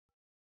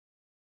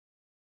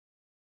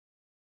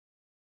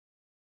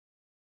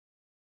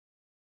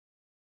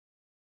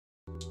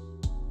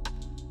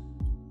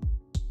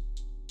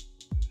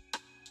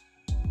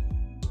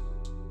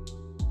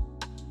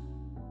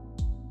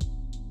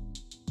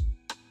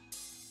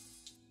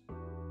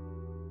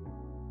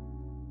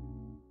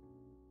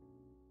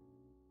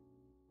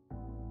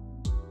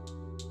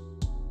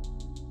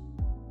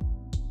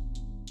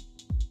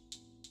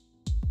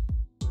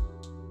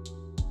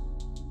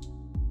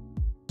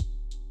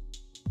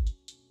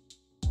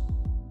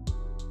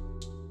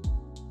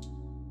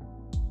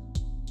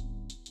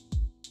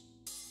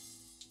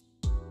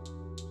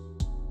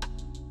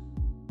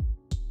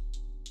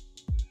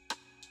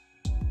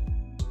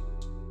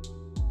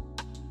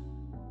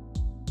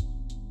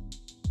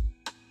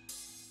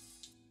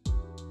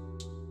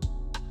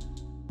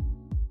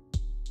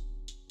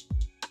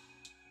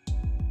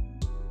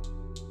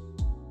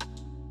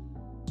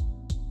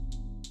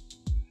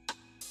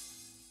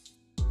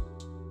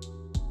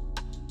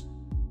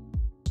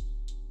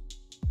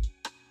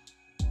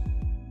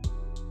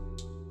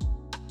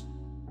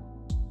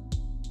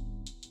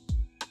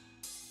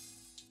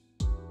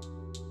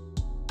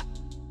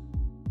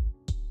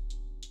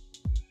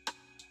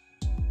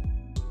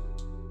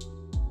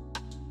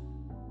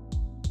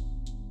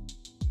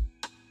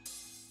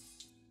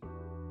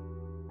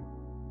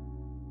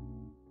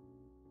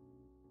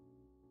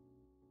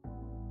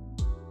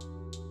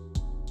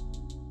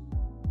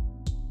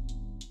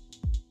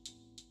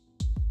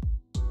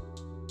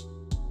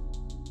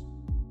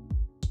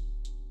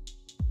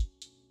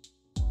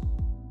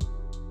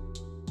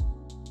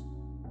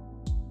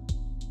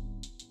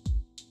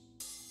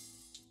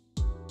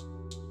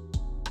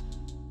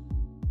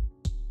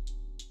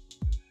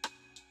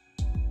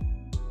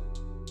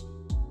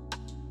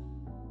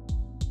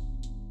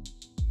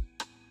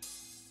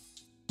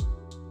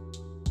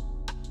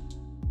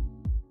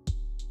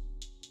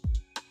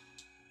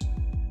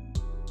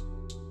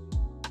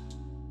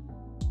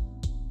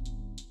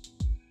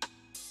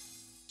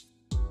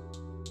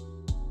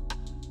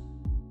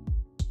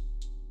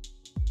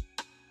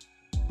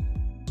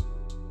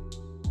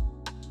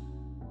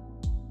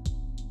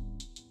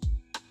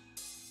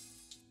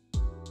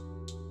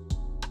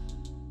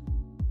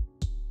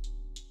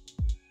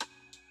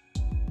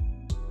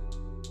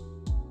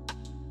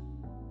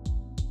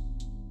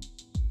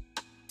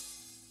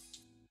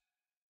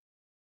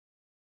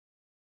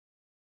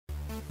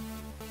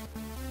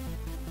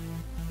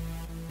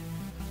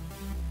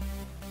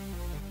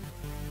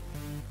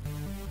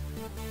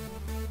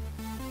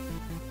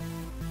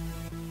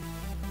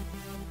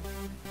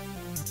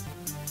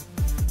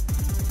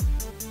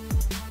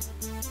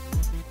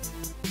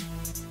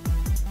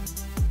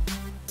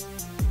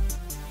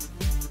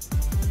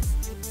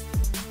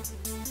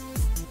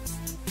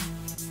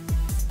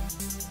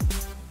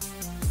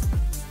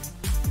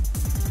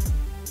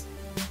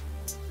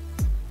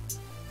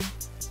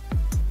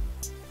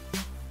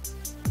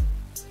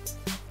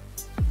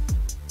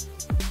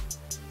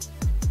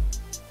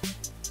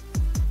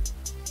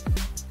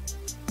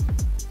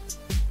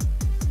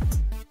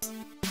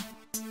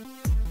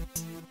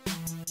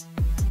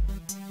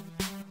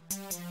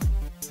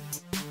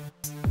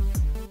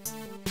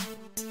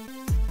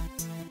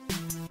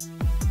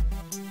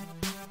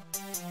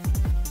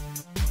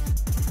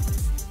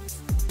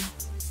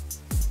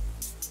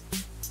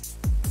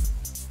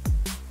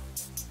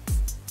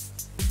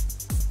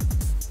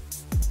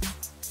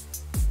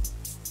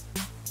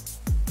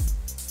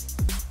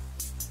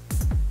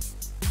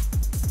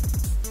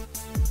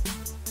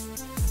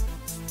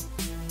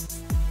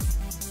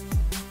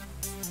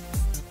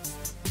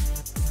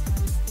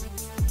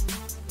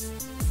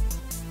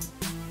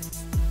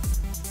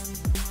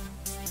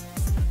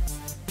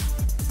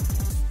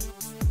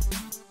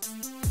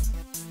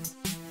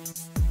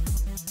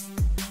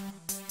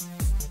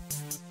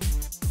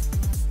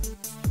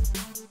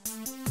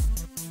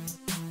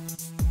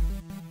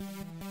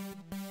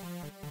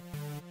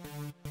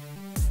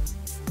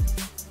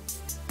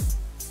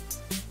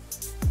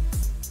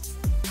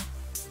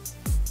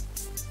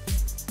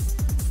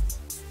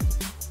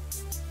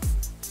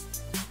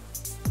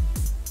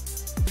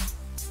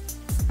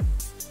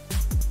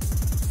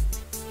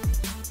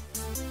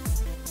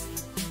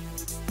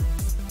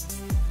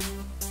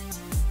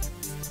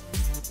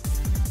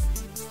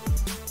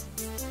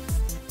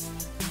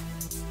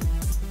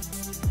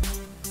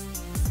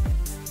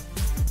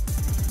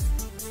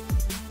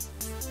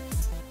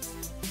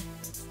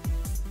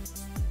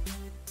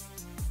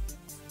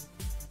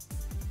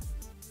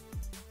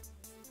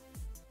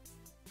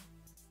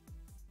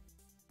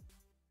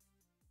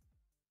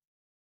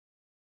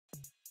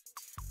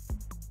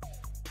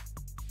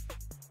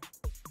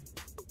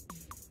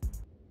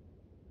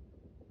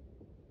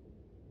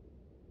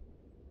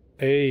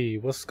Hey,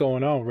 what's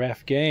going on,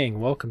 Raf Gang?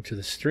 Welcome to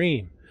the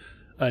stream.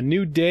 A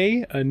new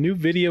day, a new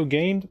video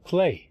game to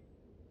play.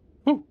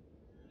 Woo!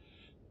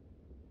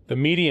 The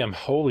Medium,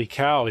 holy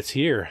cow, it's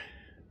here.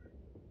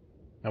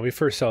 Now, we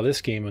first saw this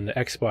game in the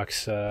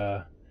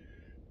Xbox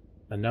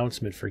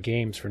announcement for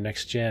games for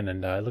next gen,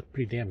 and it looked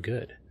pretty damn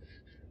good.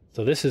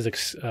 So this is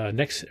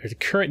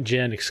current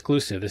gen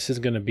exclusive. This is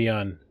going to be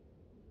on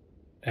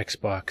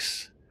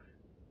Xbox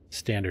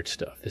standard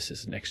stuff. This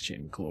is next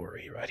gen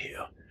glory right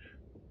here.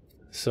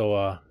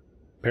 So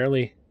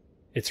apparently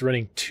it's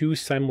running two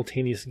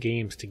simultaneous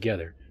games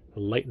together, the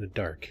light and the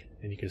dark,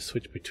 and you can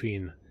switch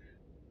between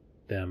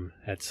them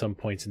at some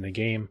points in the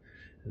game,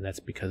 and that's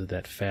because of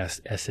that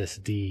fast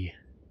SSD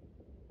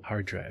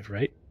hard drive,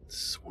 right?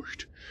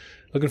 Sweet.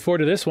 Looking forward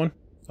to this one.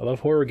 I love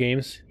horror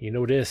games, you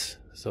know this,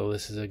 so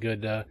this is a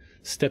good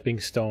stepping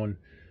stone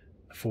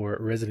for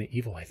Resident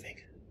Evil, I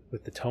think,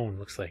 with the tone.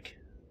 Looks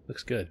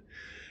good.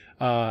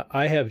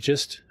 I have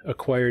just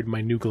acquired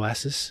my new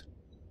glasses.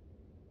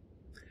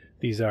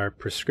 These are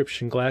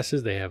prescription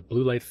glasses. They have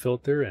blue light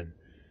filter and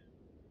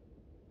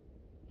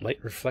light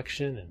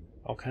reflection and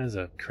all kinds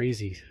of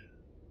crazy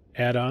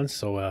add-ons.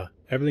 So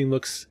everything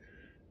looks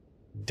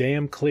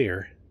damn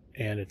clear,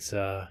 and it's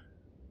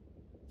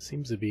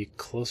seems to be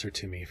closer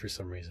to me for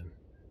some reason.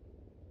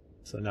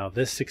 So now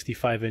this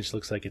 65-inch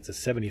looks like it's a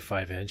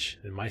 75-inch,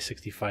 and my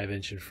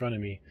 65-inch in front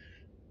of me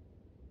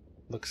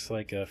looks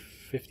like a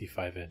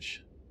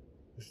 55-inch.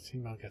 It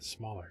seemed like it got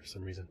smaller for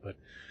some reason, but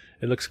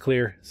it looks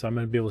clear, so I'm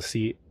going to be able to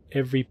see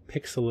every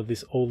pixel of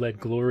this OLED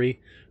glory.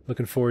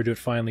 Looking forward to it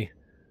finally,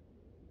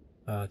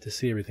 to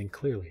see everything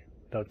clearly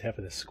without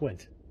having to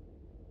squint.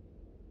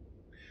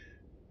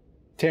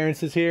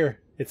 Terrence is here.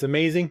 It's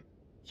amazing.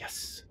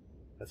 Yes,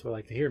 that's what I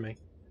like to hear, man.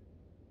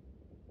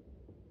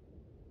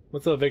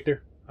 What's up,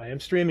 Victor? I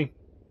am streaming.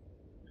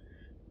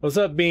 What's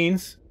up,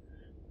 Beans?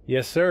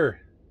 Yes,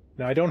 sir.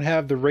 Now, I don't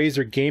have the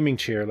Razer gaming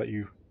chair that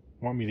you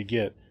want me to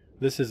get.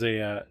 This is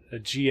a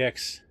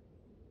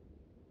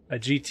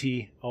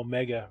GT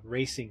Omega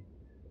racing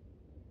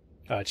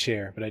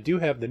chair, but I do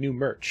have the new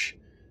merch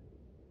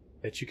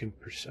that you can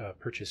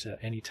purchase at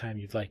any time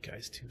you'd like,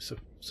 guys, to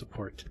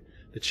support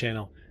the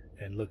channel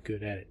and look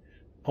good at it.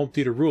 Home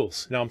theater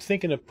rules. Now, I'm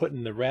thinking of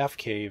putting the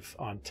Rafcave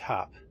on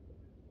top.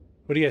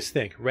 What do you guys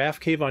think?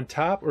 Rafcave on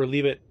top or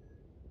leave it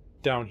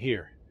down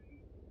here?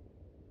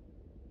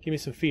 Give me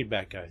some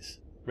feedback, guys.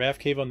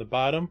 Rafcave on the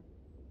bottom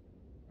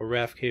or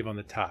Rafcave on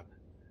the top?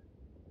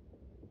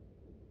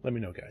 Let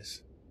me know,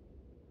 guys.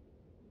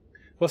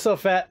 What's up,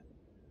 Fat?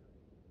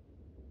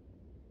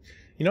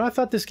 You know, I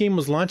thought this game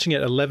was launching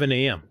at 11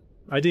 a.m.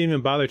 I didn't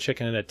even bother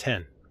checking it at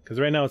 10. Because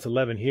right now it's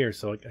 11 here,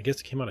 so I guess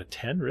it came out at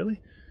 10, really?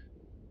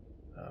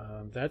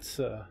 That's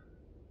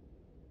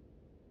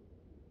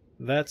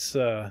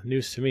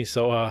news to me,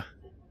 so,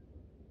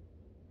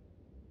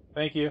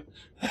 thank you.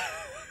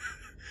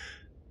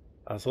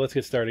 So let's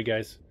get started,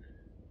 guys.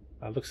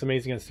 Looks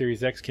amazing on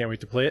Series X. Can't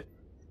wait to play it.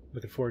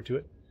 Looking forward to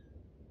it.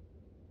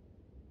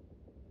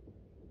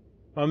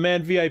 My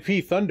man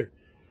VIP, Thunder.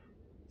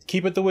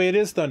 Keep it the way it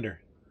is, Thunder.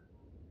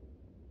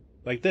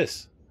 Like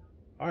this.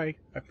 Alright,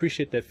 I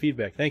appreciate that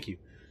feedback. Thank you.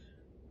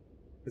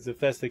 Because if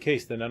that's the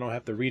case, then I don't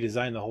have to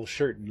redesign the whole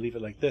shirt and leave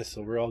it like this,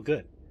 so we're all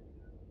good.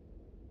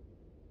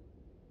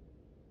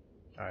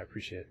 I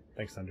appreciate it.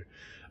 Thanks, Thunder.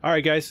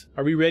 Alright, guys.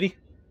 Are we ready?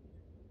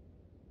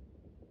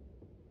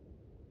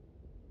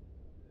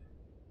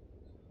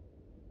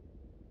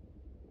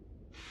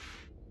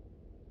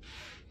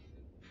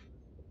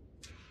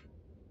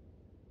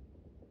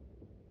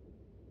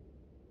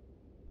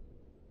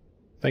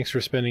 Thanks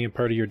for spending a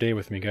part of your day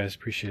with me, guys.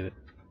 Appreciate it.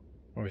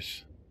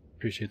 Always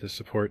appreciate the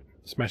support.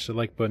 Smash the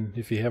like button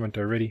if you haven't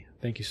already.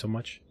 Thank you so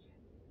much.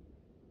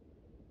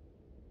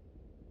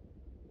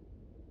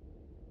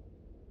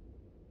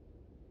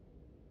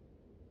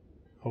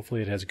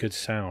 Hopefully it has good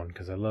sound,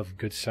 because I love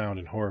good sound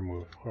in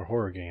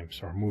horror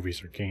games, or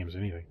movies, or games,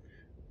 anything.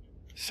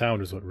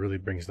 Sound is what really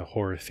brings the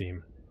horror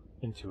theme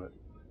into it.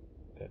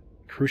 That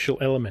crucial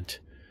element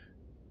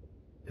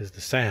is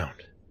the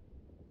sound.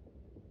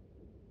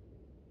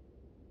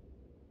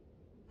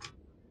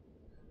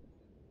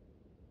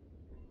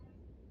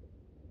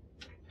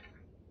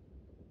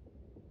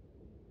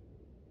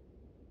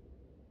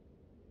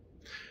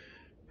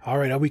 All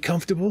right, are we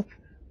comfortable?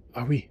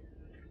 Are we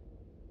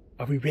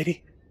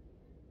ready?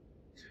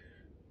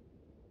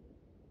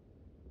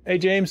 Hey,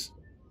 James.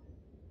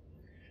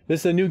 This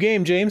is a new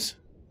game, James.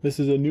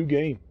 This is a new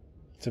game.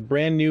 It's a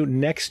brand new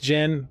next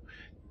gen.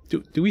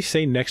 Do we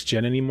say next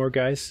gen anymore,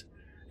 guys?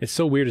 It's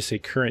so weird to say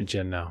current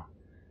gen now.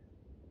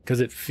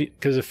 Because it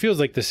feels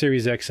like the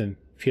Series X and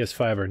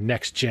PS5 are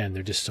next gen.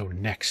 They're just so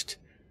next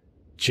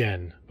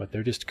gen, but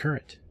they're just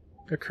current.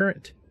 They're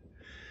current.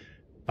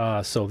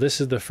 So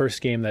this is the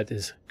first game that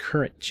is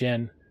current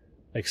gen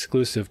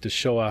exclusive to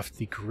show off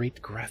the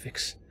great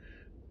graphics,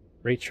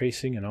 ray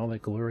tracing, and all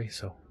that glory.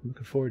 So I'm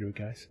looking forward to it,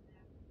 guys.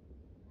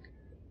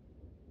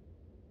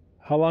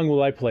 How long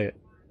will I play it?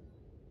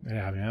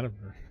 Yeah, I mean, I don't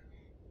know.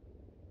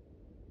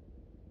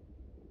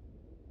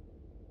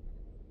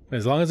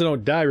 As long as I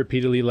don't die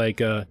repeatedly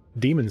like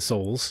Demon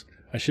Souls,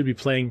 I should be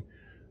playing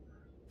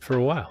for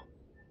a while.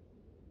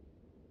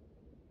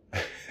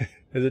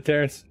 Is it,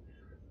 Terrence?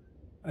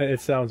 It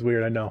sounds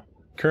weird, I know.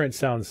 Current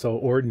sounds so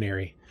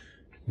ordinary.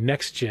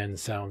 Next gen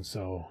sounds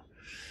so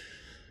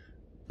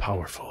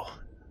powerful.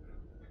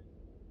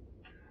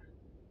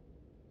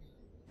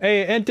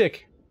 Hey,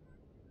 Entic!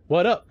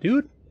 What up,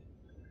 dude?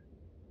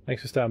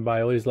 Thanks for stopping by.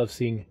 I always love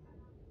seeing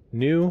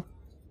new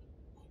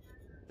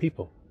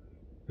people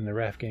in the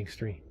Raf Gang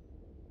stream.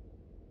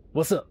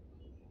 What's up?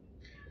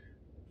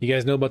 You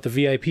guys know about the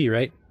VIP,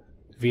 right?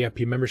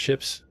 VIP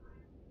memberships.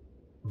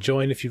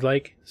 Join if you'd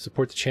like.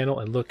 Support the channel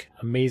and look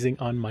amazing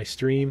on my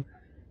stream.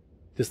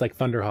 Just like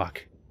Thunderhawk.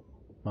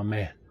 My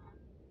man.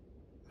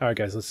 Alright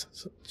guys, let's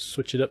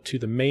switch it up to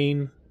the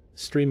main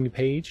streaming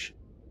page.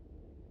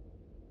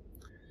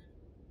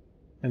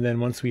 And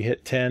then once we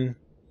hit 10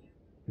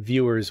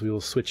 viewers, we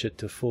will switch it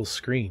to full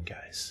screen,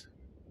 guys.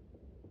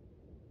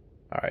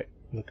 Alright,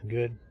 looking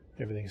good.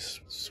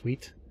 Everything's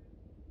sweet.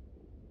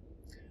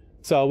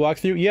 So I'll walk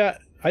through. Yeah,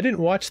 I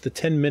didn't watch the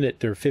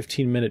 10-minute or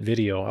 15-minute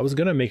video. I was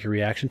going to make a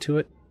reaction to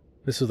it.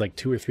 This was like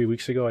 2 or 3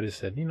 weeks ago. I just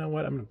said, you know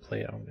what, I'm going to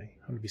play it. I'm going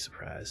to be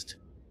surprised.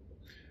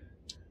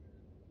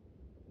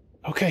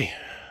 Okay,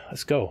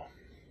 let's go.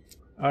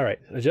 Alright,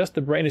 adjust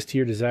the brightness to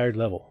your desired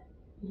level.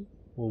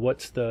 Well,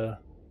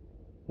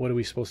 what are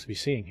we supposed to be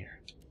seeing here?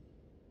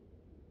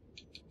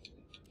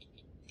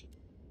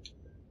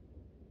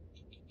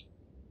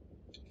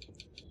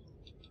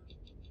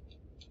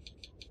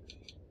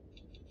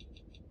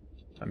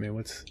 I mean,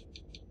 what's...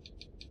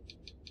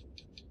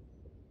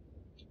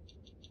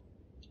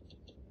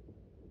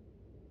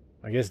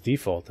 I guess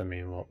default, I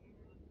mean, well...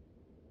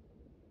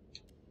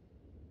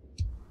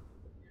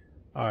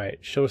 Alright,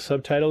 show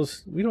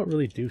subtitles. We don't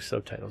really do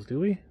subtitles, do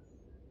we?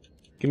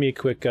 Give me a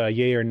quick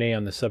yay or nay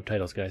on the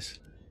subtitles, guys.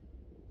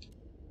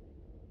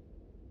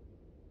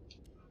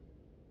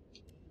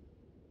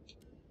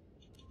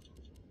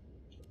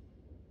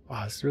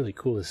 Wow, it's really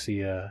cool to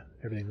see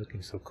everything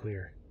looking so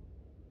clear.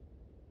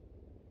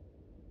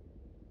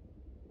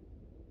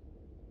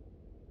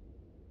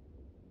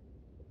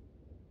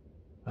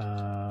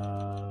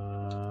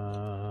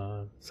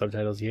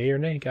 Subtitles, yay or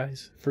nay,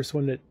 guys. First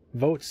one that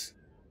votes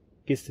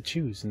gets to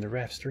choose in the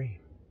Raf stream.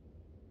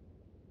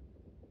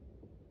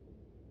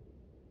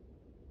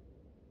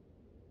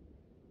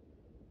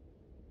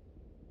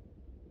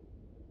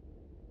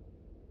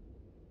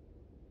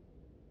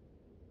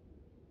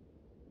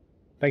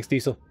 Thanks,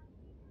 Diesel.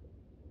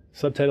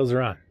 Subtitles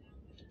are on.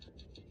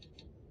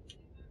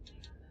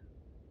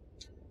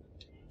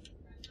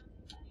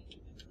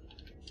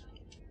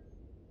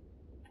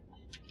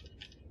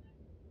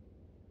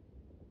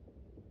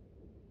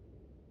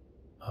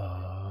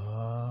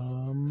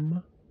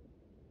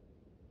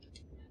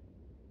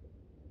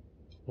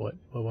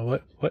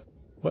 What?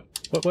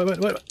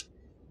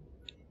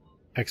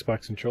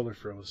 Xbox controller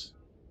froze.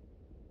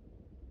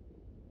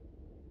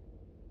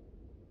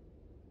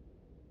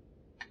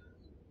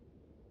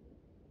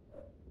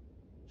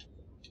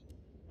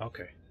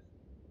 Okay.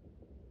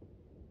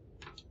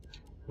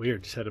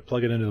 Weird, just had to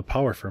plug it into the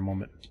power for a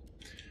moment.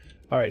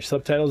 Alright,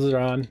 subtitles are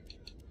on.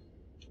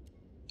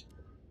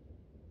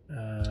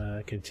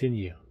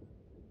 Continue.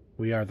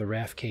 We are the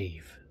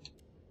Rafcave.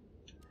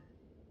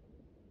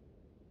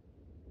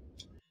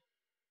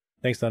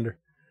 Thanks, Thunder.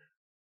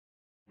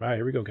 Alright,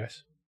 here we go,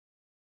 guys.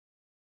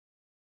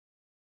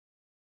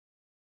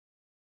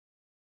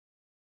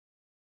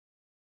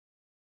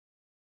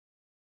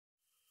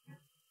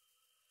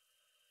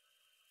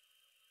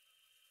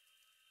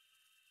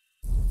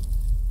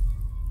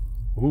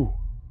 Ooh,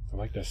 I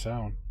like that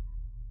sound.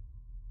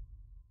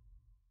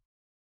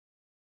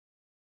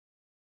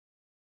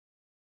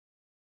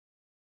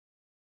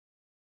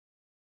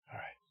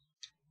 Alright.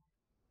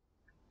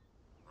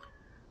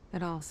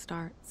 It all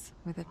starts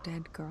with a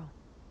dead girl.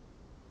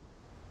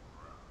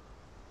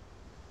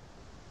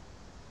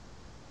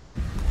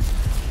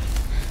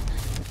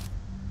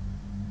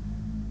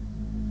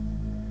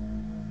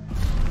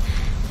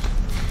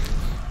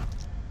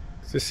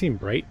 Does this seem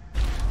bright?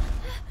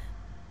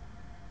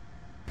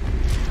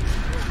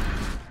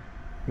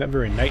 Not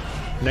very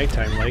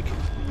nighttime like.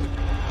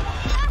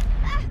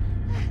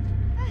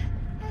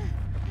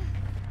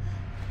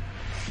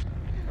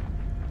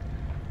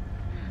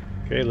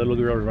 Okay, little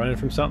girl running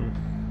from something.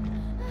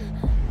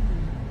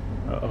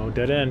 Uh-oh,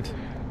 dead end.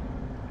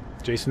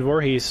 Jason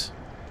Voorhees.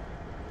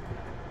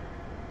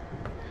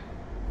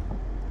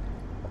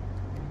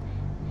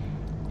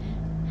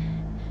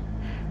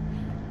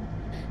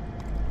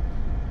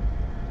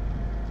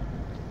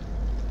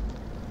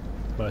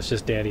 Well, it's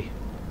just Daddy.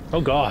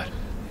 Oh God.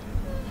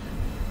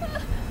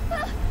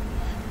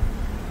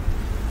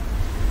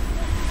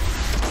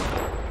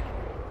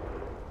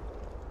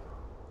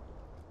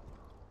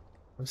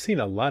 I'm seeing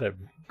a lot of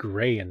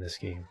gray in this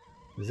game.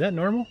 Is that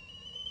normal?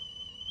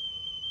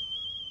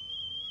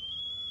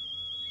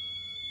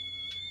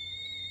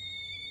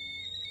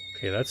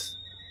 Okay,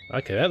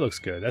 that looks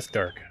good. That's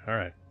dark. All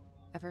right.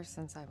 Ever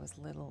since I was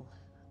little,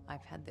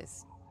 I've had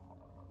this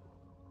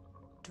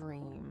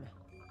dream.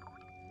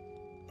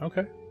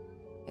 Okay.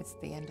 It's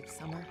the end of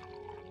summer.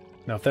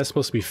 Now, if that's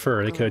supposed to be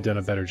fur, they could have done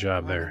a better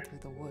job Running there. through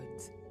the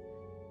woods.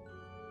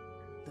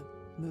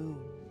 The moon,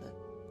 the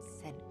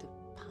scent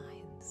of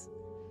pines.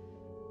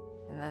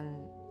 And then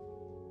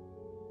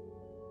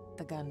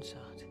the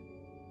gunshot.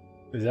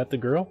 Is that the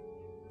girl?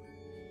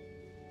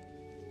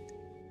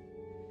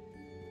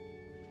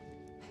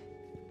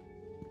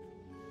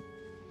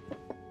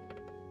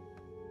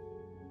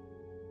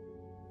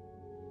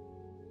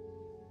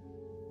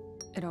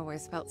 It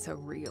always felt so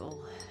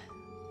real.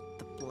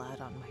 The blood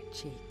on my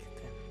cheek,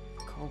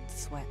 the cold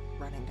sweat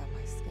running down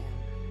my skin.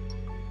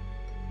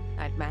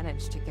 I'd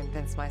managed to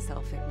convince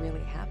myself it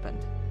really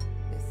happened.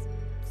 This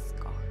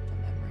scarred a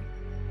memory.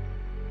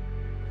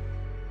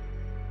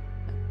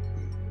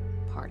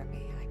 A part of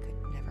me I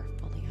could never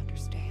fully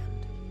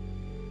understand.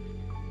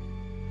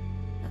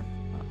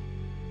 Well,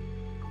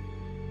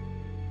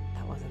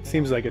 that wasn't the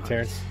Seems only like it, part.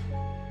 Terrence.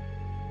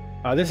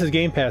 This is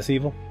Game Pass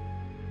Evil.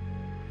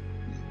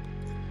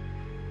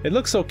 It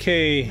looks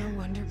okay, No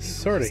wonder people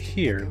sort of used to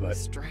here, think it but was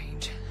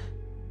strange.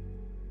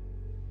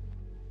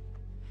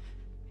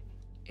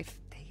 If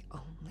they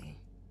only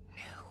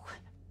knew.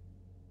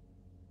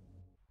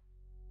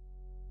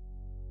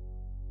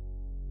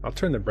 I'll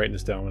turn the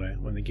brightness down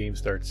when the game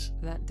starts.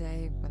 That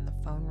day when the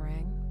phone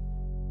rang,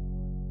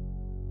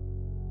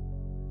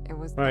 it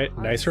was All right,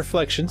 nice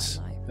reflections.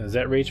 Is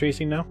that ray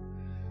tracing now?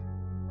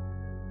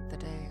 The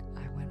day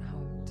I went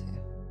home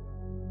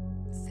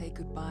to say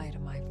goodbye to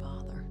my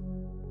father,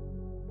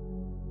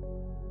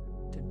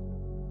 to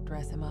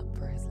dress him up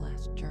for his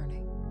last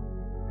journey,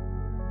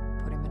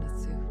 put him in a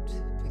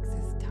suit, fix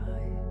his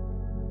tie.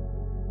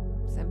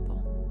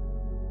 Simple.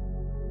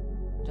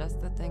 Just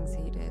the things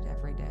he did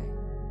every day.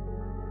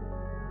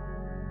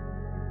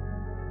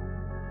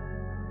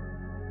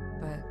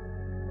 But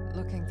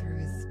looking through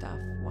his stuff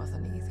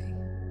wasn't easy.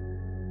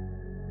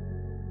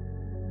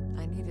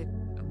 I needed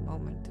a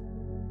moment to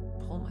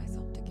pull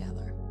myself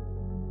together.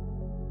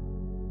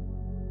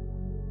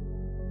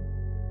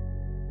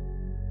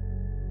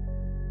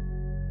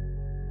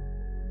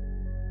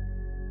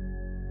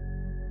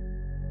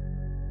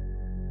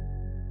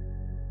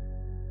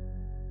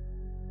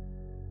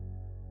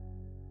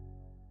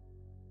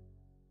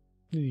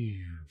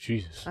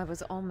 Jesus. I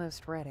was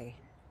almost ready.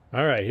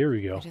 All right, here we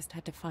I go. just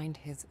had to find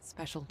his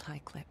special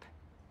tie clip.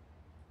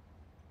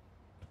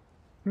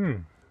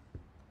 Kind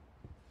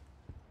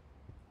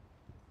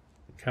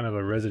of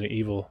a Resident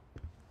Evil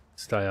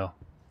style.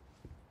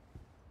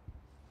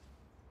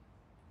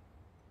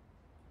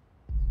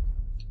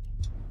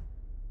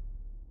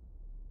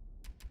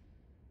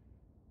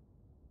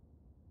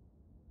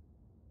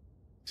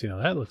 See, now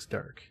that looks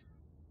dark.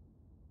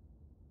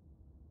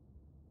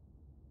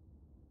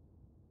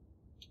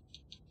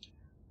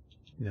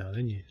 No,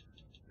 then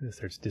it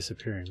starts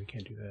disappearing. We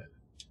can't do that.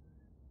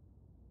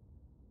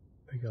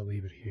 I think I'll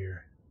leave it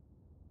here.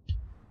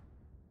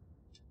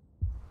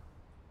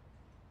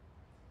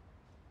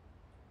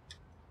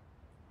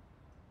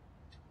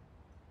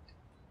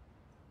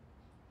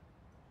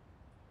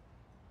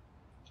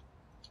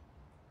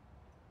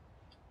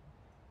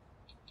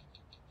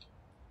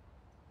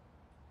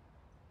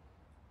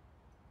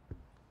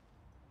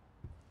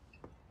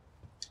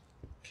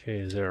 Okay,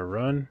 is there a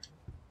run?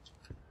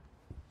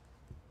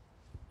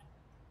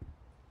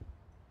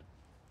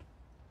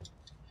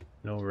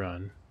 No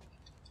run.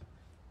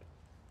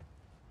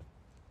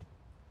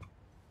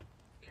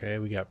 Okay,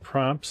 we got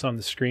prompts on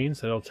the screen,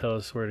 so that'll tell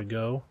us where to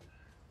go.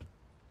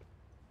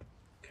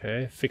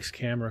 Okay, fixed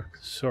camera,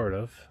 sort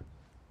of.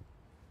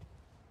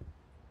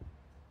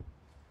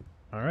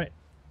 All right.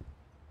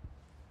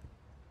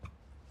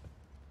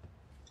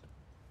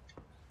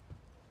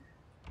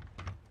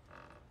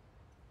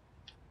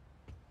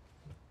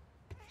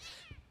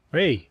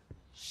 Hey.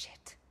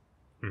 Shit.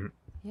 Mhm.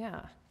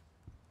 Yeah.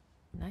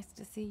 Nice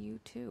to see you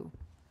too.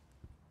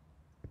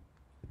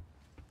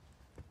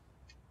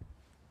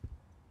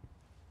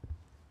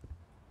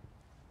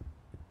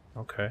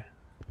 Okay.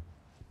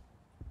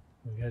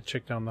 We gotta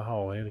check down the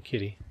hallway, the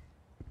kitty.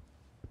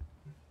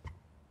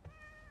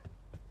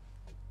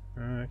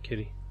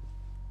 Kitty.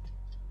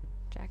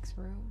 Jack's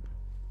room.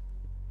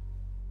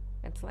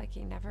 It's like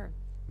he never...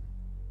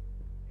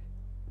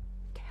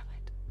 Damn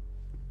it.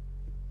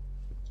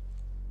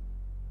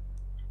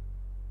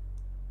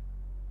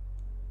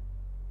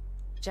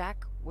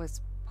 Jack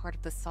was part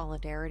of the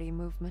Solidarity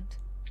movement.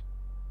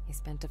 He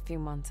spent a few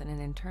months in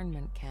an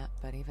internment camp,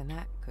 but even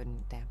that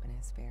couldn't dampen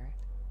his spirit.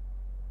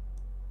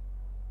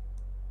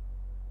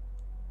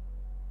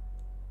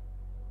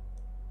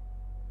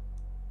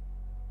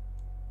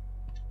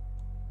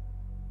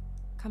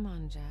 Come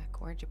on,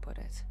 Jack. Where'd you put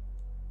it?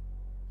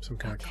 Some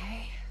kind of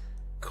Okay.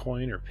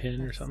 coin or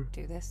pin or Let's something.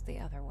 do this the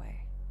other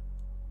way.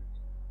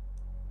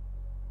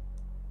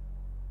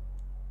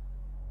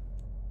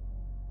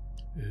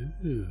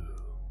 Ooh.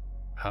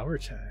 Power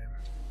time.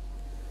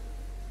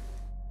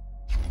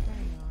 There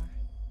you are.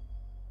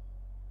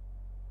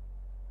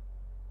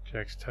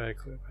 Jack's tie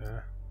clip,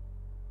 huh?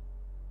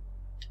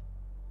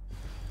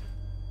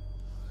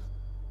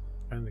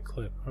 Find the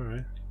clip.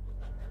 Alright.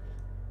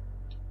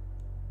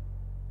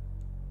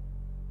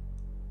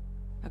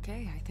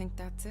 Okay, I think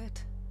that's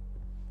it.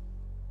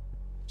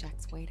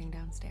 Jack's waiting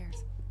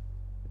downstairs.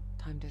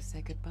 Time to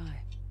say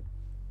goodbye.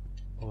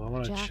 Well, I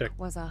want to Jack check.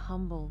 was a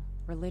humble,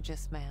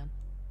 religious man.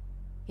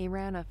 He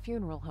ran a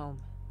funeral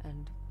home,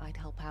 and I'd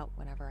help out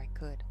whenever I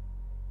could.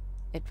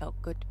 It felt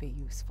good to be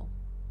useful.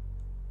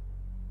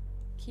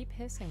 Keep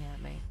hissing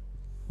at me.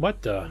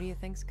 What the? Who do you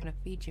think's gonna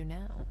feed you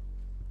now?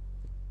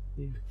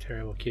 You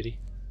terrible kitty.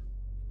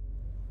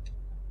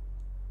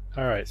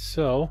 Alright,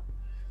 so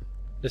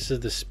this is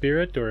the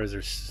spirit, or is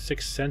there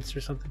sixth sense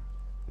or something?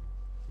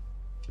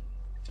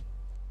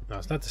 No,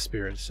 it's not the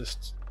spirit, it's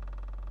just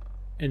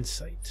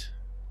insight.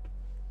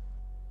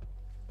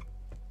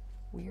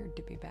 Weird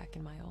to be back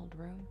in my old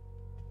room.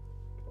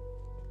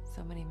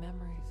 So many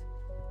memories.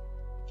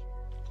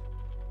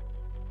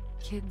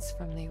 Kids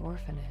from the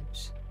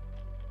orphanage.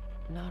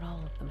 Not all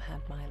of them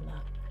had my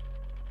luck.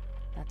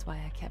 That's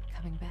why I kept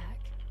coming back.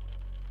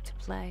 To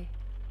play.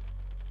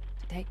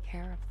 To take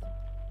care of them.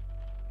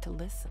 To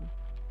listen.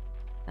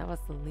 That was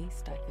the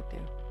least I could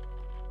do.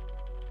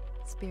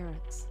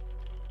 Spirits.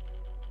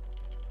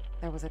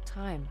 There was a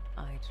time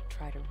I'd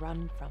try to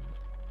run from them.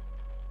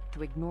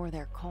 To ignore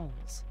their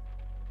calls.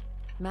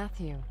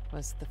 Matthew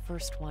was the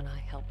first one I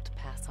helped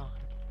pass on.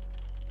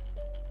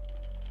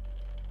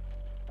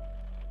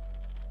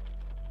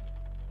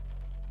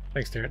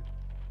 Thanks, Darren.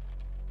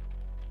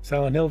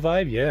 Silent Hill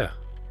vibe? Yeah.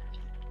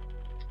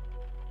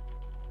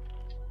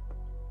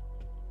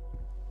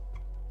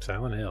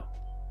 Silent Hill.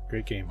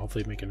 Great game.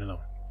 Hopefully make another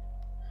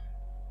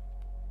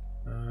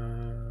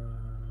one.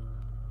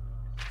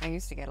 I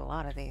used to get a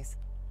lot of these.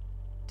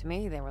 To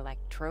me, they were like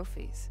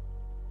trophies.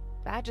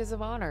 Badges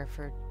of honor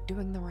for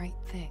doing the right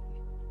thing.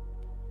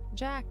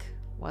 Jack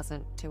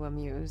wasn't too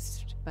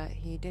amused, but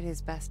he did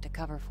his best to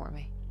cover for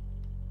me.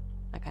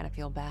 I kind of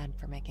feel bad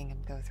for making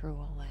him go through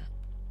all that.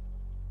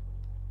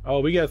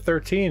 Oh, we got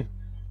 13. You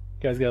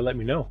guys gotta let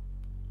me know.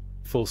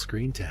 Full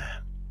screen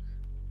time.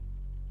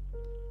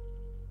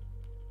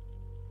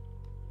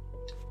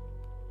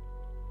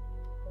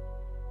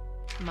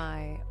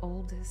 My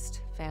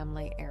oldest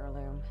family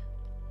heirloom.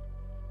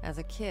 As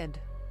a kid,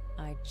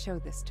 I'd show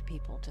this to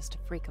people just to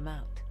freak them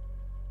out.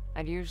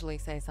 I'd usually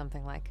say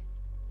something like,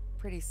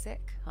 "Pretty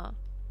sick, huh?"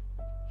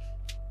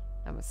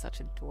 I was such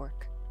a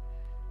dork.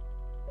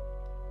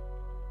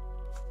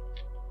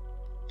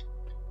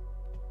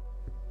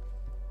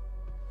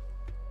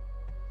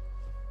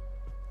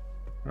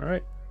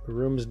 Alright, the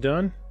room's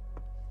done.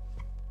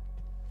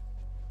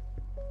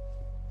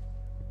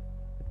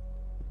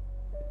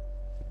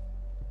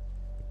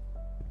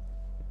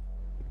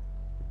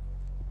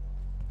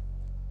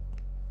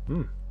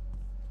 Oh,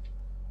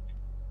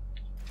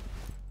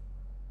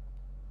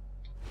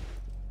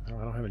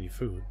 I don't have any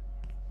food.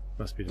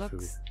 Must be the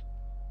food. Looks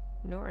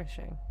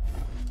nourishing.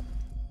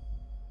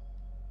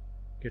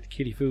 Get the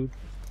kitty food.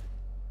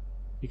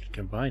 You can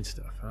combine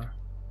stuff, huh?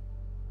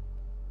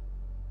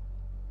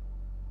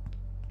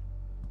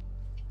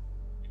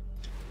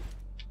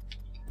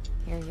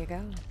 Here you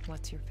go.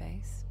 What's your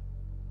face?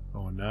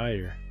 Oh, now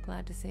you're...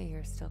 Glad to see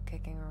you're still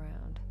kicking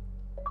around.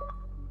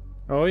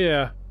 Oh,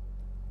 yeah.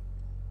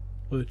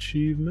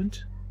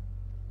 Achievement.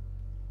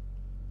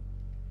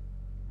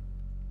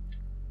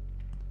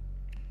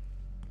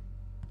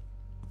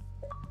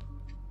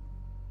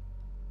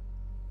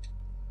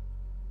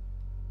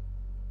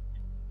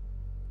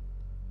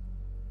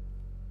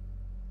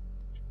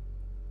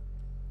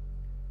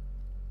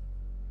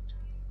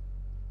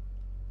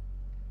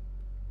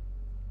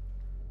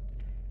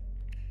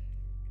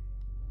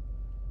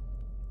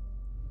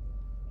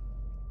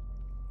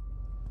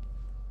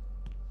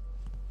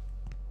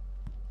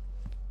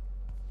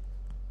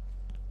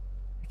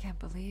 I can't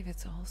believe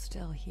it's all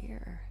still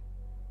here.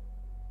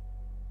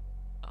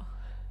 Oh,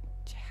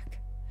 Jack.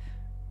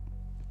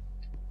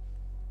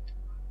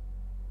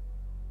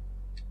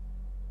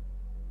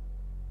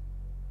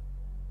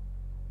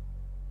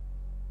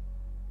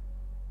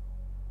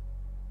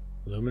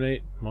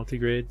 Illuminate,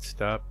 multigrade,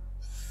 stop,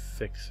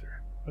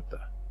 fixer. What the?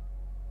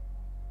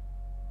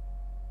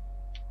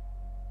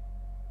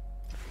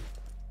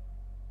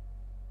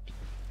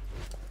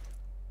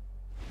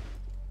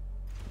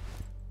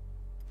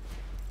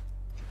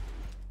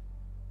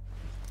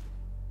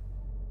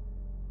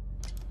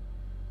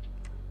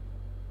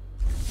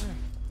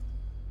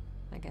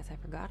 I guess I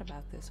forgot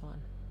about this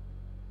one.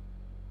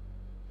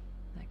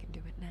 I can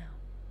do it now.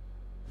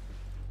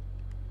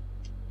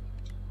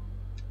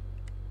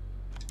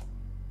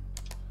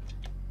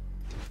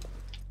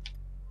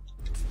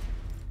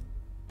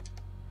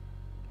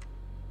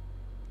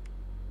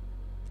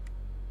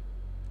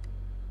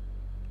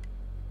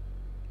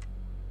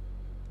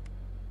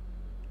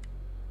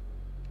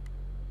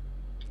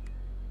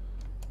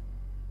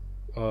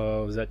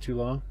 Was that too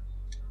long?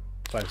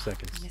 5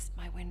 seconds. I missed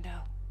my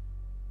window.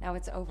 Now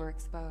it's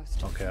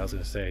overexposed. Okay, I was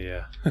gonna say,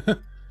 yeah.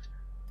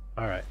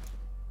 Alright.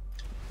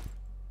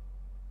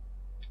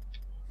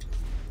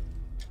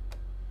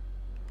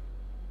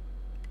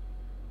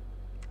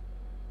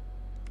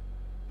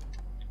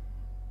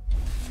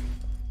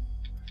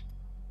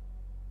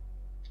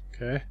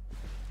 Okay.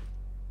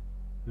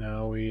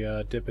 Now we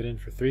dip it in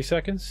for 3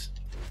 seconds.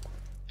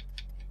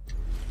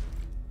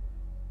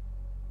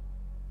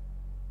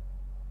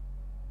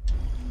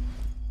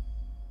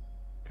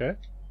 Okay.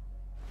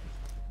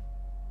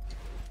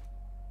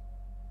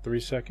 3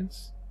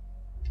 seconds.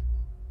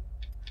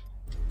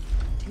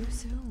 Too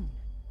soon.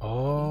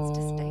 Oh, Needs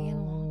to stay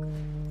in longer.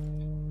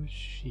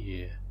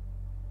 shit.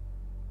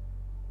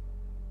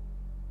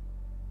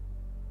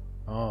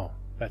 Oh,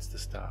 that's the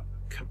stop.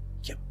 Come,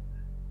 yep.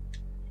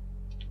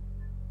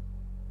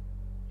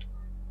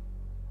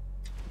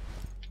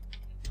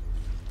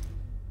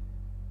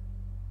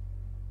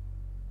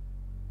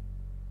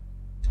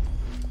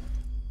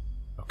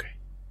 Okay.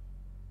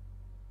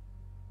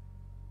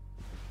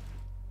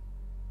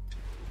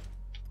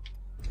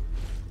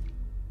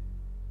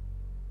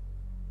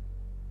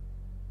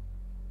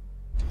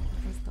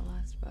 What was the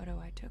last photo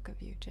I took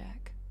of you,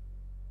 Jack?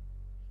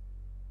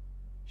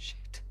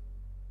 Shit.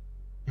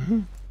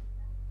 Mm-hmm.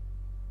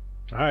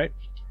 All right.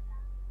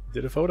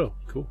 Did a photo.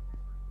 Cool.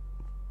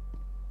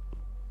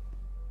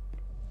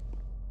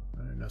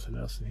 All right, nothing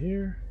else in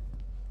here.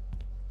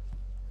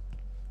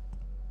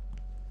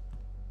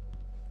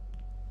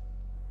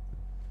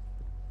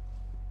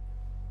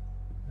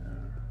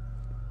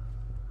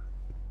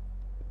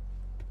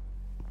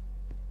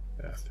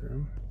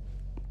 Bathroom.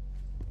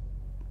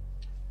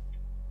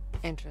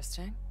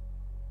 Interesting.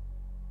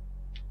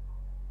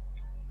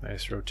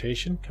 Nice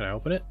rotation. Can I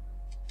open it?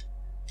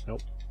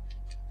 Nope.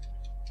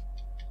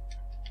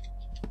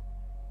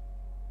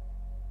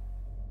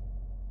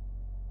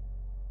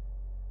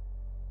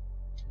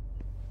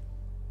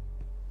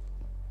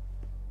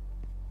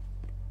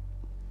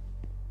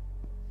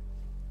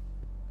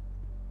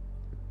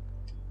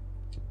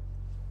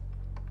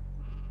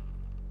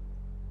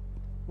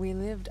 We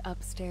lived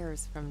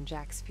upstairs from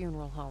Jack's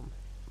funeral home.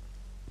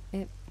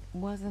 It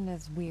wasn't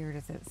as weird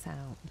as it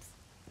sounds.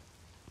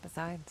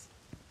 Besides,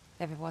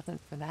 if it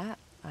wasn't for that,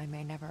 I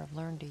may never have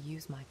learned to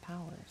use my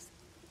powers.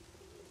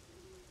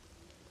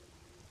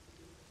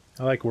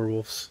 I like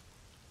werewolves.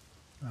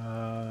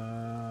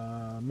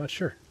 I'm not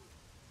sure.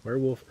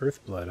 Werewolf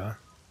Earthblood, huh?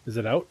 Is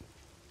it out?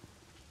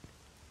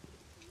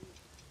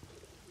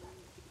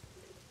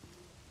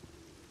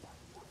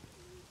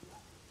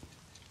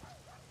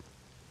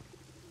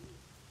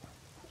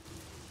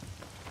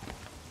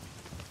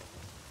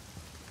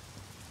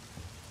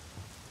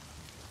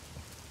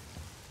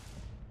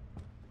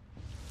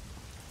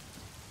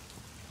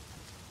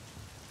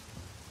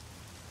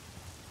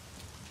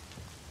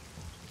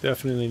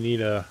 Definitely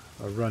need a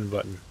run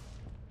button.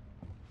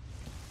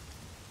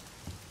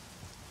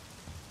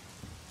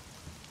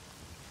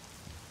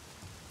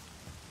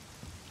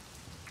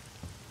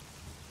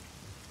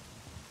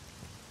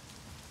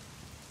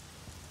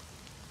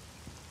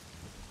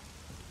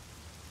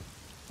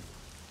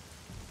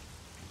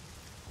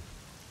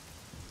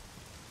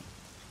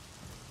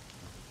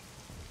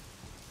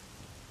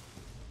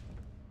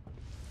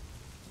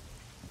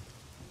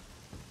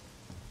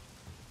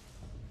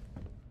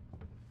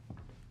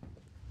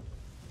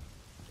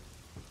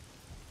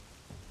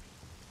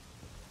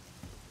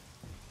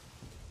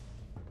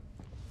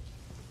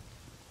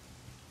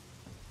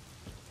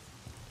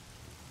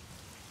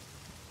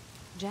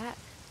 Jack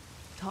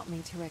taught me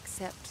to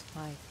accept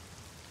my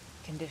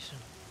condition.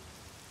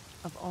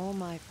 Of all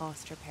my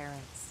foster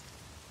parents,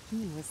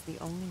 he was the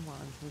only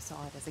one who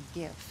saw it as a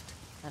gift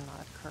and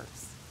not a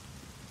curse.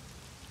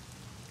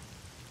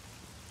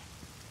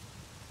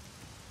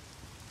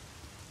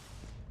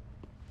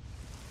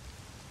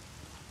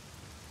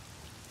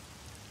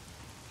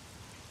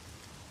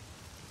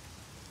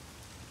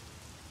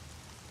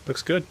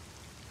 Looks good.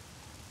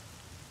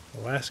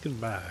 Last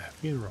goodbye.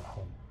 Funeral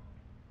home.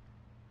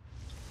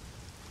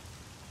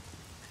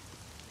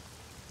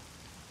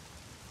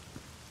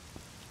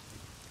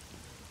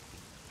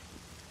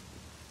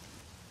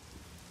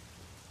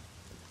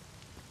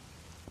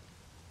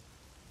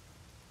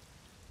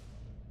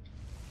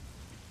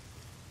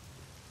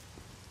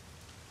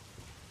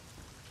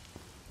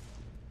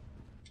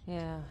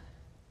 Yeah,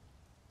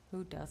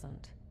 who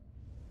doesn't?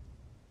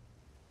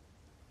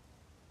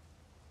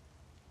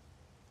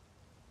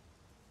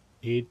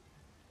 Need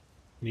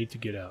to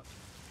get out.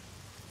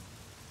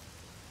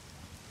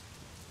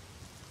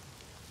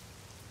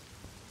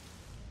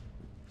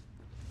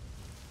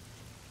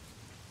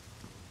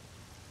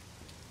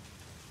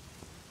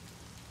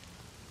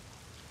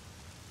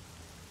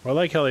 Well,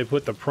 I like how they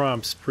put the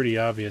prompts pretty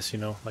obvious, you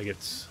know, like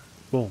it's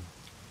boom.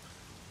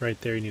 Right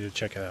there, you need to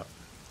check it out.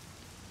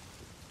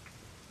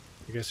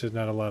 I guess there's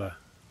not a lot of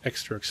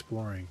extra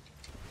exploring.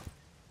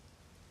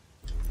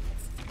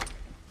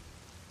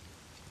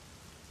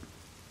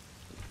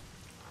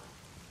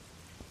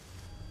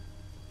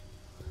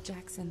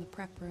 Jack's in the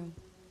prep room.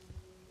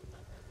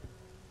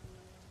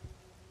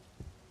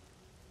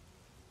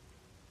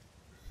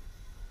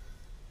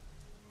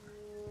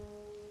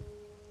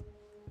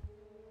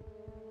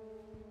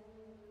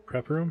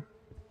 Prep room?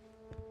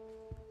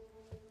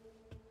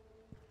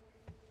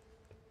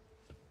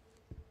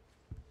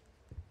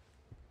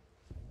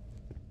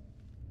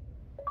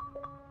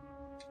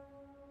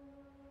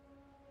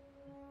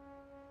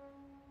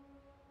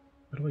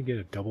 do I get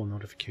a double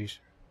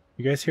notification?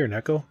 You guys hear an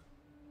echo?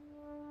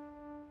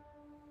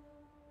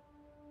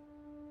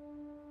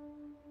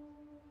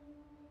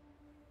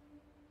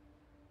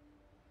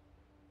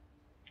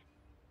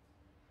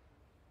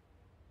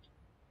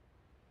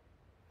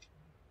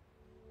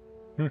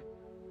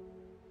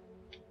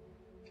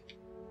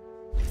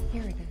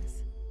 Here it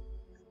is.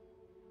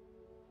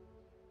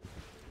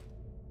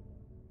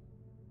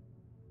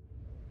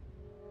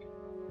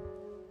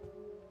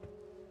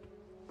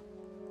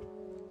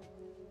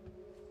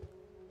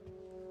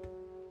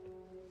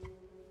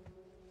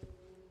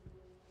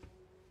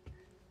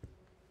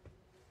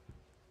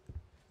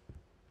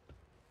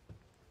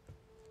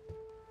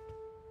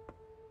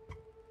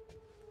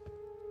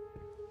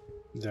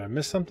 Did I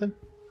miss something?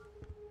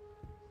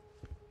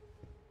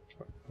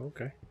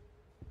 Okay.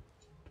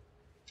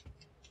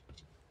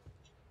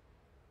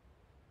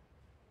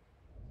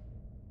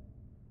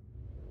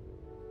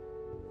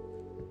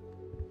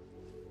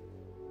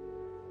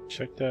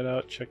 Check that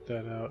out, check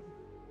that out.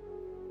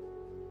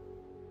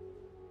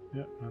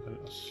 Yeah, nothing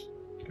else.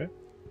 Okay.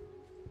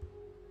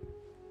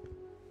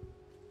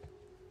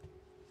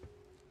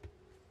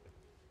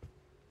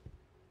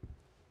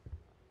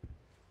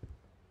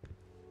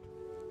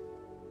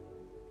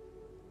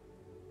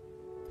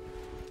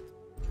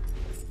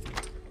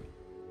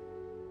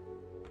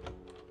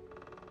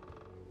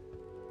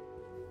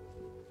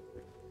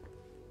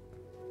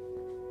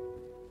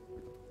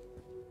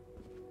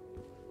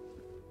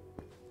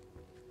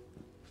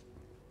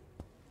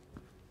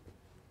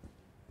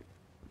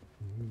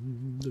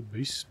 The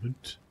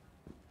basement.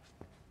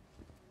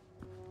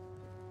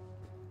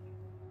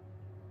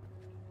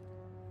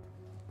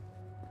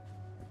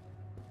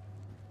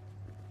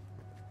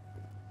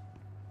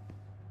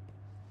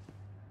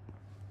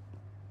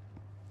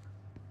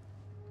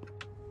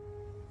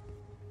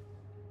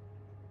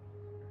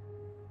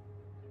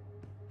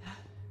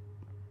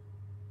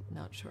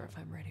 Not sure if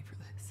I'm ready for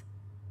this.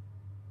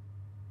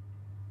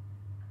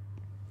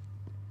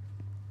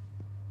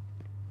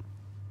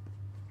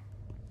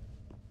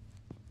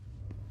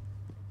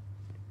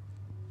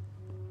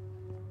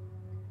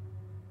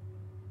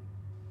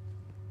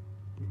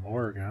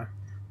 Morgue, huh?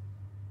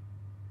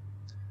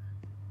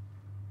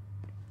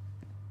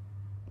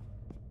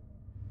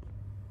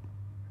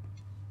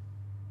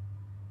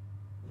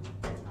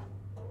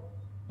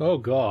 Oh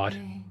God.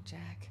 Hey,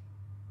 Jack.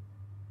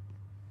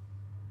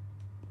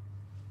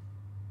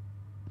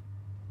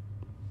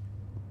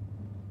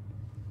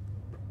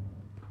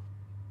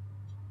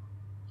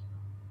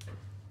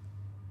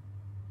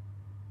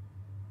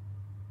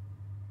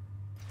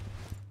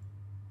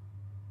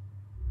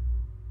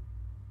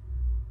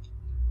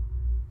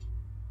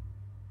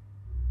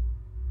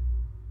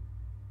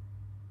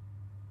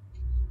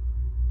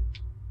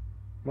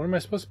 What am I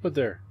supposed to put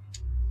there?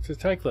 It's a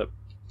tie clip.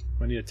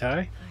 Do I need a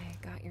tie? I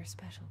got your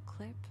special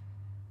clip.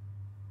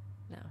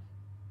 No.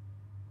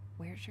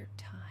 Where's your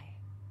tie?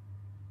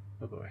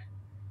 Oh boy.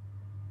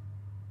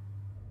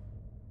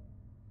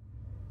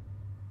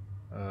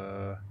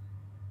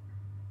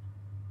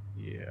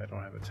 Yeah, I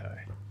don't have a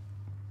tie.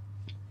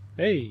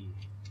 Hey!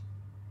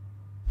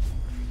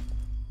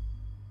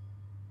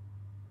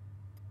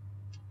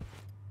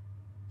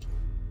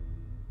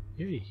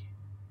 Yay.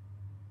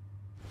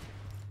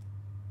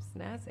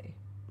 Snazzy.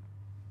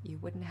 You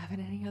wouldn't have it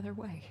any other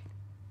way.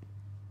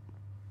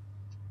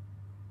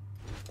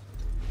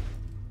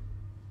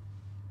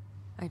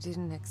 I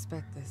didn't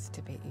expect this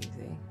to be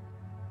easy.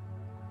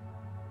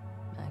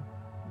 I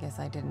guess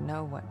I didn't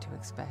know what to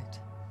expect.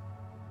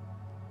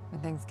 When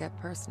things get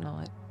personal,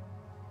 it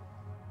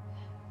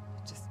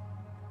just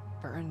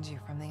burns you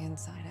from the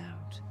inside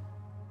out.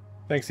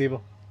 Thanks,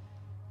 Evil.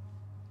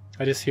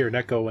 I just hear an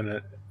echo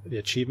when the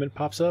achievement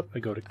pops up. I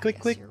go to click,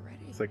 click. You're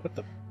ready. It's like, what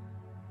the? Am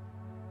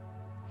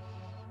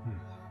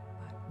I?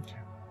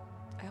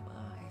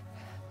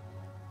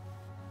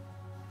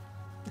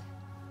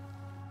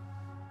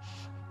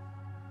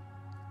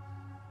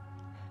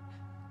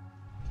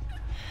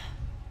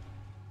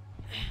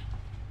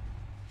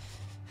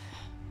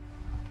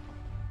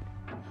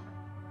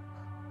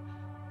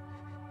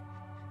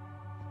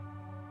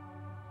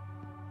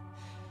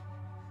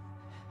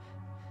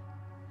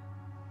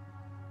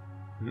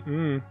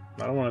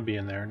 I don't want to be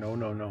in there. No,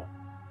 no, no.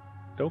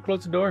 Don't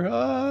close the door.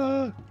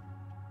 Ah!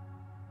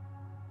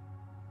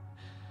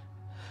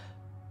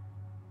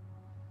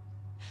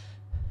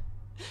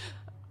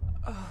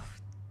 Oh,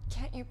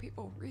 can't you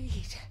people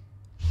read?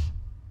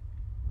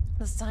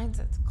 The sign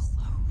says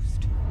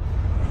closed.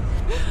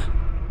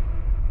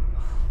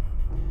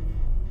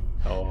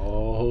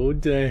 Oh,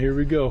 damn. Here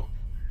we go.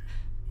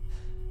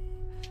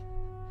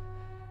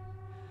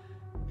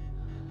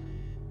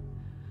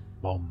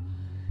 Boom.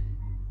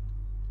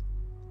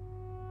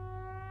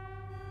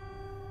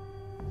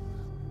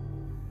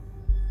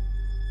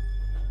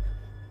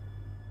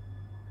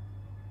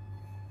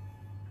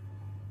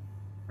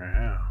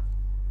 Wow.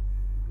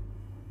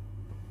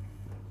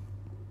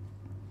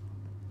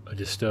 A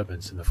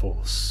disturbance in the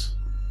force.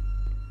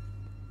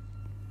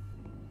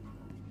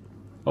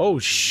 Oh,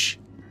 shh.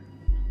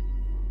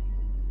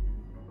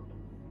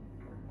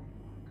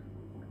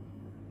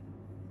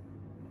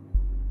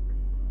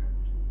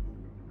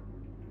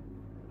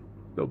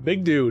 Little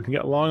big dude. He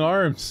got long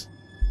arms.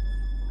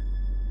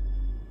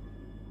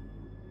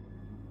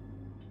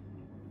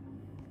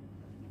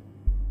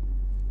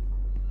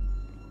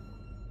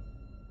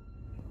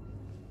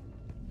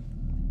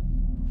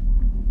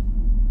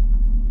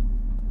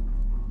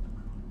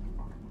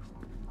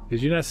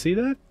 Did you not see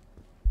that?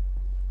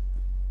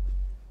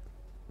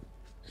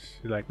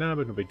 She's like, nah,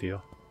 but no big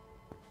deal.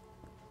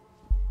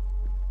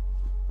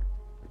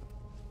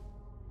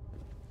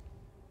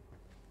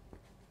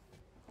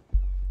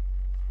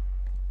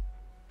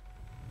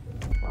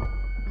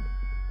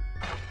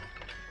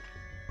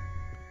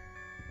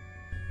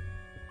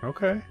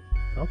 Okay.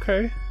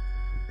 Okay.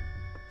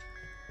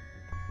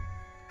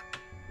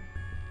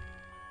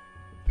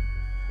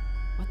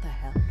 What the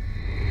hell?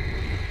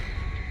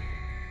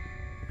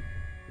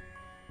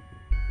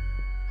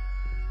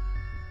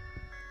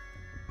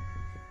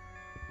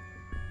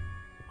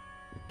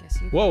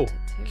 Guess you Whoa, felt it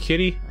too,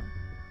 kitty.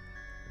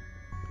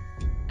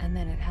 huh? And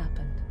then it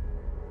happened,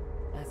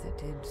 as it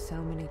did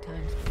so many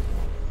times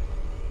before.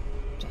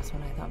 Just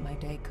when I thought my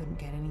day couldn't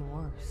get any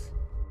worse.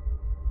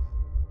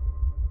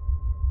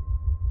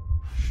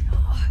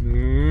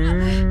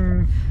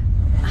 Mm.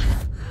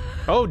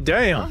 Oh,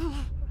 damn.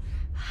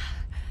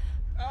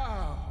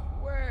 Oh,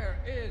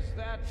 where is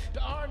that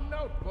darn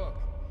notebook?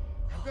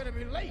 I'm gonna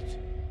be late.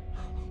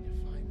 I need to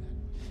find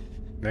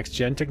that. Next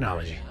gen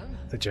technology.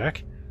 The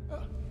Jack?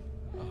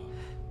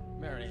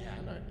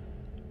 Marianne,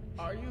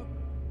 are you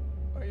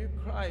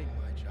crying,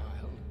 my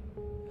child?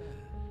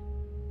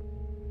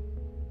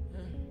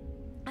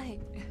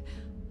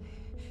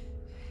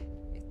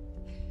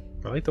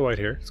 I like the white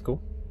hair. It's cool.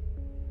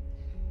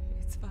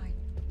 It's fine,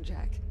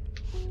 Jack.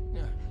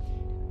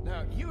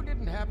 Now, you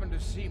didn't happen to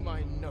see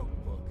my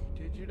notebook,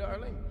 did you,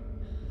 darling?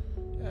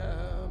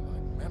 My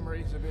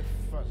memory's a bit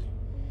fuzzy.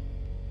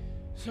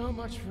 So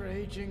much for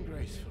aging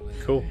gracefully.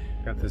 Cool.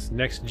 Got this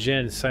next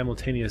gen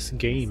simultaneous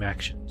game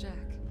action. Jack,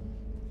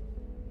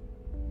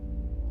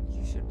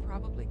 you should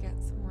probably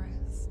get some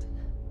rest.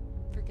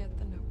 Forget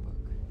the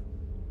notebook.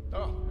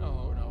 Oh,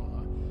 no.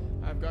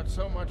 I've got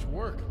so much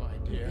work, my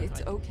dear.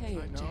 It's okay,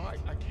 I know, Jack.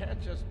 I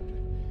can't just...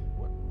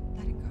 What?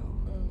 Let it go.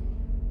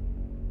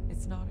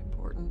 It's not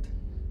important.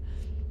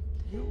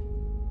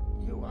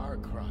 You are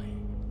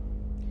crying.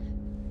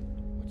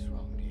 What's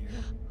wrong, dear?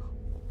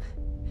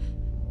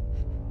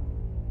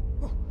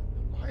 Oh,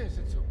 why is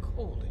it so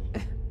cold in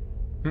here?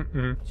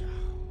 Mm-mm.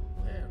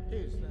 Where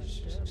is that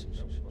damn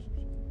notebook?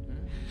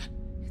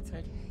 It's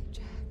okay,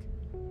 Jack.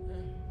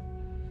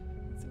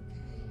 It's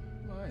okay.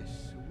 My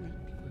sweet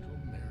little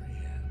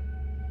Marianne.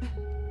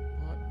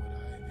 What would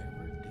I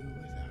ever do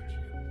without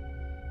you?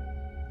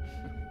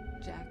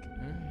 Jack,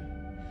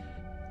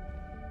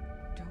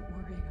 don't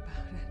worry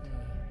about it.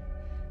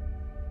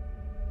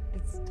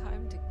 It's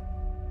time to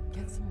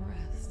get some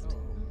rest. Oh,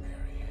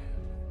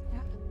 Marianne.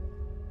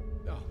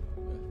 Yeah? Oh,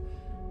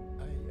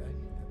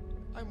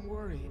 I'm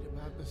worried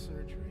about the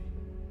surgery.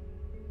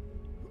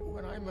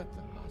 When I'm at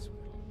the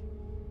hospital,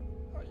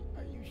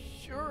 are you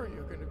sure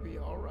you're going to be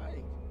all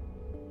right?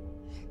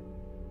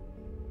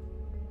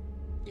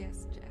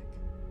 Yes, Jack.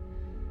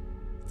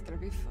 It's gonna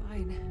be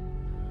fine.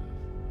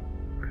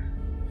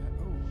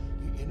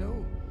 You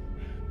know,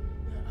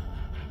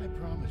 I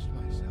promised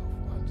myself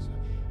once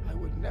I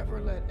would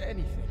never let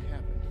anything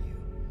happen to you.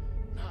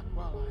 Not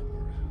while I'm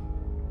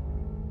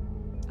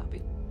around. I'll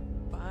be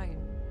fine.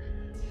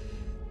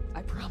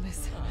 I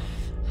promise.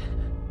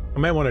 I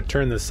might want to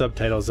turn the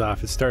subtitles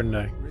off. It's starting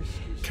to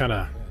kind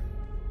of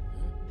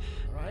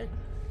All right?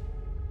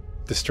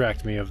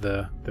 distract me of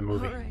the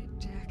movie. All right,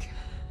 Jack.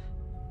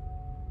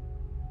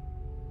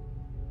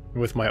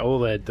 With my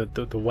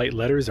OLED, the white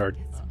letters are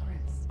Get some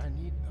rest. I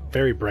need...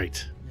 very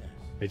bright. Yes.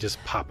 They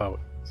just pop out.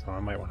 So I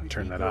might want to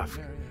turn that off.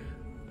 Marianne.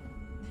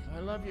 I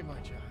love you, my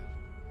child.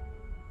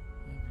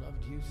 I've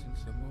loved you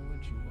since the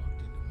moment you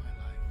walked into my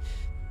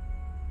life.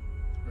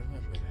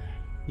 Remember that.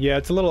 Yeah,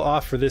 it's a little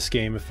off for this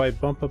game. If I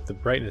bump up the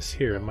brightness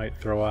here, it might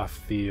throw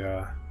off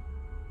the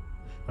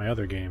my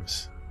other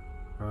games.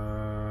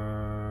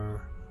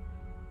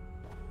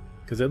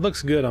 Because it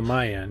looks good on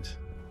my end.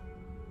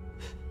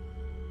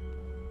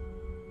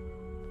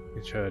 Let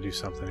me try to do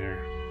something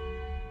here.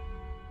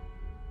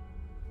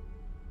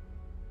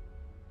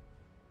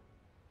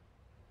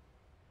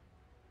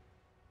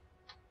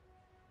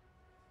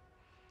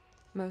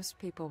 Most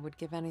people would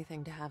give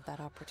anything to have that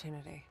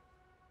opportunity.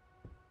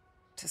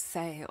 To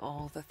say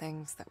all the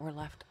things that were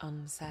left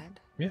unsaid.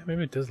 Yeah,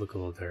 maybe it does look a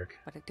little dark.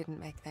 But it didn't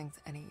make things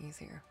any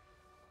easier.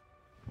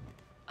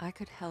 I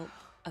could help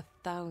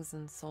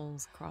 1,000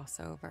 souls cross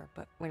over,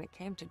 but when it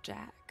came to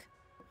Jack,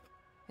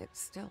 it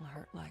still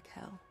hurt like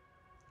hell.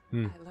 I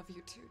love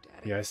you too,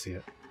 Daddy. Yeah, I see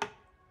it.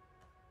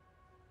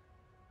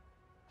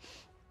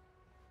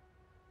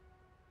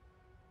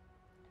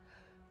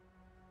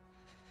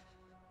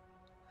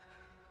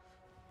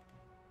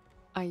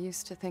 I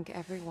used to think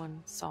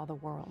everyone saw the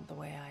world the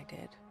way I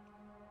did.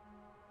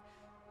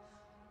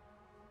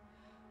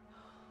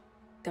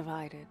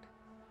 Divided.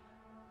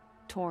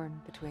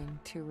 Torn between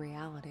two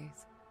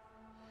realities.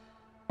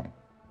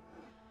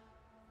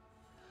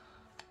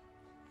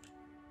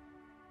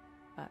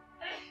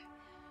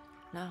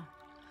 No.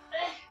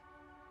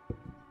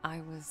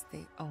 I was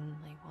the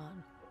only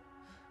one.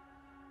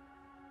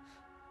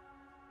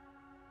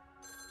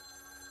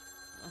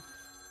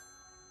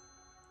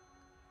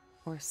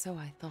 Or so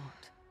I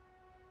thought.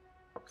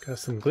 Got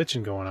some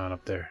glitching going on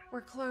up there.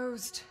 We're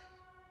closed.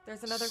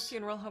 There's another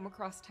funeral home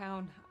across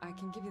town. I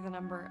can give you the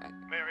number.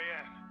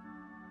 Marianne.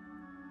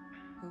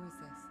 Who is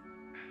this?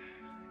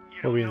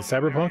 You Are we in don't know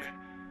me, Cyberpunk?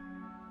 Marianne,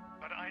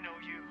 but I know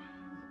you.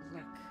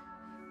 Look,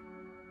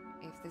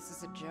 if this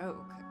is a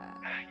joke...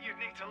 You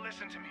need to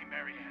listen to me,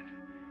 Marianne.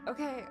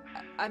 Okay,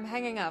 I'm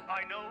hanging up.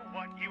 I know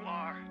what you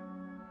are.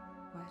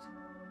 What?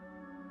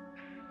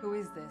 Who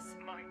is this?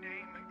 My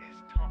name is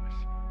Thomas.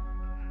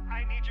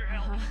 I need your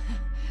help.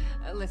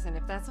 Listen,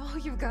 if that's all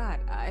you've got,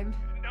 I'm...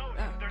 No,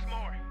 there's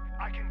more.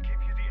 I can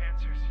give you the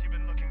answers you've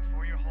been looking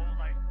for your whole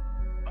life.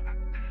 But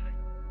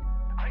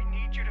I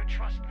need you to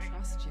trust me.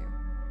 Trust you?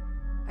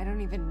 I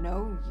don't even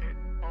know you. It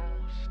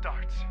all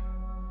starts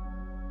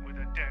with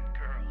a dead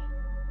girl.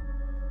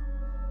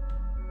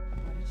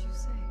 What did you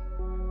say?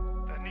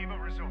 The Neva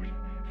Resort.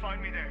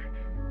 Find me there.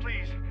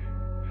 Please.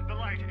 The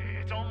light,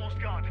 it's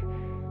almost gone.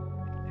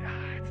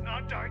 It's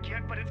not dark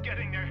yet, but it's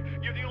getting there.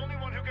 You're the only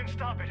one who can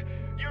stop it.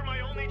 You're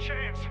my only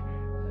chance.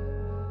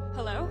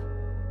 Hello?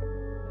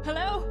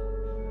 Hello?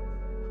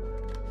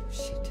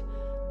 Shit.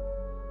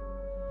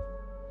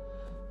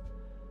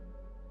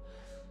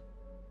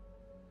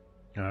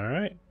 All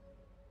right.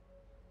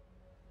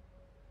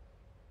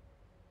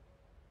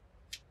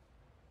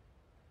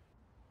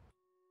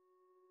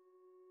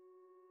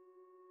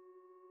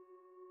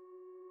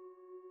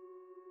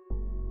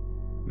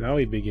 Now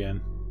we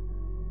begin.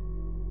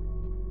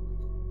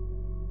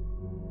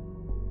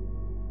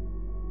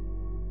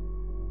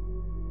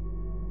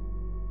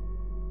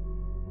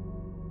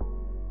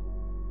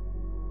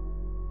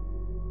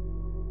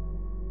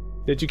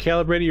 Did you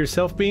calibrate it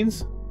yourself,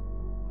 Beans?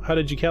 How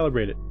did you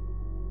calibrate it?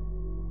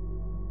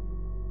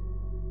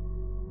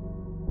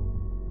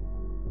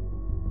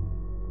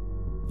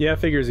 Yeah,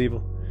 figures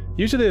evil.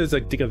 Usually there's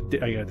like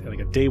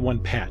a day one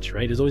patch,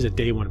 right? There's always a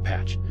day one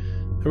patch.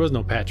 There was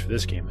no patch for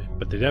this game,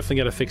 but they definitely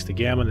got to fix the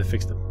gamma and they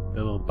fix the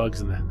little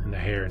bugs in the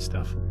hair and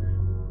stuff.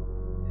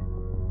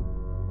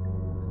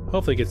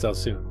 Hopefully it gets out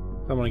soon.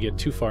 I don't want to get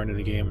too far into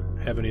the game and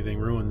have anything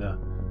ruin the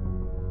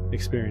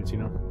experience, you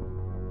know?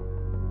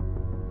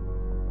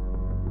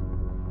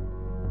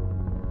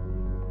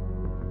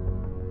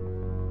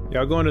 Yeah,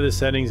 I'll go into the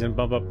settings and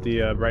bump up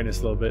the brightness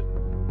a little bit.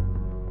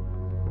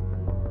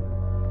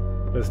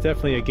 But it's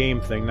definitely a game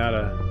thing,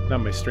 not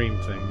my stream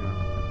thing. You know?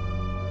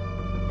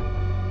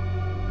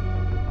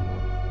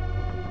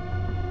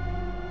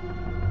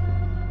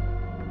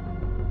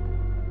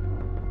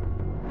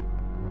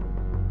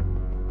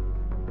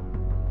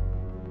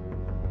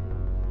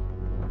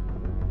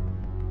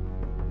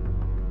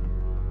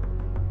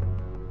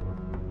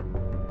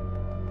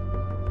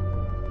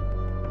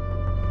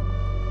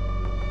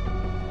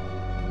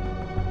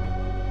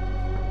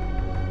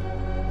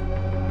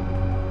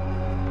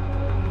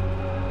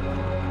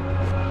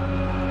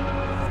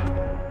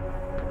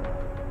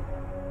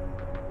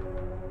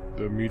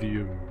 The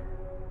medium.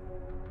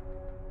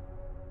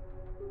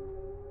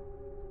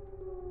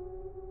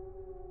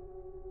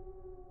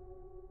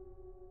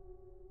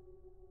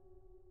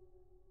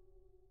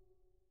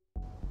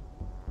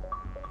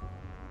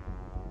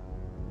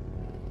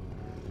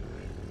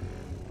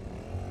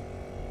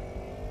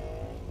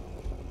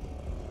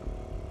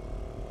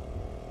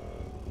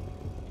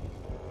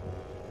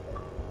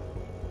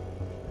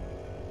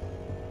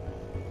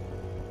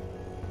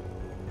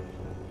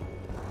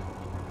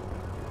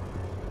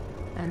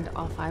 And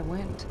off I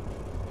went,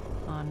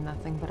 on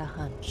nothing but a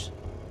hunch.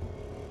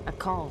 A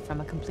call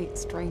from a complete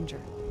stranger.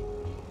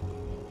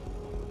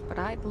 But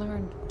I'd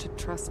learned to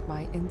trust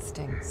my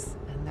instincts,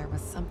 and there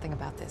was something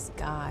about this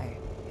guy,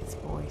 his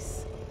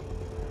voice.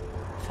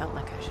 Felt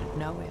like I should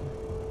know him.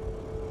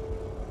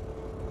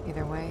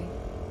 Either way,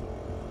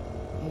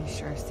 he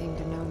sure seemed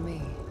to know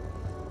me.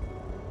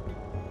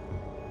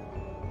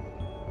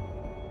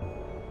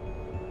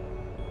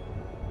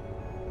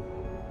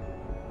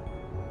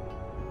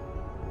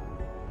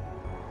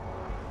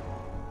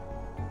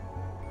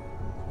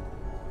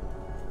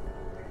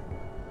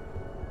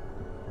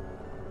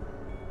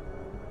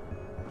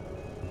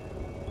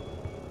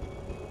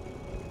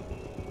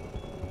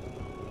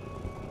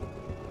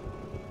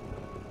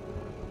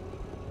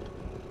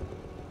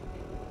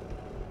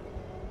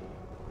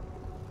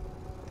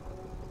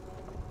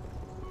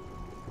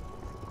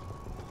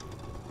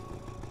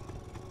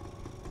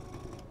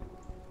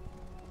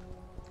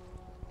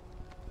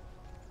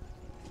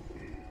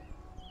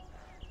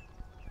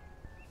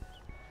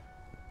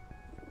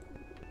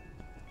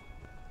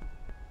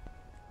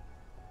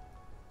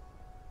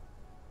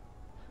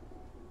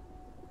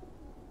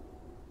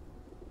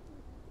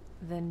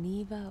 The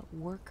Neva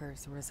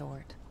Workers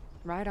Resort.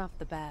 Right off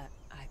the bat,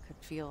 I could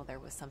feel there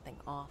was something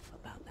off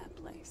about that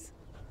place.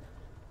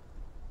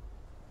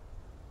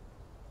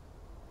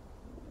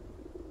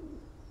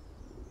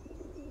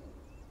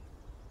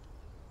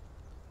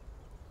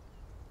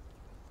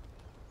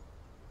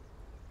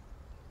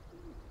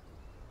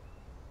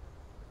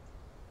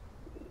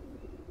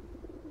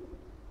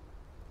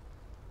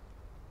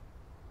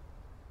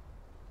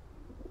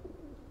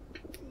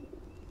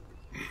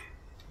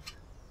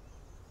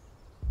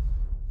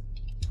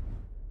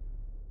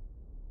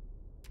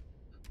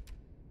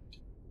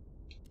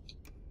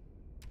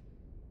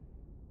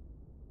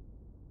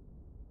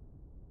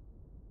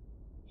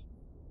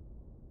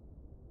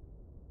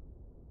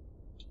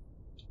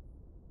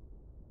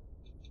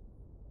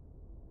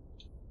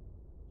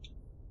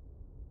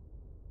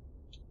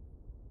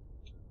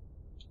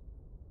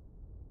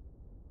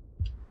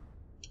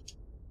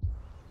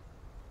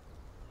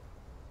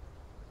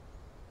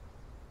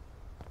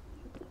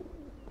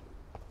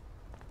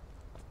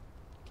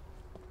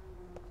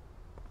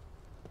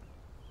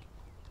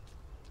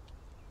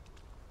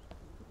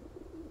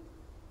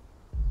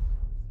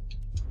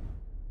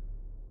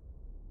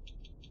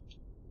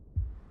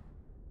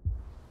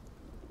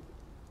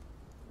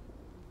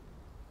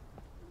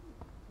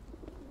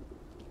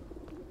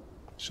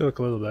 Should look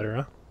a little better,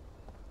 huh?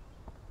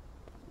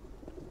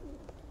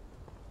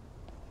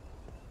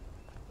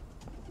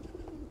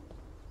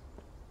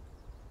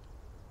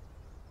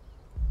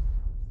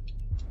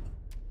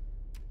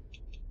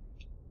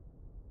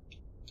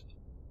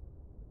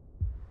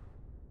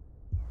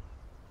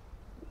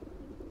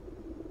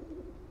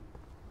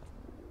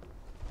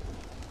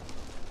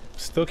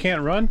 Still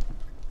can't run?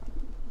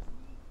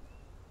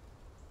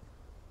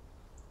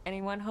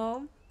 Anyone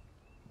home?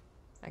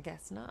 I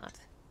guess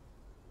not.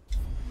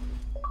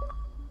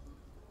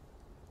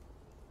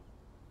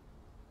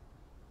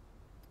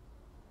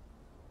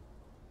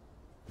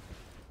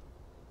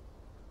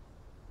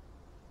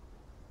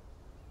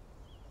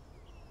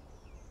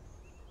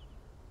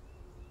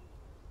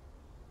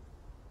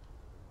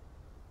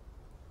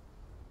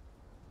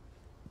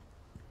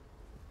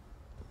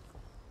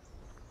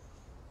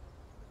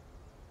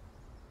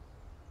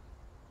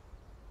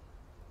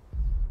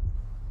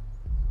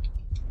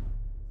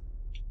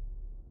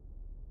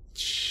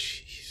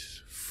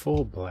 Jeez,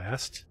 full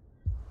blast.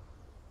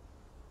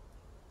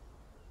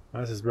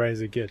 That's as bright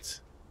as it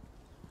gets.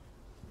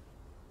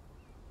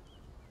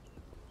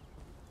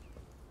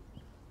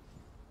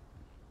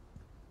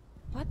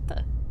 What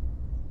the?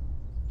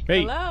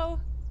 Hey! Hello?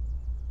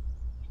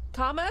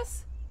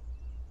 Thomas?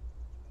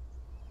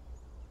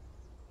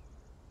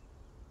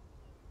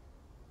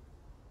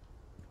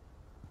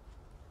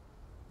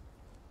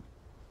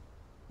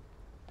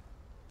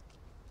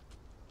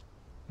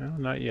 No,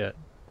 not yet.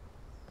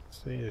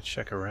 So I need to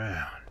check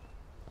around.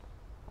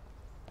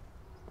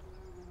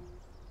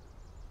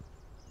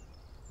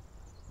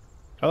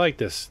 I like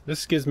this.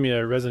 This gives me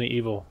a Resident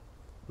Evil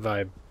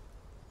vibe.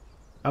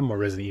 I'm more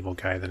Resident Evil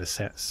guy than a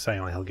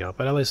Silent Hill guy,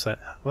 but I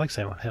like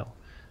Silent Hill.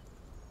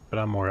 But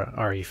I'm more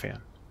a RE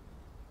fan.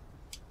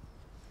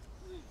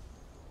 You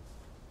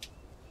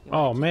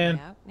Oh wanna check man!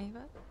 me out, Neva?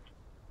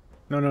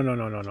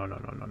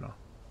 No.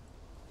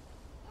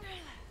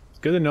 It's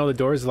good to know the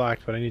door's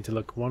locked, but I need to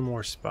look one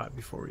more spot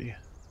before we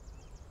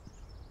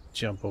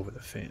jump over the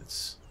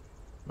fence,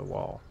 the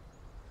wall.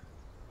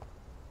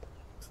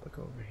 Let's look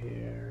over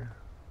here.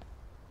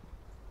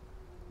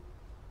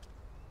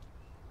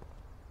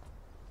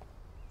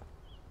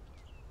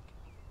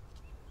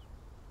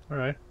 All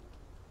right.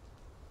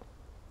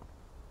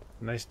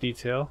 Nice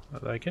detail.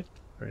 I like it.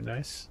 Very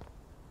nice.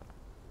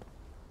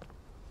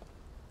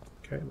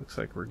 Okay, looks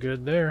like we're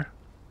good there.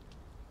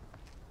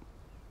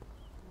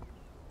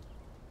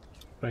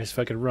 Nice if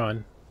I could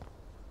run.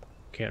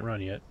 Can't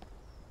run yet.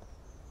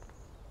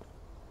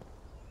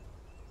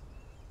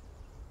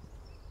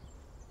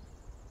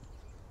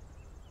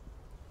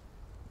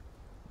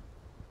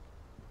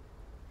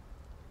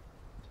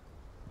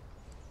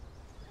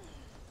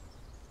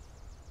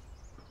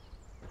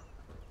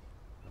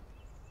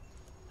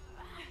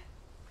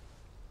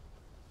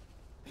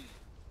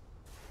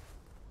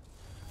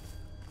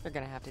 You're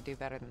gonna have to do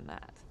better than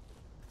that.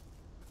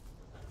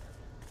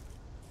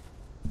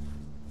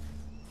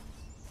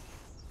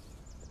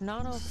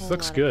 Not a whole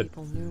Looks lot good. of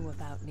people knew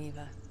about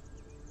Neva.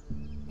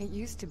 It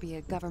used to be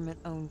a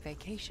government-owned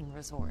vacation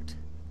resort.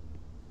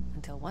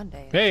 Until one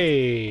day...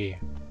 Hey!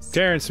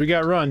 Terrence, we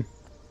got run.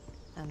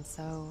 And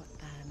so,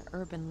 an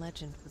urban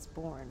legend was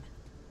born.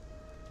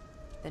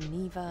 The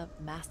Neva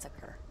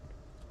Massacre.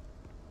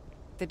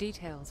 The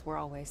details were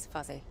always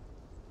fuzzy.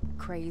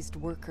 Crazed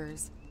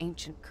workers,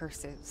 ancient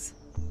curses.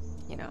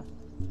 You know,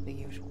 the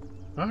usual.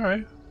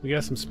 Alright. We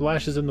got some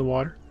splashes in the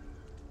water.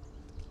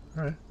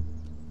 Alright.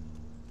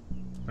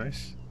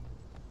 Nice.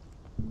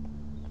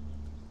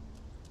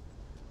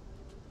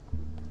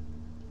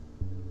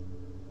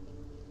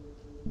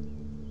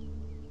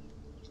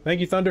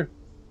 Thank you, Thunder.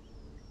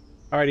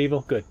 Alright,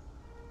 Evil. Good.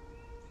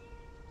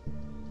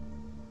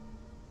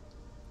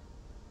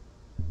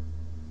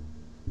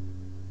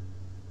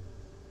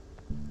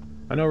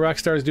 I know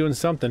Rockstar's doing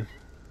something.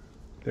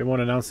 They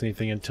won't announce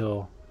anything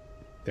until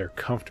they're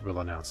comfortable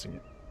announcing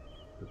it.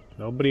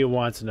 Nobody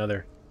wants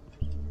another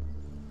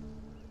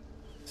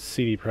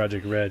CD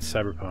Projekt Red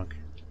Cyberpunk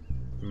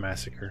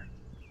Massacre.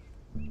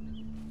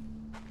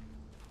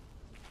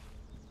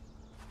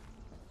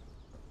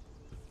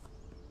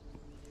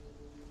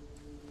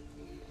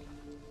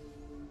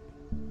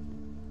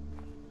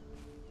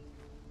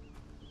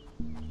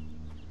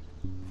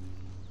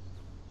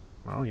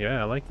 Oh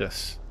yeah, I like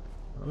this.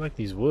 I like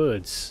these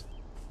woods.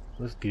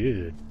 Looks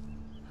good.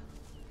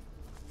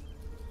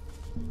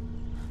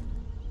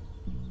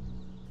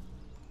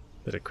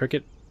 Is it a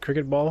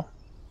cricket ball?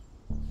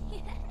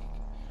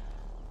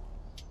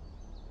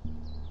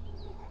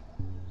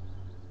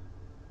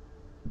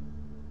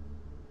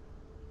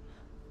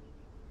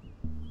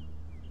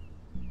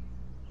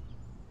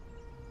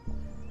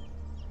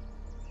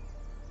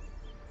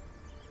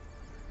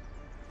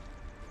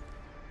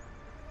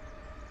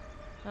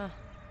 Huh.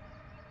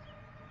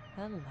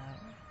 Hello.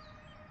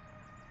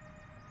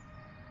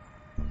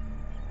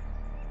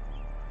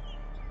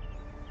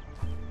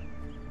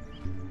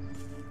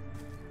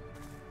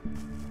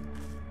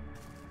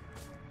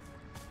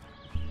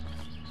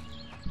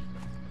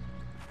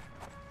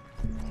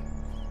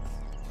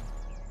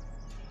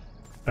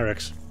 Hi,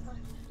 Rex.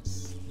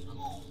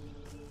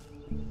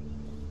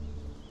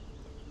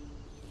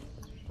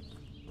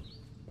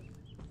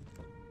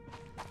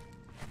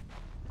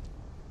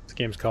 This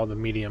game's called The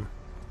Medium.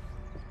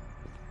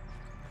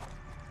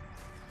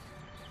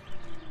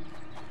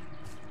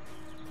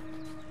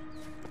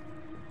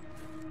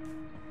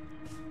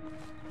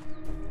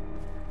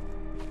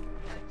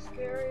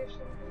 Scary or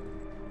something?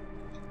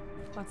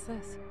 What's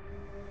this?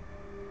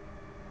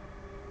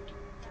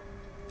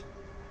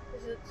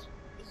 Is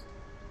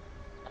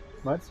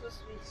What? it supposed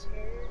to be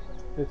scary or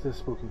something? It's a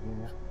spooky game,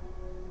 yeah.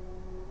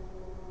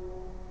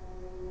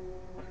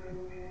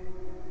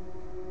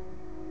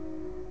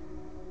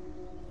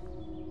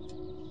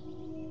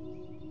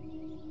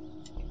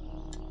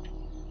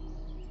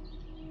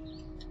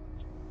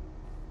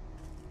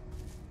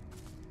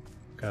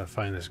 Gotta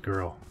find this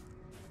girl.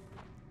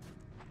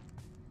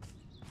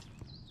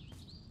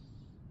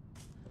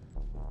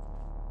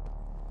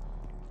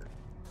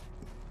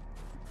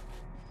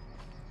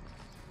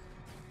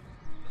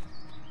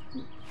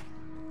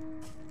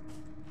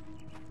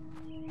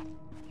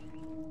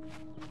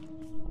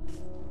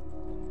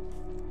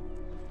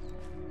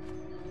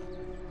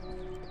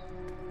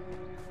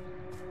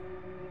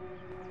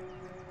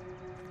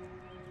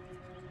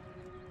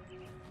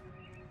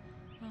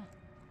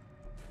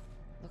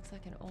 Looks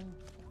like an old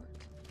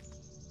fort.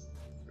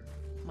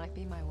 Might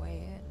be my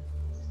way in.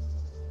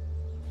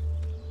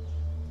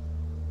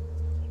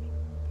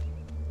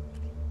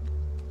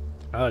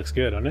 That looks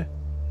good, doesn't it?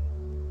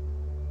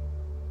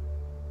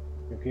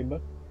 You okay,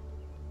 bud?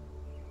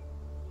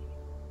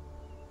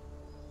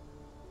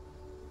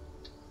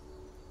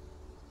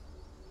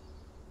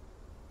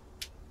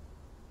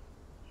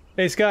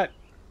 Hey, Scott.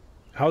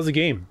 How's the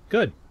game?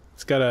 Good.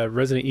 It's got a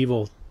Resident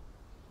Evil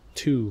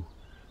 2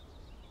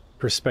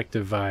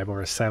 perspective vibe,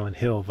 or a Silent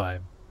Hill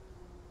vibe.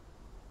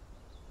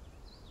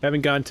 I haven't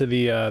gone to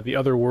the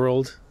other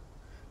world,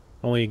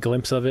 only a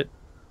glimpse of it,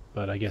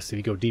 but I guess if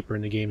you go deeper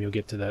in the game you'll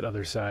get to that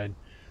other side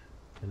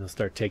and they'll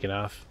start taking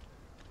off.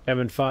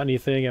 Haven't fought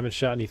anything, haven't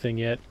shot anything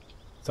yet.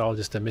 It's all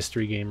just a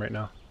mystery game right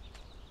now.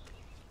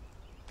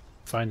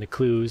 Find the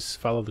clues,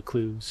 follow the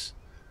clues.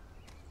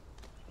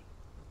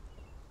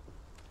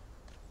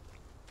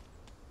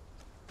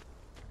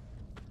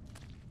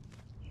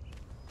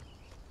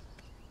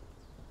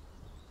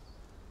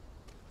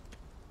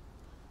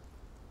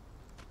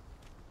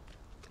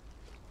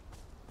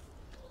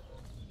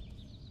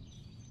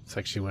 It's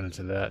actually went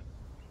into that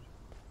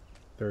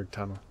third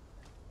tunnel.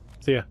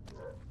 See ya.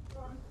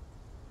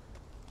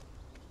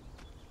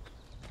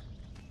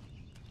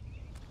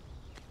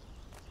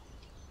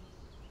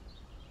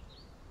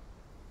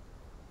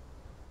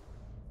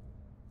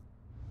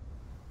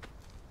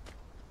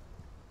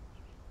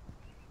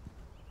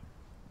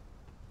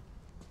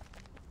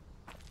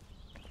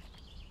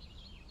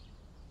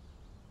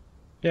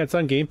 Yeah, it's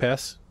on Game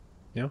Pass.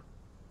 You know?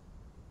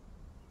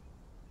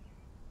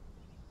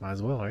 Might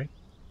as well, right?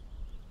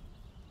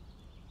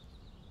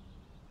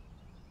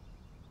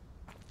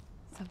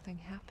 Something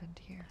happened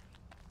here.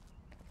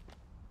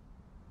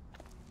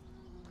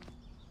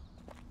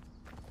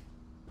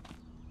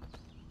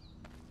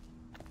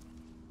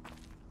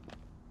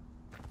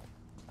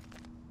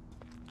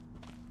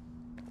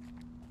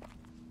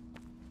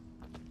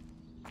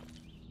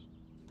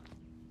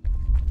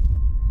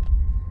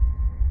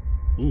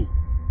 Ooh.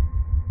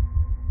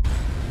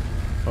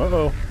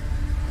 Uh-oh.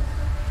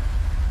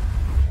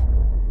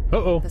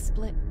 Uh-oh. The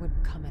split would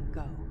come and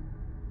go.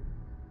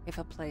 If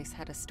a place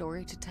had a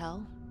story to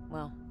tell,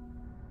 well,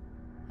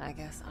 I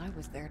guess I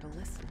was there to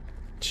listen.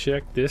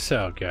 Check this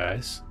out,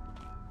 guys.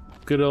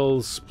 Good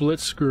old split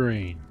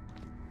screen.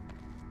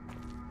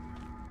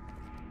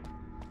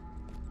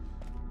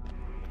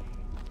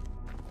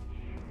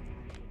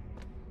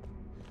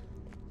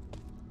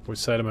 Which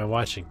side am I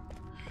watching?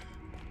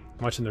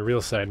 I'm watching the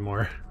real side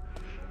more.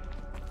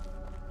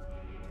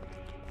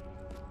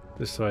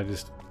 Just so I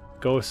just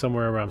go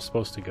somewhere where I'm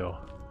supposed to go.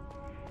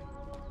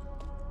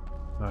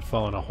 Not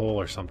fall in a hole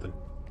or something.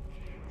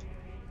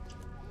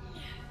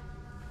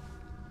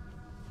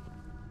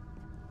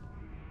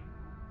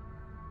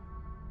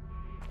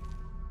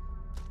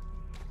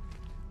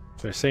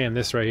 So they're saying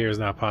this right here is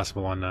not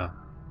possible on the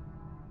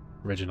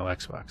original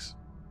Xbox.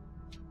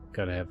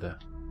 Gotta have the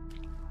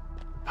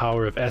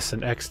power of S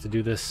and X to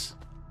do this.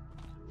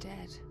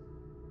 Dead.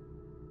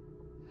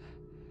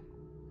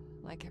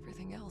 Like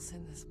everything else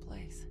in this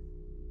place.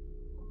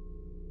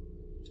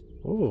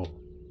 Oh.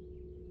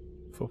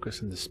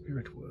 Focus in the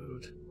spirit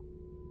world.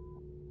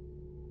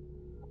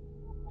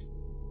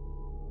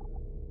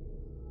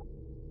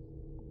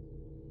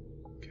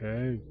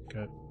 Okay,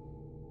 got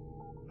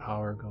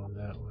power going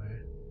that way.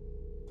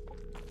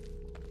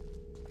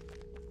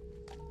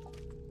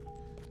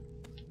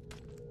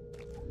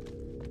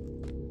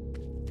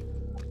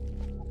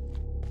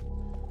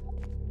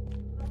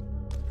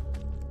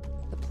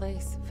 The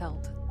place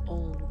felt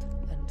old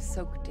and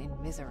soaked in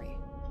misery.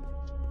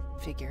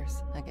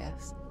 Figures, I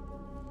guess.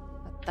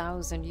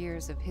 1,000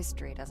 years of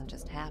history doesn't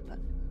just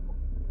happen.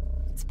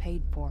 It's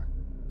paid for.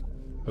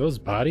 Are those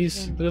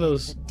bodies? Even Look at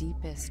those in the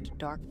deepest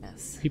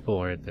darkness,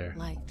 people right there.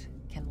 light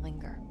can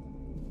linger.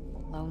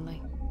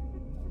 Lonely,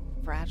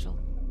 fragile,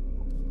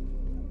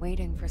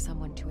 waiting for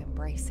someone to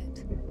embrace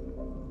it.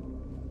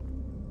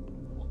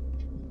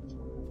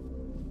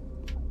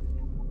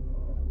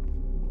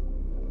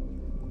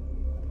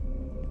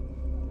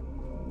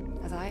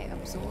 As I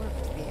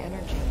absorbed the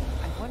energy,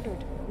 I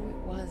wondered who it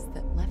was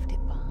that left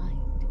it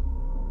behind.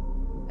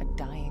 A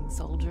dying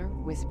soldier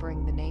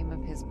whispering the name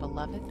of his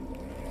beloved?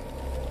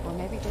 Or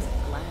maybe just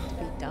glad to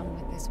be done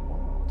with this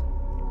world.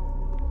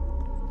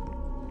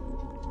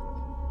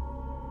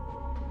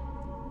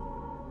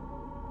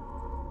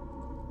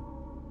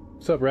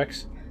 What's up,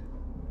 Rex?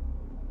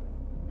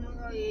 I'm gonna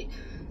go eat.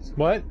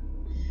 What?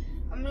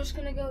 I'm just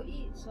gonna go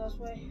eat, so that's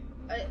why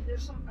I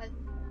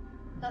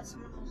thought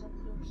someone was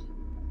upstairs.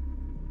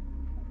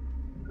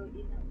 Go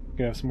eat now. You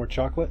gonna have some more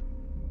chocolate?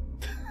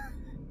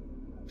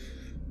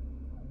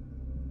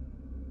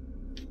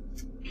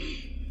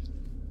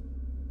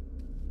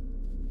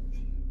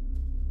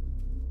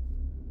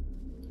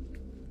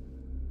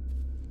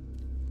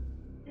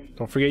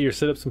 Don't forget your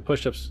sit-ups and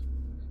push-ups.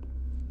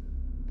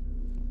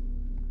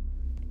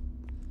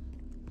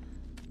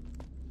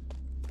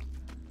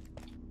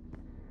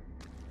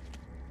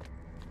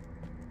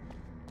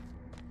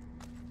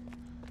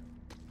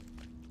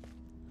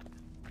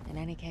 In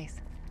any case,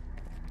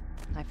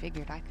 I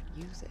figured I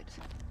could use it.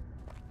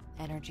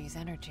 Energy's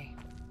energy,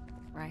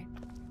 right?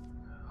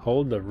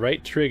 Hold the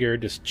right trigger,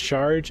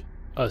 discharge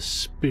a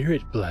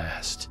spirit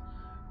blast.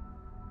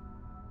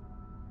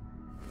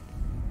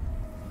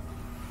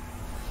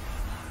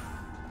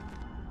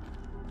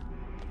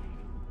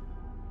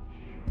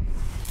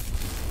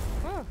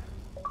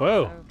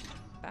 Whoa. So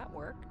that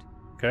worked.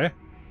 Okay.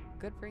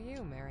 Good for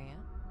you, Marianne.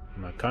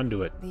 I'm a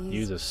conduit. These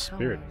Use a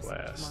spirit powers of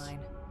blast. mine,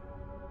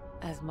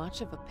 as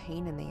much of a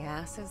pain in the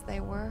ass as they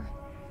were,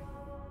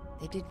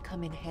 they did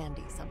come in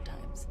handy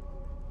sometimes.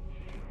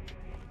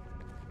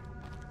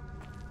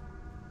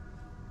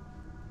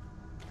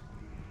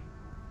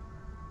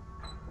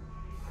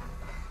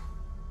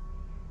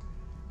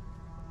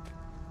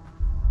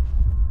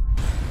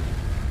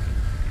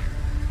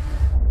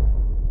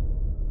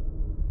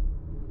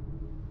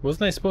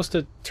 Wasn't I supposed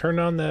to turn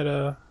on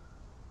that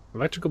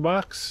electrical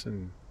box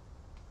and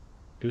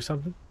do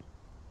something?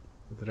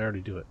 Or did I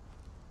already do it?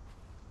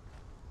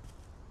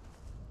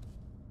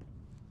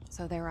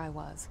 So there I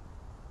was,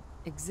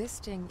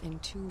 existing in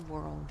two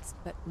worlds,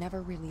 but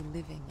never really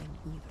living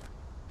in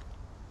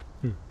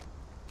either.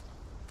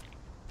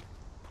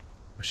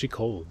 Was she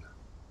cold?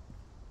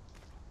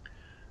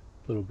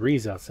 Little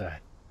breeze outside.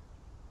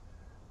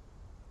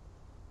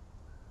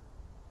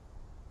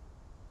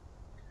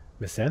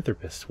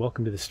 Misanthropist,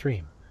 welcome to the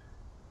stream.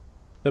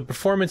 The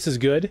performance is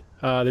good.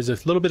 There's a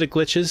little bit of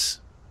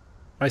glitches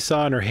I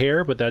saw in her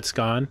hair, but that's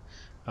gone.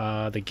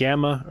 The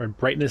gamma or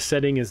brightness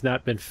setting has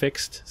not been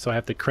fixed, so I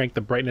have to crank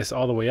the brightness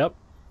all the way up.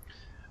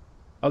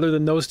 Other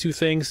than those two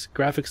things,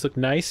 graphics look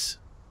nice.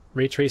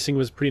 Ray tracing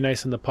was pretty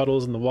nice in the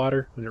puddles and the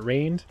water when it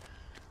rained.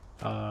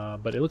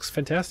 But it looks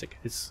fantastic.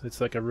 It's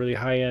like a really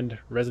high-end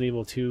Resident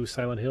Evil 2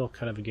 Silent Hill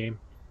kind of a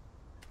game.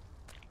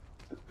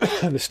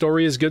 The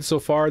story is good so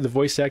far. The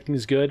voice acting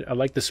is good. I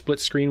like the split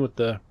screen with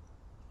the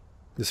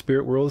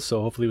spirit world,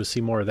 so hopefully we'll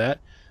see more of that.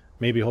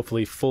 Maybe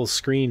hopefully full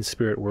screen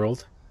spirit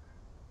world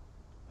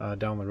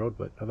down the road,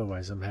 but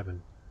otherwise I'm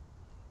having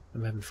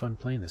fun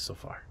playing this so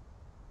far.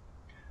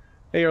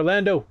 Hey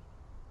Orlando.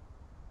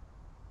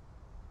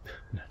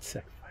 Not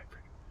Sec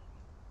Vibrant.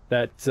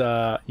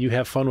 That you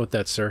have fun with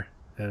that, sir,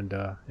 and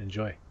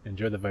enjoy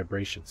the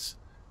vibrations.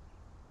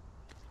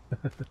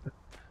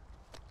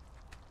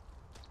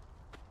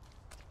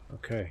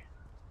 Okay,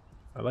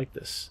 I like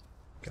this.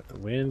 Got the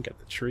wind, got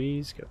the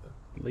trees, got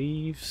the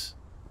leaves.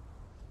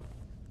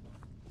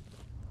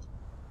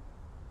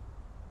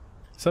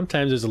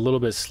 Sometimes there's a little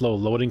bit slow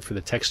loading for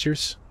the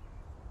textures.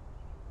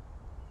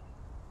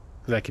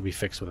 That could be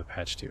fixed with a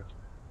patch too.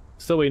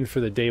 Still waiting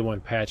for the day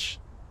one patch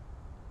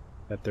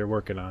that they're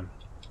working on.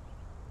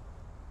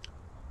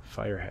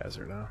 Fire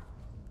hazard, huh?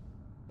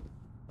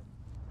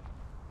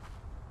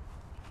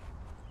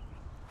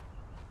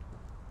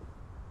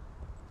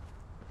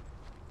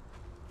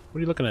 What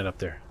are you looking at up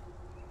there?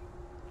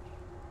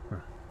 Huh.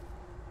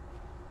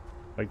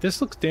 Like, this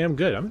looks damn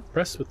good. I'm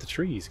impressed with the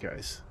trees,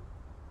 guys.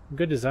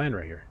 Good design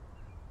right here.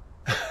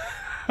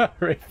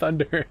 Right,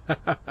 thunder.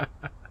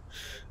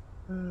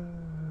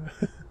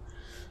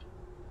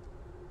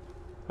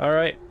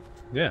 Alright.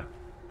 Yeah.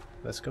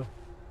 Let's go.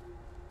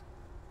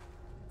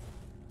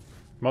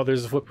 Oh,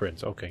 there's the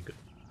footprints. Okay, good.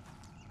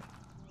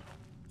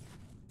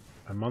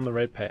 I'm on the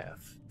right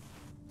path.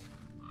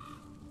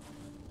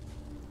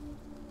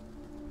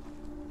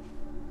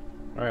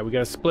 Alright, we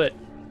got a split.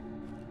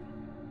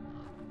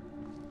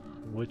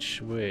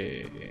 Which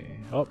way?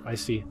 Oh, I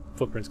see.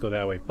 Footprints go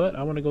that way. But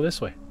I want to go this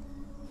way.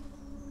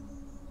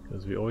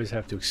 Because we always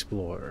have to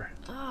explore.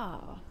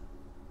 Oh.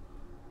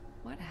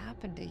 What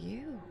happened to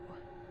you?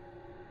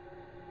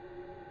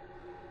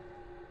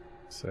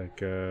 It's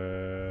like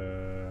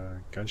a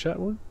gunshot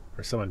wound?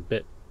 Or someone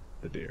bit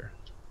the deer.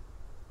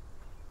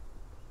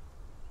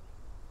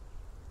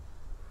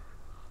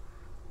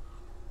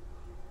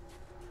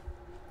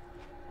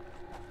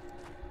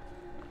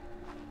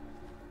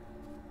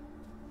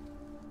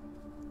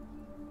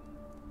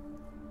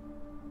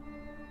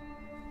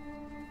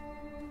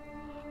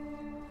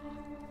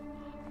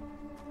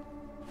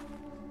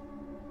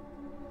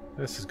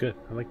 This is good.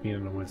 I like being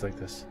in the woods like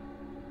this.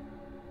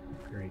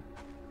 Very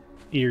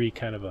eerie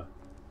kind of a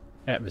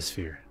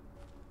atmosphere.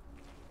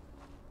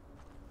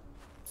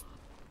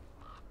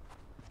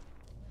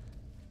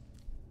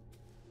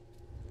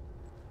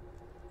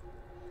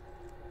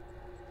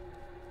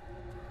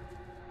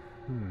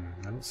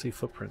 I don't see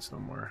footprints no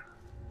more.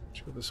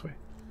 Let's go this way.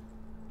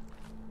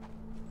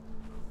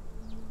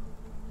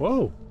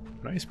 Whoa!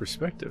 Nice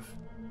perspective.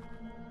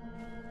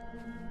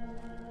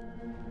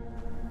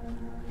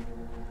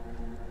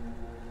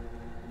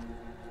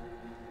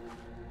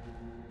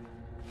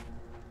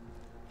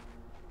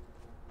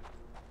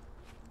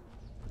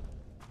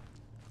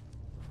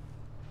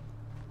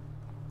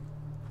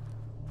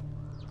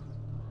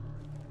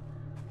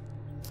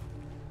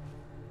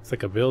 It's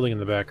like a building in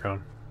the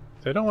background.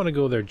 I don't want to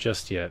go there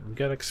just yet. We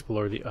gotta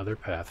explore the other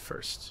path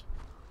first.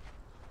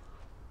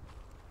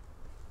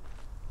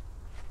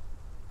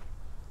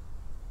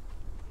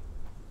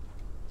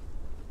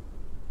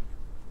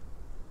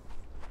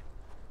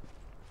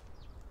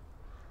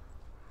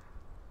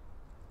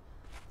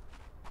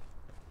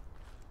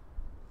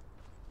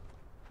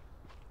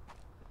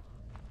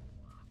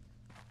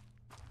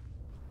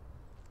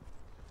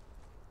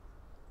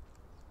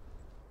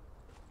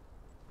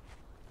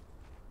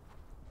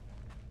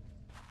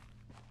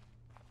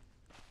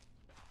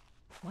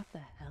 What the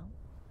hell?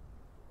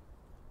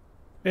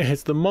 Hey,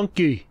 it's the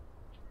monkey!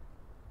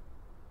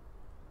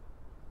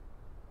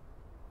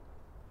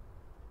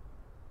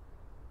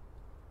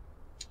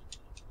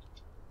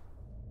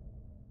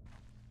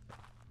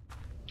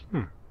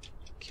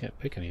 Can't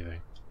pick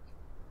anything.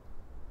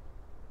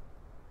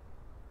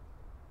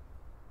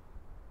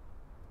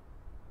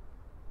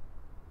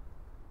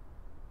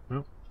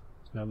 Well,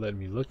 it's not letting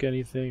me look at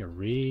anything or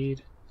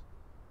read.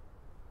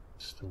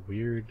 Just a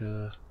weird,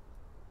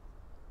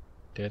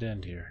 dead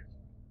end here.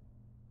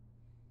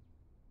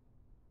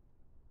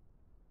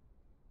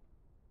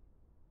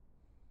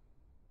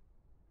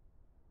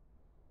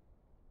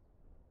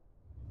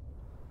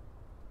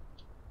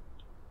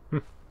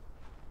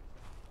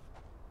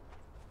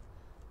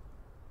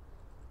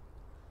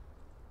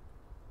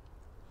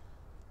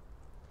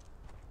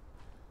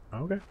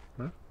 Okay.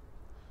 Well.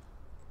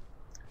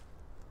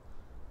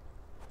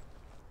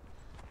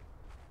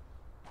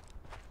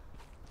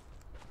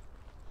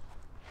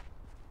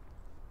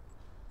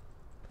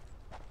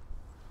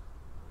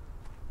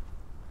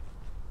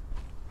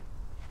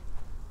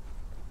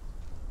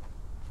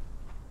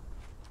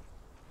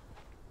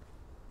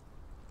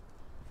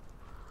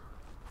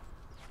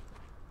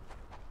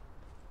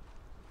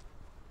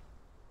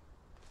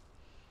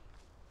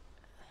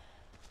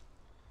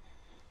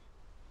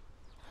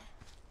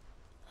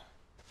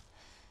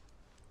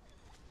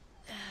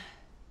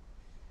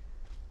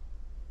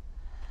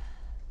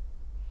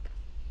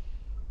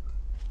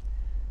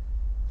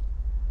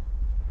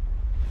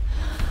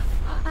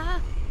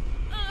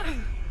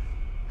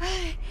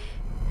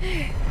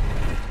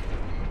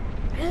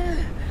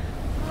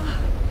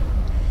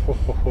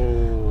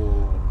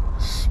 Oh,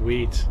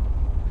 sweet.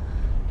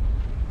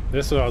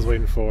 This is what I was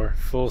waiting for.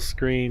 Full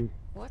screen.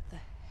 What the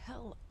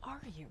hell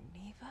are you,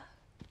 Neva?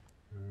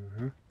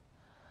 Mm-hmm.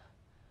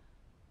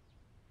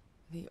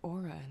 The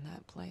aura in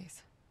that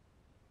place.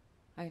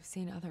 I've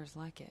seen others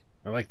like it.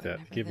 I like but that.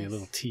 never Give me a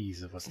little this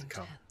tease of what's to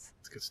come. intense.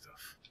 It's good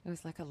stuff. It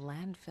was like a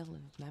landfill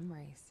of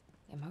memories,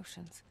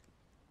 emotions,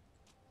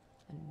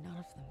 and none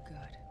of them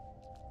good.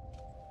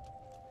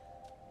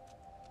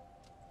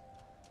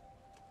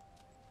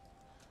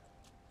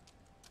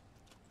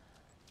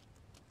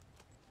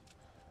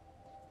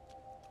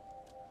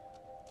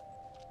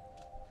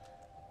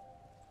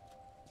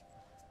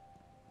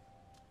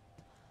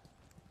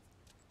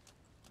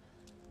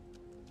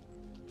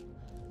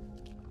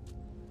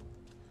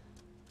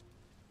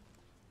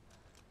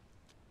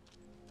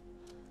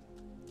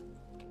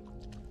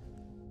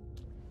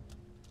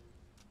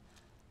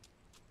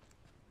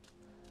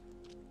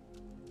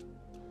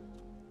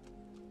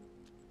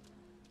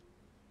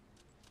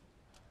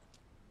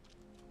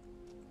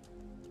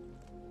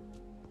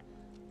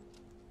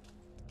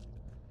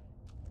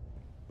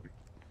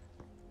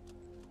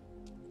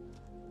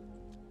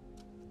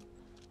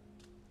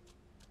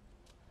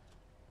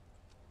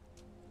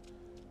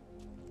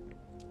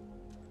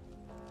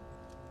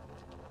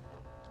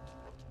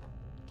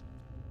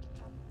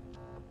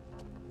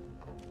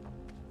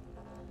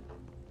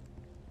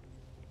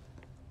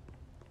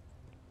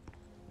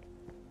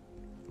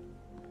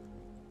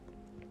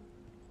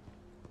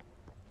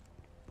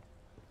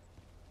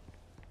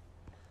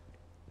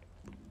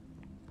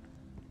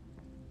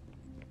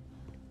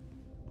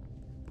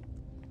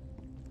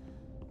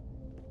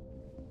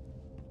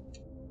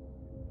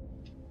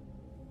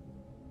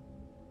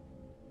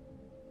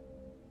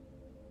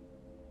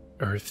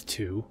 Earth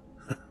 2.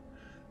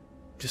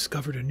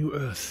 Discovered a new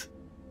Earth.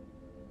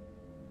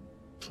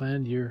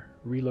 Planned your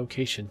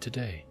relocation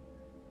today.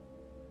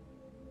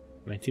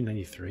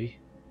 1993.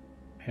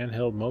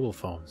 Handheld mobile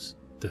phones.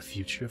 The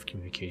future of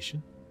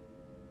communication?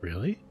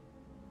 Really?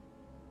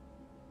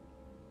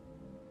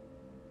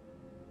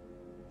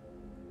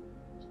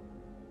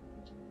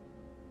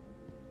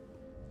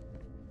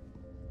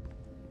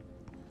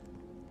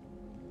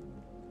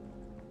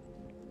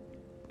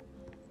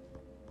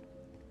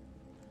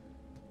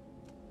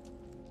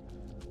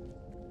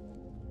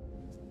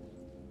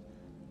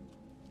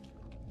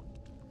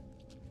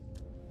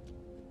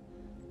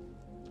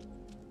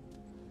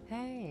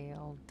 Hey,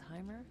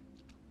 old-timer.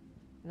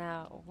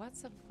 Now,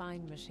 what's a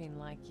fine machine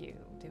like you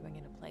doing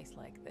in a place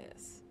like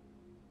this?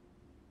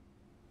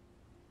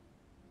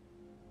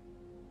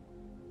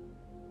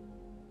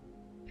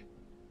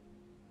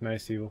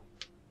 Nice, Evil.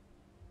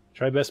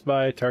 Try Best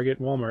Buy,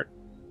 Target, Walmart.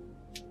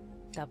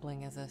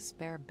 Doubling as a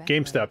spare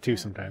bedroom. GameStop too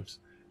sometimes.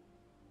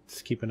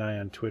 Just keep an eye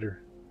on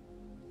Twitter.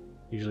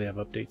 Usually have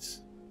updates.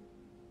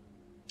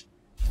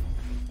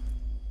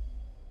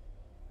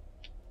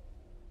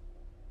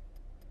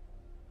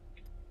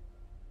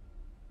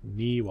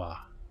 Niwa.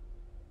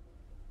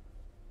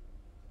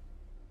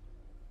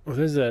 Well,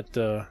 there's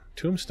that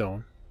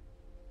tombstone.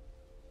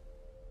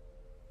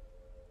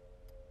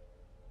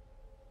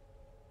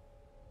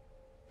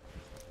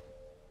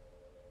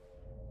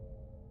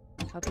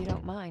 Hope you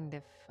don't mind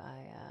if I,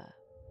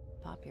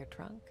 pop your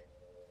trunk?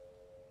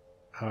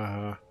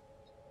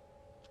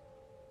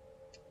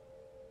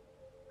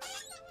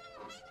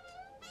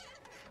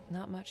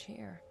 Not much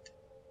here.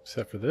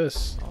 Except for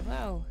this.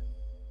 Although,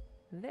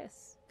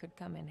 this could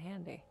come in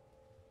handy.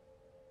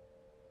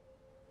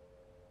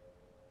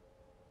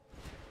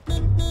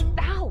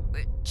 Ow!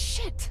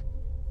 Shit!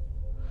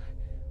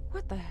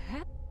 What the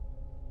heck?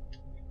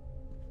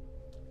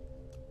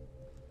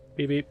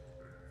 Beep beep.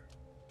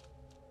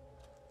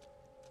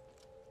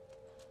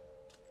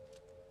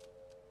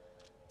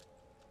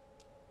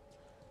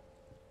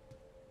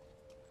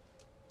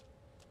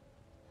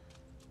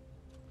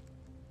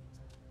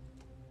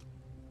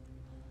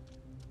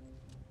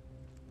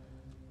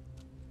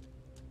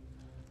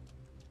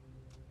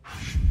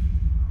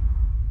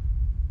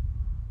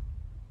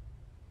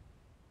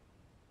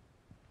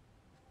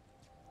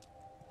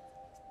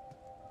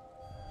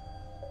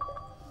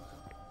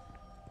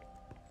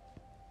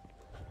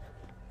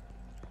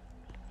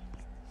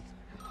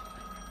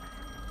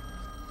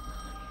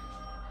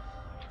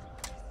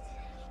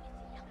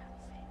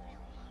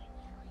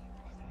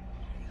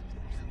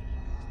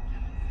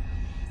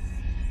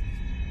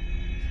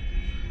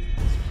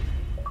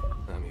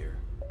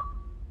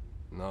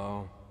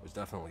 No, there's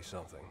definitely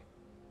something.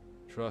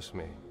 Trust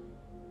me,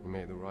 you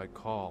made the right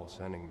call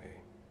sending me.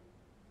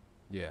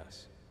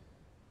 Yes.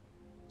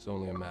 It's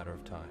only a matter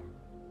of time.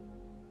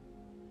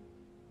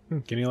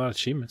 Getting a lot of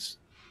achievements.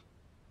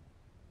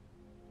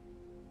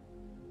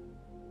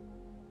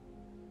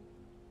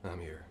 I'm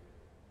here.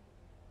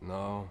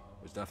 No,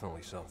 there's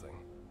definitely something.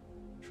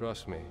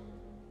 Trust me.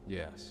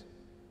 Yes.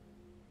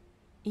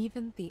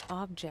 Even the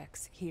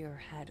objects here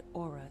had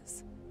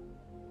auras.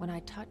 When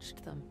I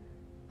touched them,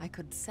 I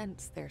could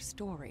sense their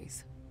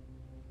stories.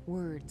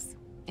 Words,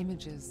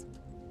 images,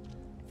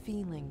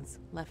 feelings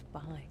left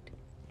behind.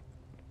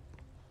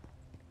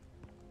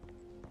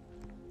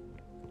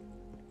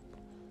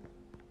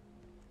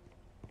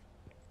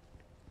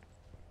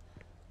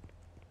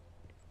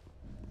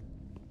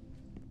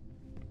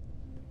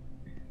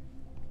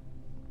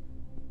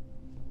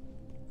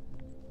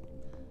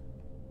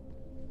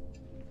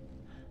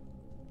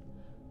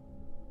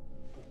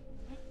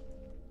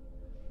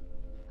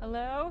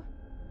 Hello?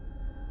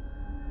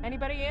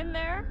 Anybody in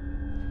there?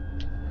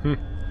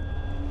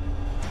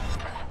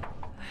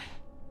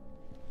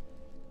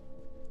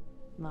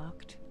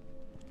 Locked.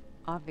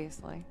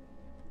 Obviously.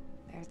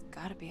 There's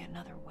gotta be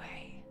another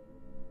way.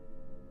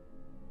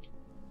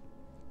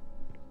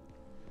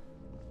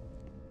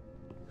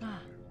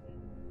 Ah.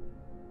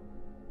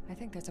 I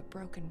think there's a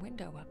broken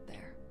window up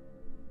there.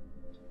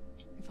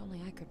 If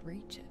only I could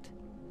reach it.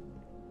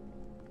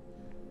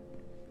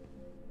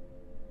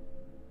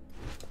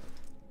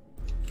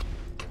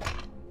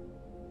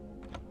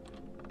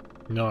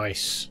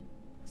 Nice.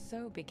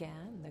 So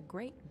began the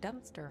great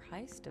dumpster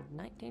heist of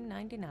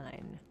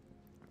 1999.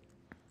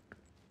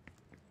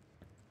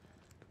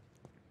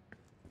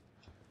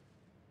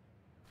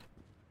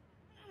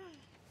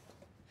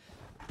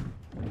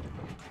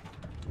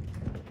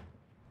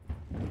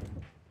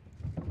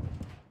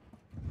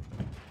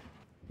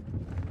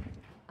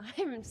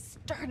 I'm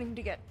starting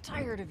to get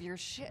tired of your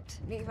shit,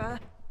 Neva.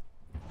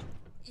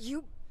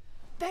 You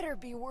better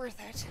be worth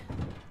it.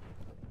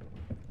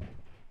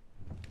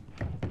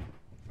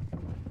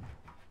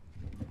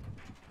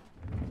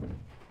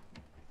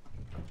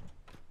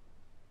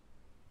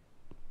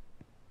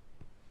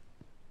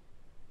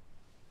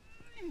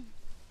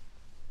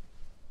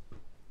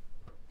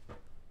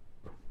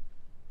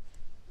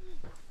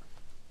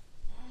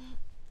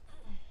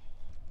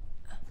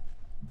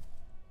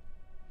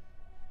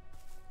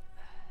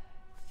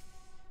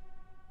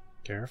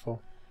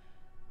 Careful.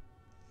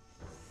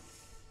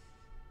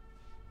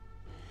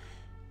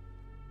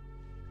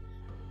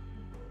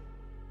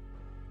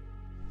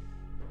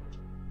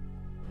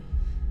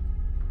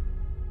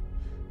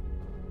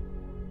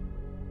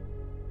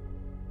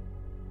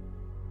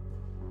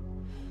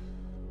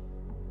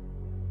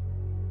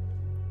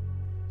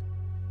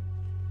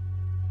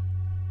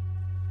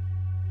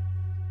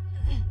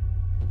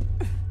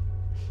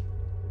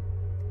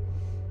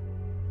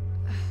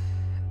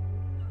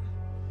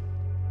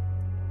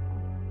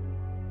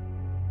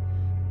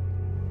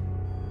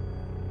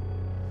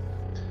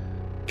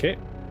 Okay,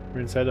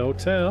 we're inside the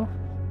hotel.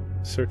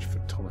 Search for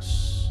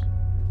Thomas.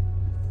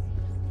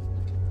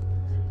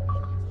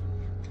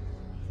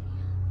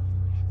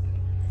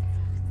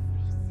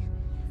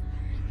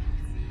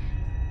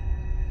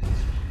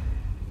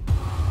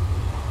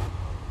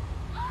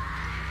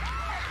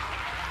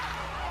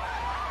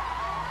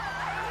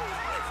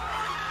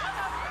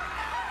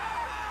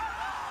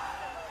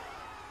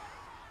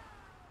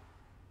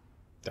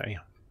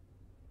 Damn.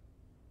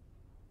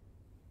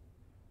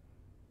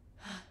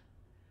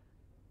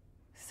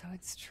 So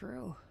it's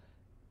true.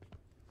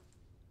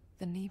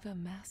 The Neva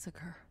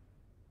massacre.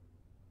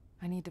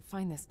 I need to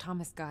find this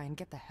Thomas guy and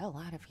get the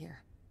hell out of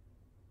here.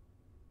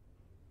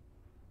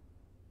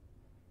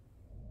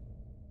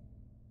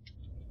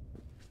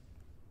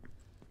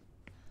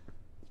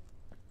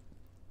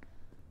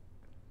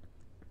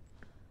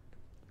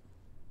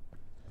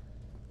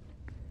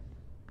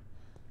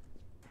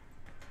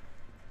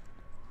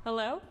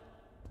 Hello?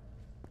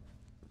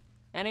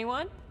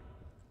 Anyone?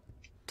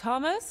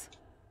 Thomas?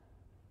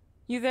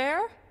 You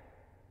there?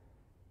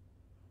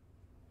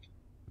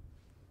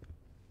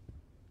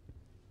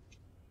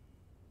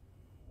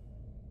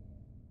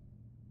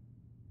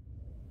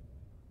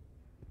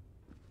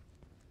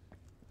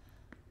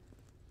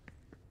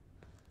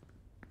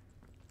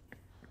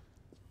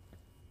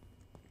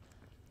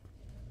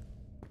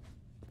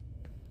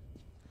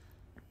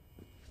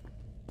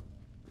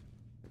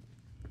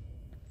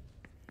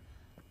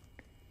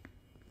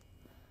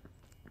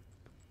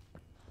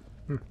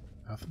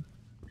 Nothing.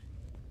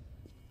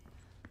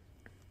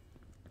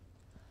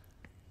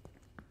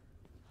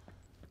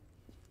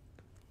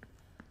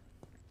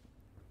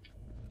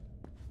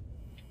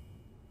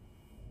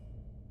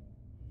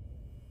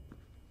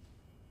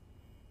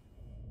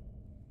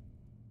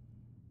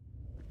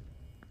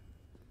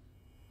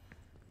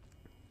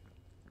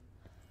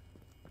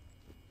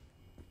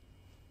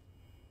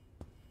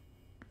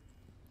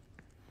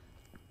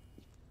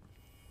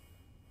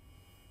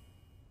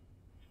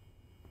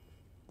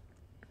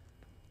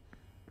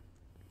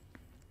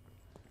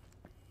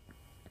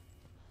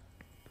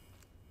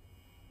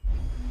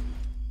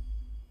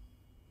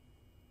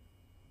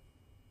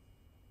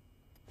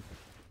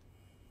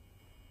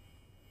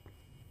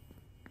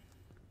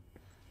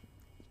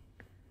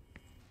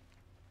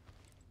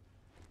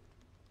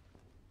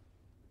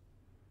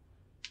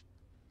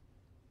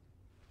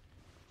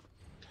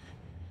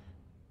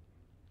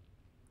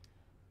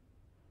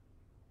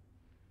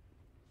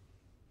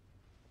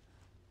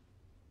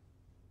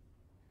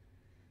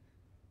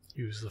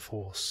 Use the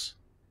force.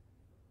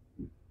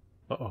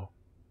 Uh-oh.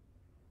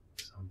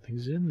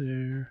 Something's in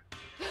there.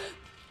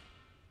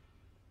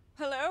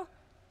 Hello?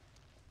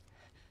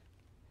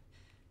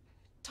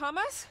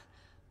 Thomas?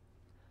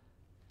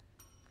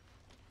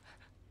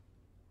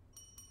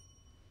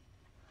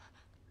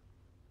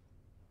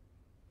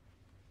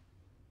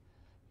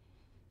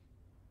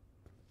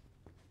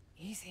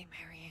 Easy,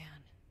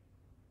 Marianne.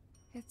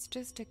 It's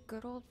just a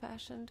good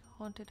old-fashioned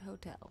haunted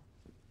hotel.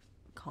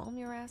 Calm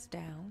your ass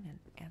down and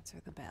answer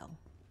the bell.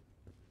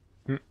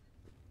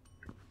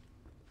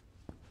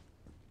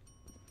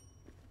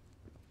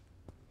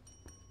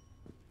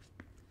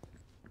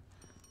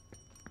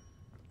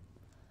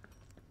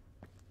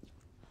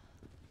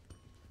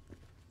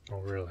 Oh,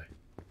 really?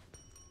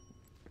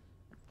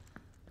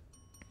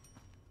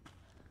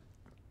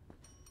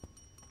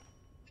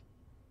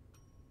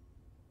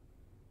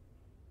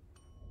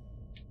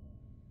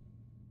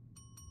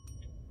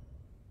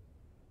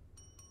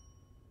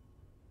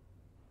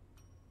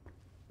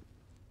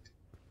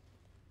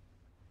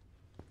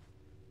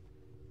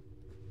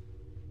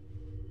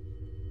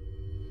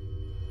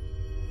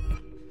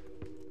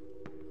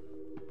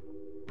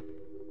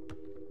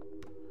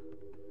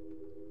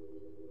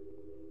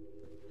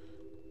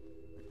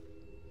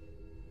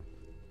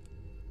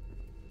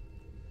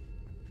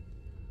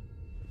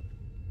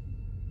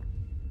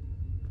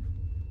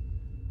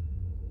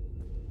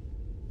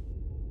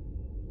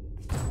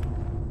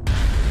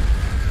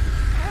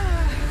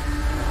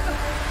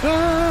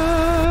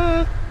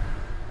 Ah!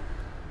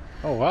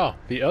 Oh wow,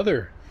 the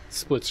other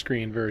split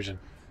screen version.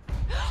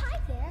 Hi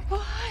there. Oh,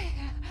 hi.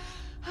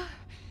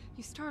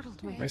 You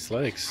startled me. Nice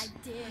legs.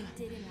 I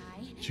didn't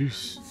I?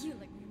 Juice. You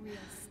look real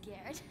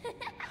scared.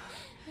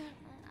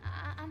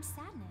 I'm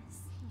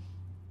Sadness.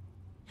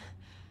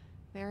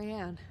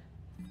 Marianne.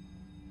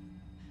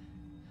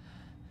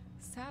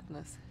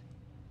 Sadness.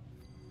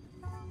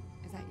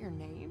 Is that your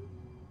name?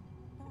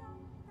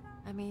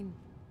 I mean,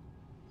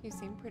 you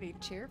seem pretty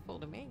cheerful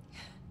to me.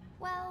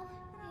 Well,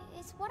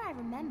 it's what I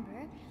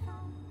remember.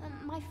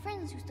 My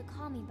friends used to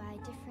call me by a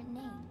different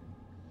name.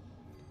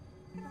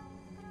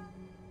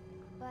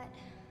 But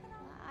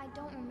I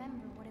don't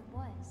remember what it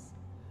was.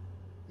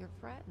 Your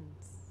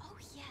friends. Oh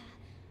yeah,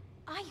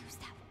 I used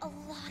to have a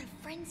lot of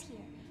friends here.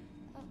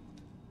 But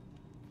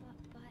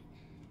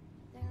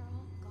they're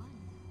all gone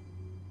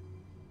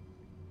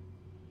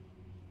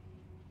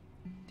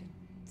now. Did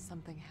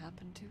something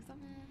happen to them?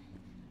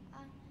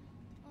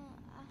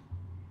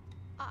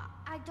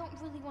 I don't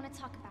really want to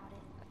talk about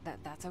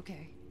it. That's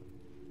okay.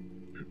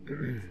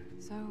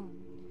 So,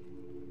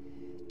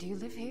 do you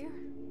live here?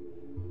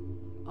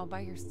 All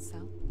by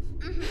yourself?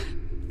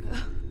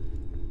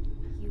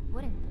 You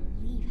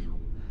wouldn't believe how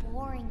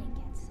boring it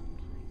gets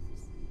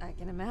sometimes. I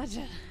can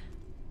imagine.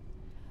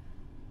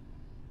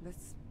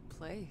 This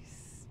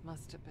place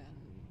must have been...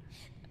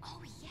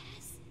 Oh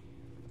yes,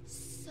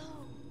 so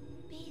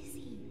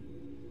busy.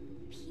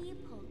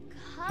 People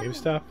coming.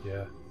 GameStop?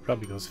 Yeah,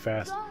 probably goes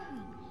fast.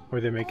 going, Or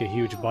they make a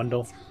huge all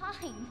bundle. the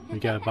time. You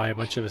gotta buy a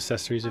bunch of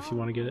accessories if you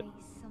want to get it.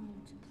 Always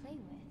someone to play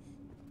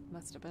with.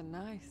 Must have been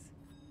nice.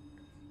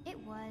 It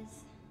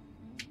was.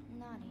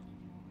 Not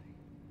anymore.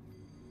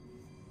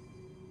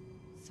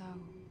 So...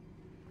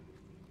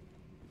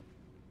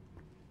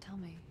 Tell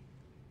me,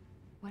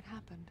 what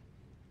happened?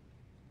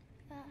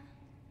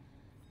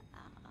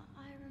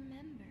 I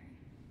remember.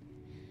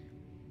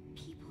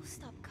 People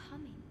stopped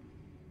coming.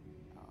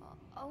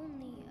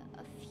 Only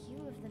a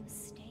few of them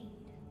stayed.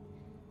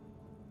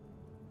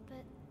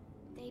 But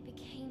they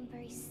became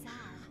very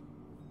sad.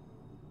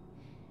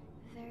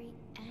 Very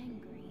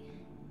angry.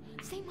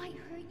 They might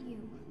hurt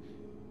you.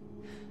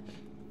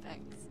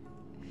 Thanks.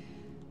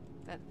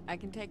 But I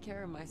can take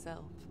care of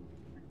myself.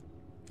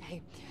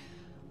 Hey,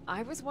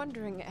 I was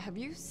wondering, have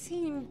you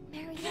seen...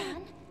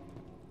 Marianne?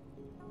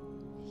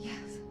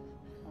 Yes.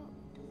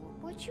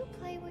 Would you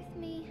play with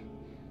me?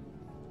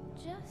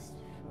 Just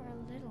for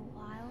a little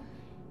while.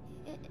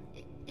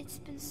 It's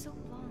been so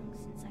long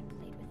since I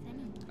played with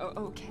anyone.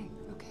 Oh, okay.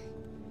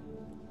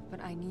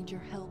 But I need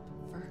your help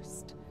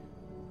first.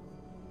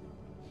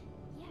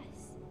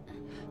 Yes.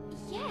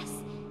 Yes!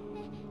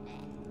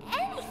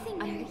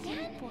 Anything, I'm Marianne!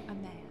 looking for a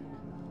man.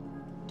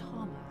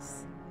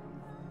 Thomas.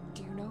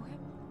 Do you know him?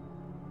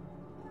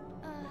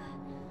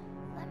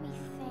 Let me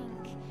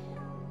think.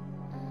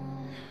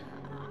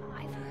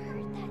 I've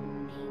heard that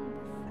name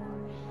before.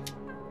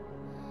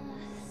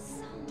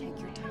 Take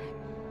your time.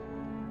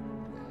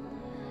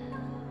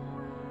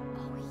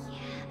 Oh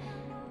yeah.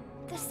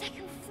 The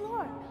second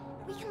floor.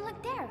 We can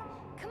look there.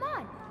 Come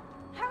on.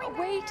 Hurry, Oh,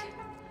 wait! Marianne.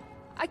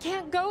 I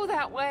can't go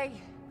that way!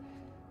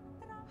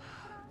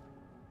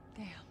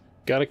 Damn.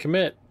 Gotta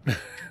commit. I need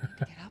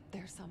to get up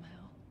there somehow.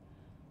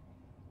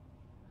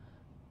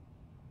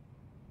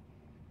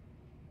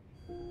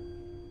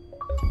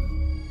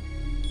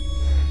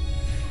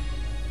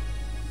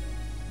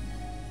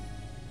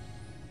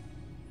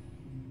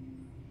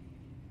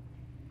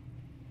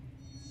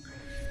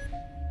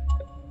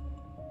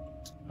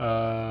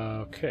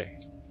 Okay.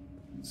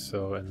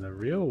 So in the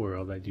real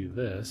world, I do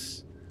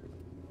this.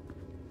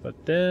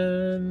 But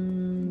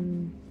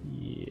then...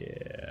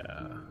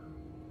 yeah.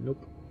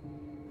 Nope.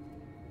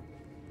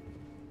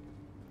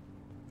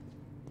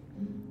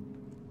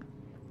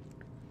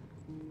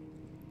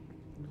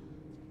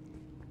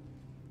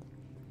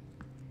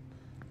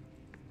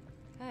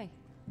 Hey.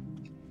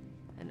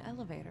 An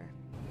elevator.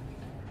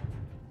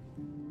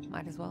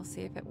 Might as well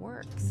see if it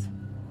works.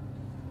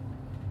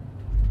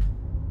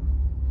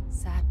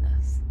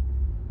 Sadness.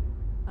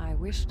 I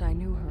wished I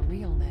knew her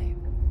real name.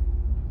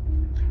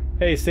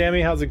 Hey,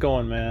 Sammy, how's it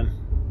going, man?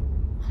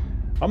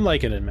 I'm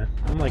liking it, man.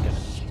 I'm liking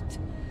it. Shit.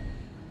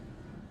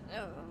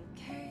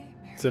 Okay.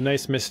 It's a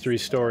nice mystery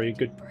story.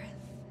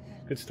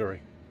 Good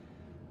story.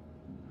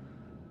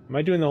 Am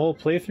I doing the whole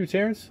playthrough,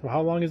 Terrence? Well,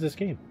 how long is this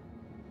game?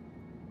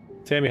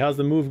 Sammy, how's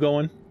the move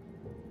going?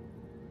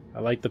 I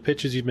like the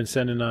pictures you've been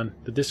sending on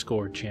the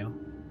Discord channel.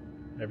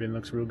 Everything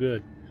looks real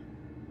good.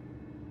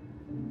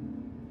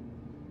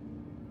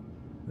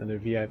 Another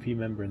VIP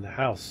member in the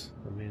house.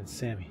 My man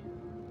Sammy.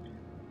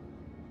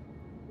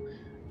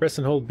 Press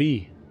and hold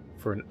B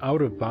for an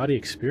out-of-body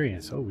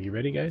experience. Oh, you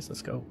ready, guys?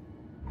 Let's go.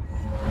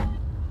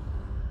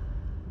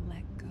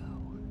 Let go.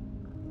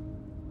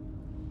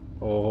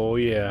 Oh,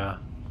 yeah.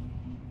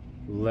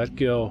 Let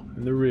go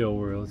in the real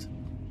world.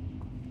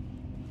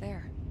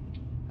 There.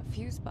 A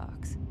fuse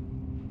box.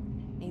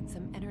 Need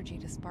some energy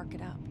to spark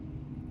it up.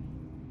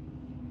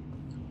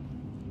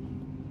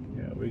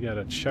 Yeah, we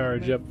gotta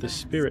charge up the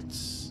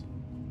spirits.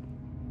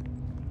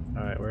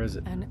 Alright, where is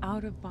it? An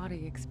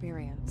out-of-body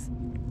experience.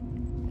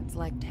 It's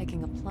like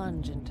taking a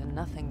plunge into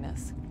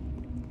nothingness.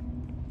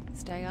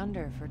 Stay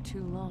under for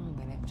too long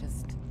and it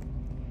just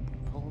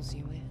pulls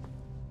you in.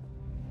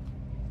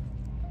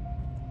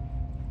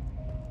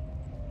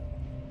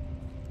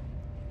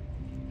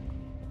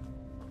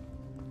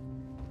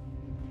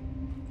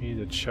 Need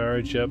to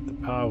charge up the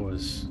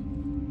powers.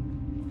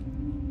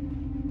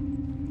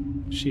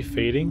 Is she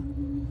fading?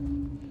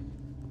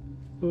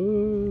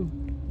 Ooh.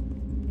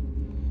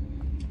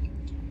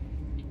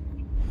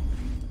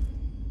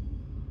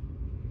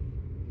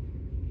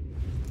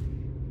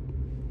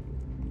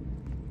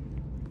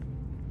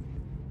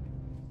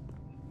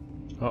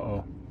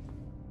 Uh-oh.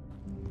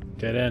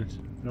 Dead end.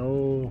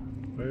 No.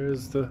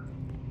 Where's the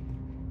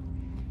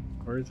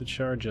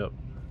charge up?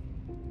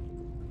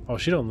 Oh,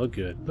 she don't look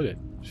good. Look at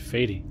she's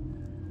fading.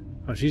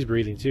 Oh, she's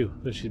breathing too.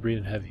 Look, she's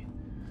breathing heavy.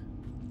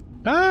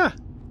 Ah!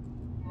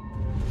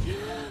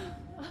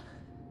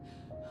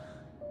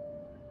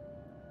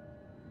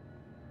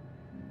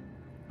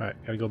 Alright,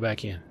 gotta go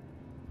back in.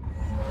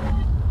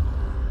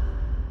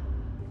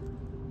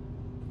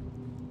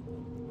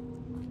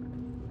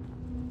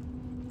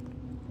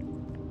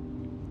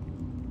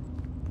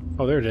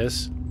 Oh, there it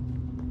is.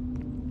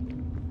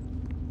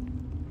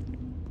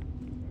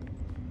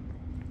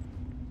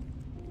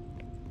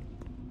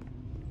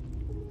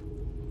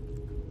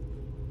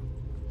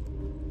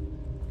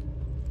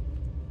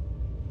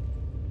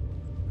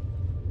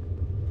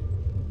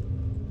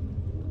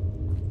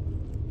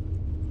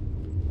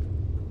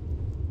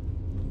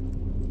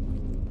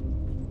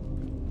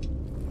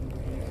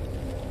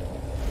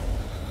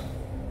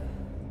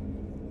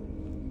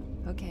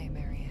 Okay,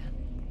 Marianne.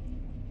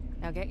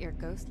 Now get your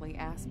ghostly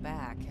ass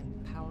back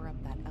and power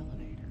up that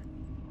elevator.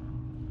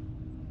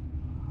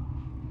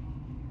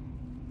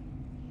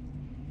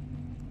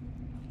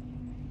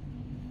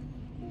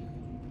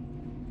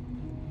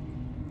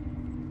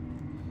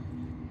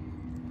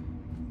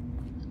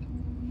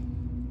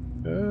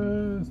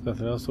 There's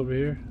nothing else over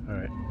here?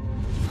 Alright.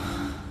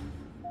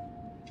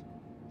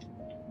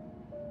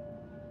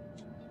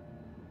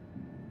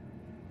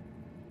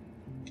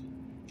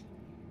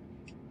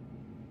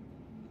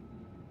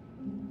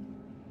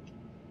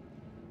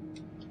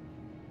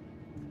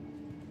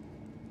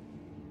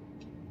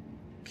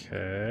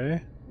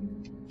 Okay.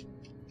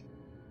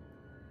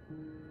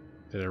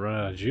 Did I run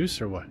out of juice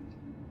or what?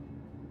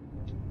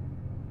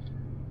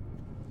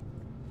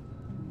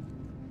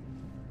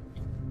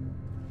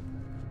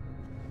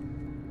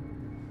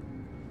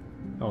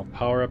 Oh,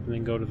 power up and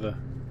then go to the...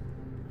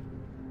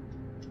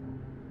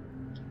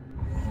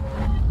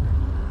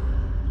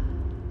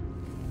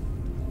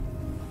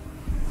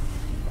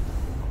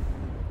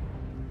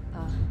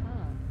 Uh-huh.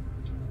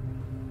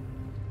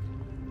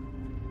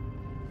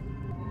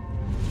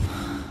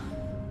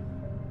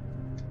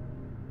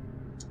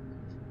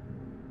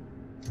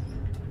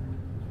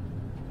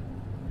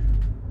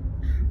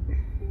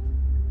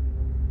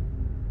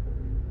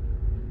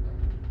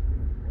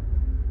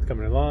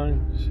 Coming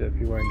along. Ship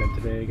you weren't done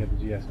today. Got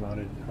the GS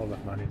mounted. Hold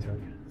up, monitor.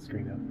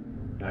 Screen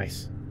up.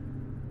 Nice.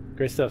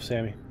 Great stuff,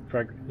 Sammy.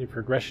 Your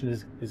progression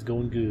is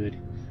going good.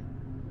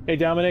 Hey,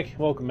 Dominic.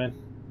 Welcome, man.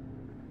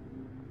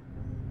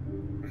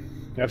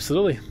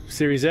 Absolutely.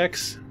 Series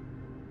X.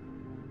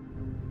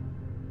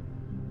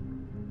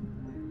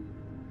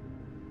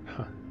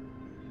 Huh.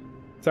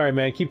 Sorry,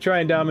 man. Keep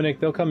trying, Dominic.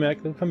 They'll come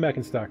back. They'll come back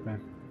in stock, man.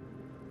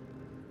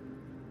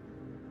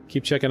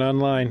 Keep checking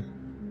online.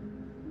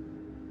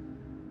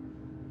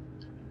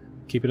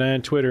 Keep an eye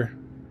on Twitter.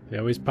 They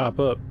always pop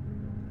up.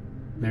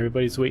 And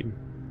everybody's waiting.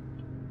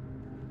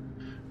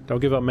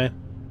 Don't give up, man.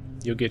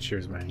 You'll get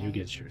yours, man. You'll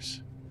get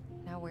yours.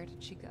 Now where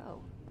did she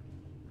go?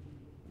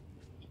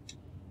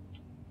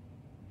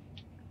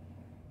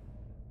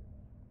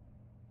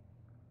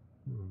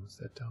 What's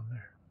that down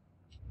there?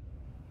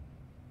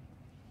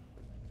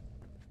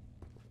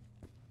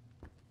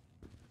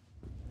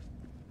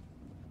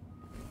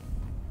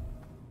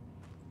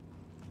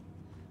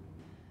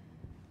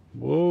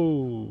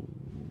 Whoa.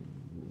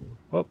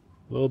 Oh, a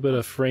little bit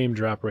of frame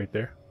drop right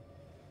there.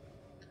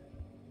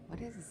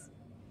 What is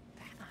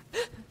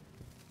that?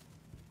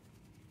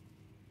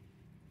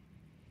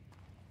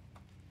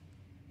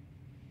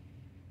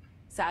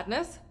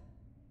 Sadness?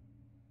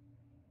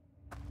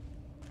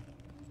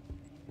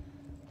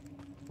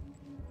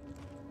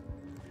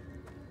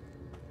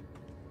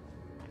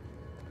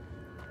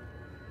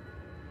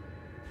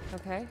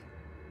 Okay.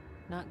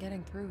 Not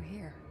getting through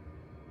here.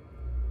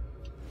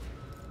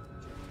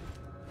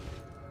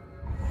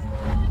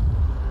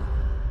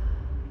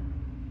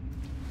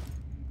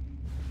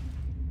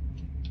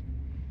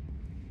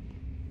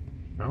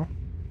 No?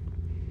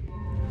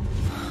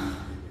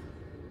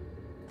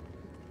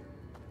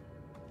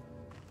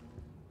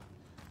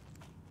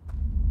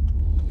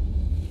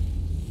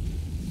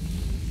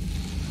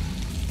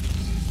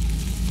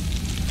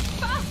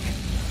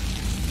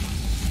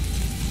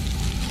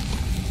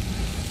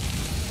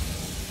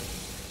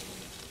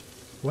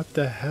 What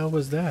the hell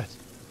was that?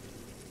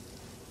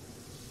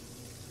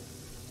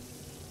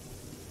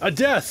 A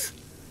death!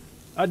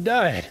 I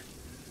died!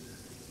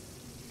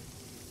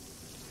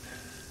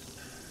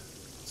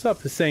 What's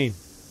up, Hussein?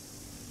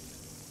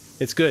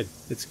 It's good.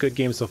 It's a good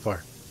game so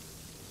far.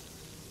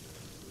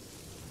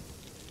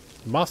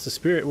 Moss the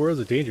spirit worlds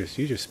are dangerous.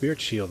 Use your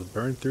spirit shield to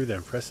burn through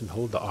them. Press and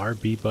hold the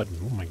RB button.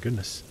 Oh my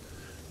goodness.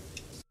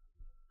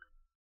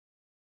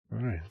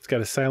 Alright, it's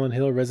got a Silent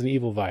Hill Resident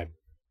Evil vibe.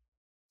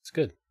 It's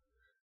good.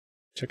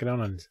 Check it out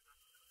on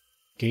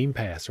Game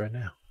Pass right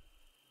now.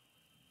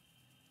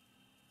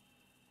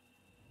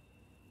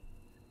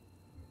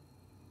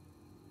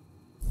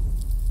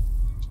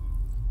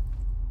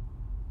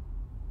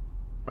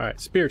 Alright,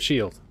 Spirit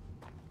Shield.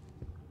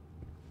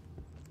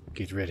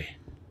 Get ready.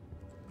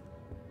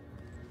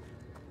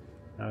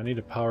 Now I need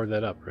to power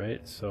that up,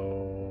 right?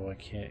 So I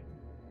can't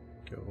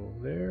go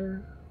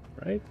there,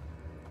 right?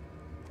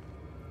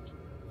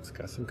 It's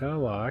got some kind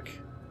of lock.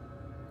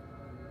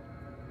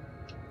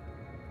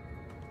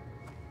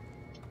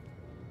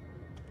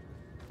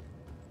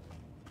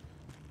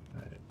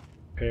 Alright,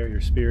 repair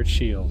your Spirit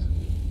Shield.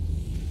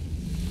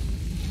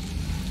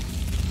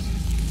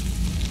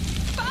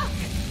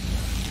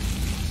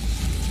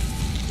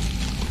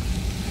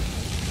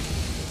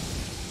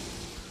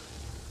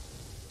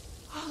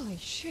 Holy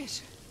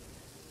shit.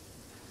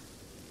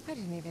 I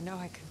didn't even know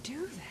I could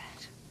do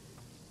that.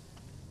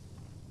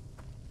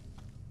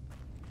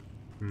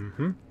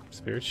 Mm-hmm.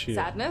 Spirit shield.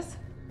 Sadness?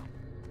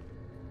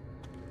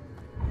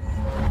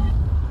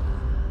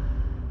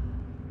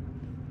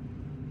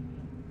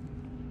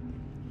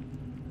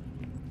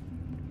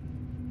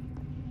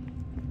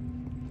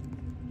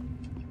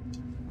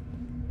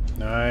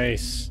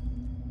 Nice.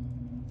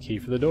 Key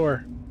for the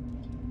door.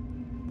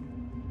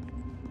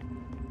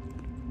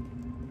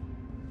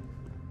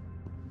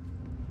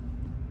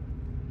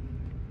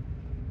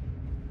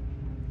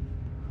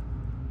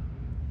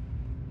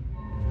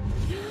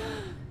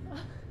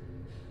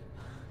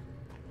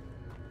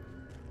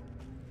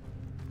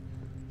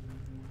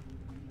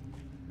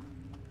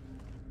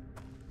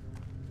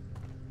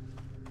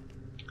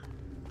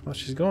 Well,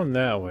 she's going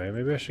that way.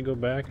 Maybe I should go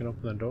back and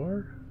open the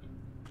door?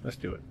 Let's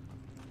do it.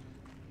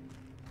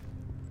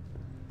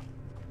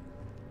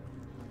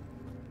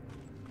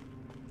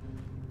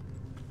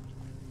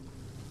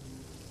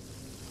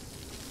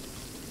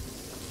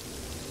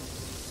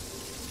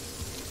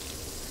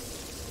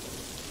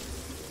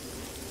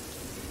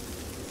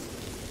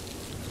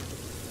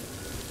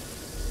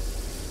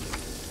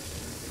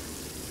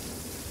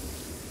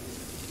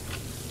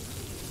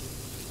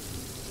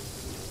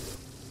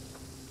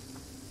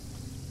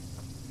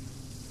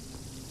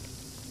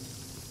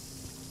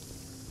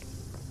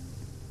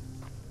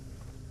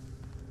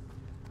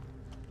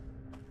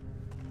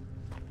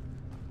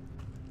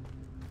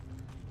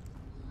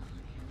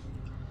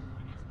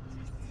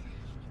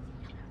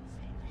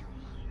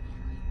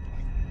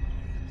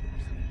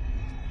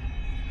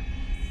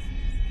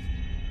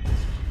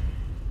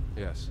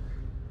 Yes.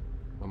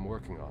 I'm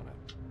working on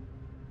it.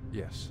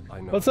 Yes,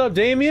 I know. What's up,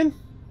 Damien?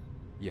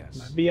 Yes.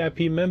 My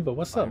VIP member.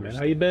 What's up, man?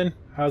 How you been?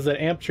 How's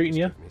that amp treating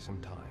you? Give me some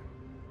time.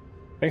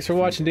 Thanks for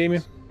watching,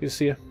 Damien. Good to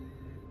see you.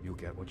 You'll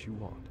get what you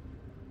want.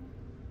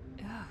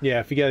 Yeah,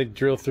 if you gotta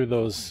drill through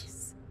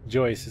those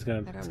joists, it's gonna,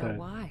 I don't know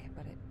why,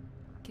 but it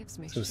gives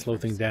me it's gonna slow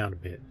things down a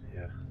bit.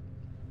 Yeah.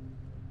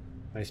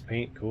 Nice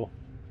paint, cool.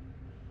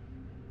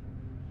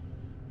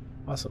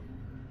 Awesome.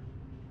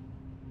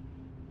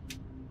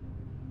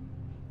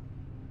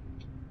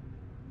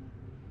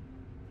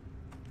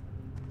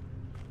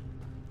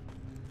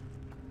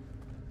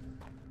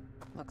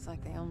 Looks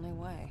like the only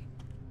way.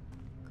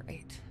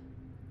 Great.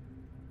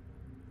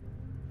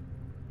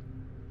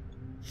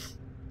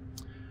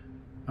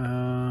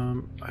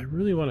 I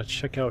really want to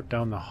check out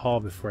down the hall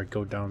before I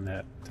go down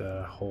that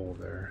hole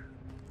there.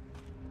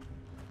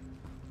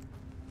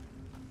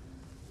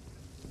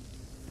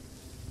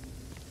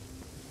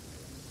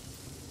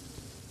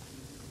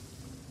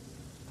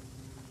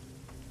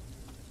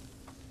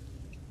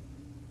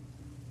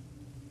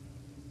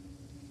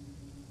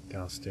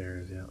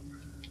 Downstairs, yeah.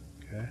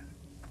 Okay.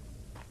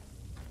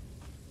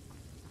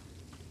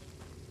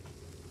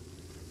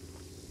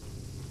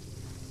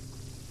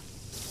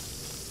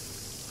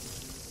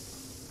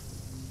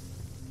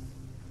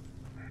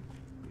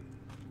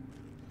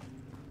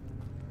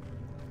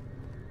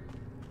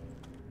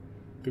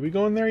 Did we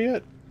go in there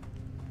yet?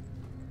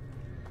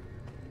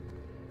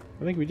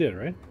 I think we did,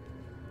 right?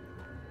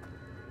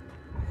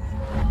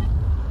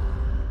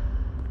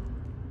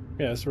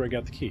 Yeah, that's where I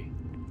got the key.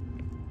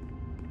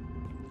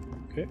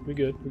 Okay, we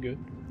good, we good.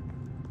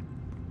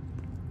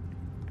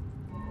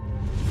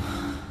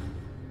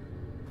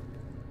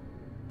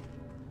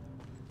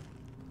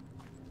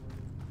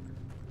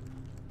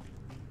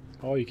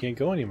 Oh, you can't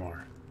go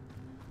anymore.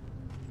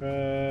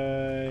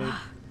 Right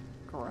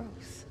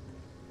Gross.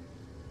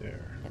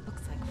 there. It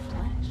looks like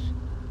flesh.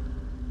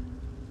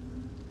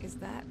 Is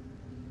that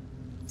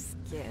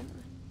skin?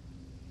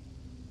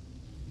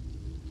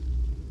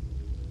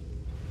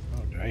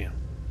 Oh, damn.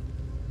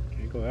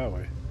 Can't go that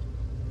way.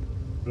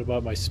 What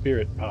about my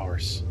spirit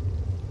powers?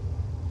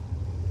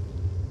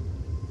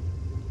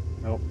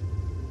 Nope.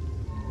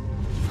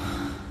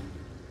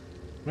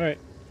 Alright.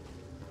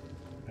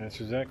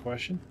 Answers that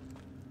question.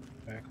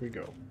 Back we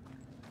go.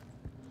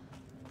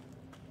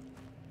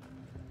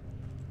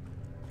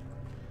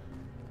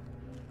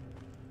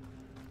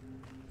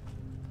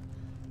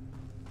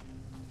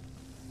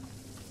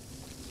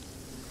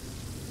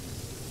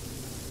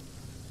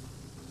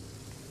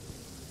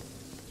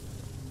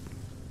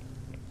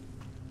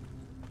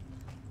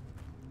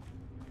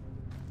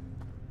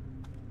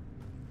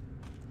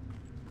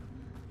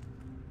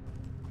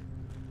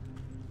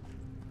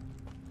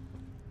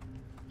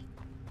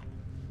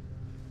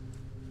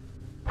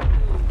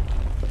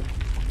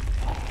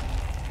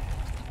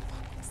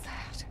 What's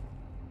that?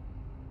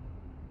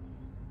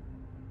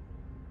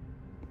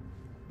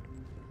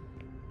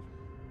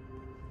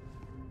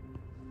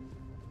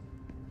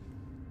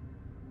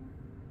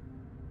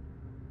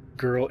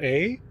 Girl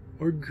A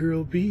or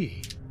girl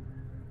B?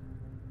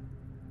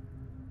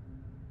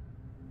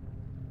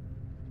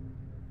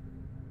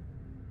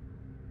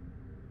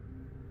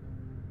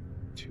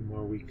 Two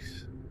more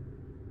weeks.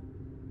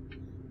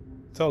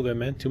 It's all good,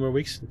 man. 2 more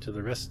weeks until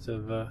the rest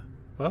of,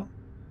 well,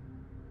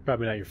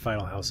 probably not your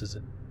final house, is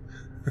it?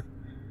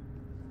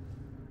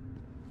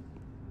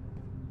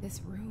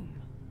 This room.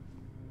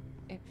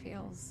 It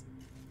feels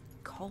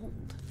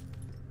cold.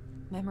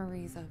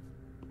 Memories of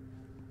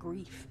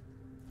grief,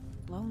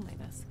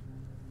 loneliness.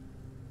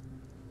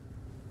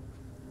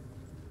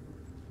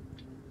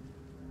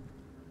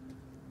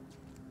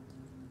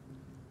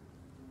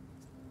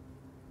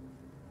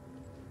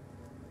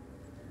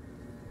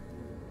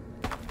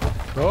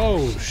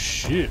 Oh,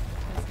 shit.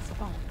 This is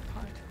falling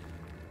apart.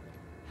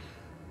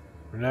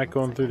 We're not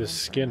going through the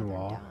skin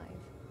wall.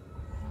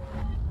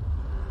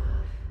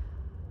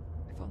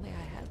 If only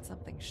I had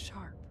something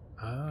sharp.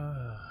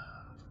 Ah.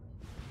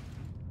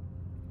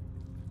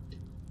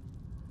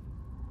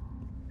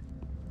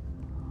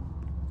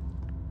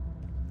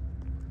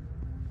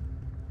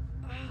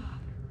 Oh,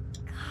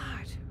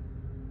 God.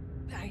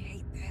 I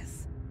hate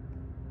this.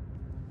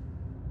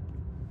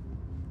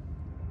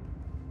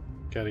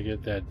 Gotta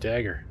get that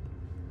dagger.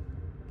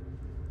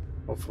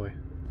 Hopefully.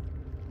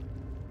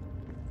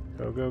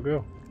 Go, go,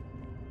 go.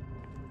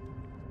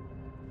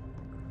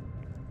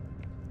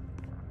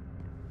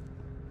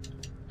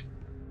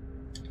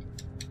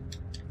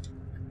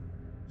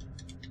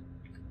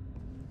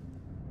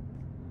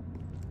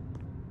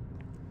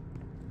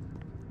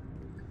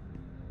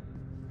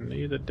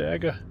 Need a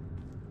dagger.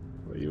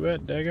 Where you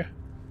at, dagger?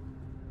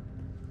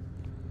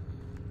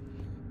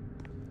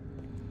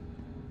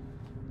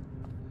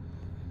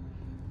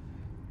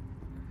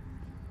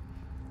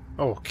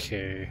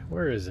 Okay,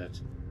 where is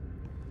it?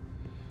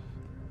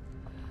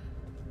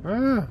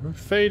 Ah, I'm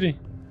fading.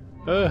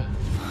 There's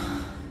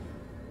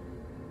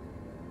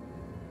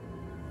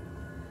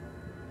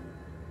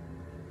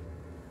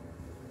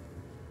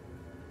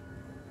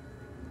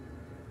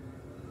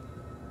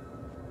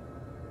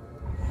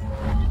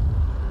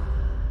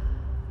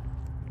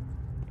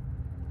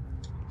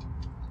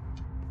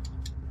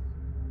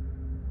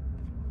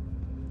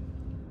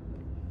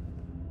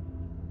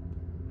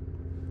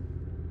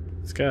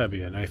gotta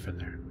be a knife in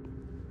there.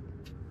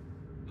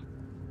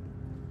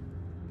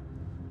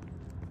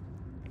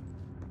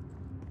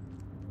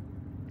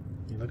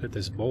 You look at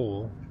this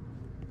bowl.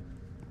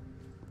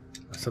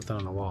 There's something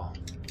on the wall.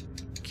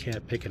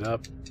 Can't pick it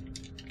up.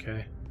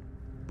 Okay.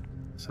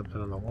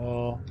 Something on the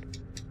wall.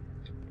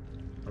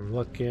 I'm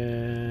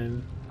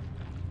looking.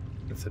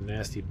 It's a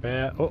nasty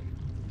bat. Oh!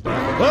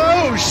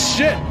 Oh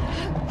shit!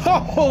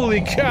 Holy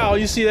cow!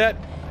 You see that?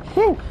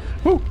 Woo!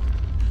 Woo!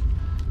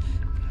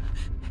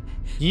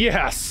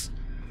 Yes!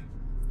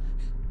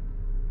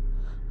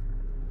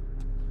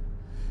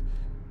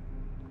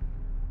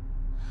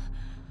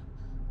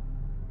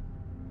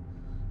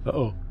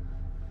 Uh-oh.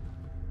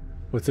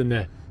 What's in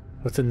there?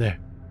 What's in there?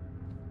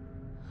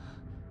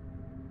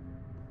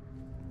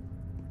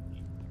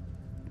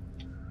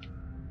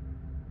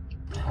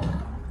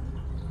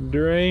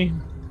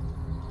 Drain.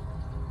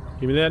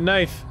 Give me that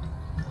knife.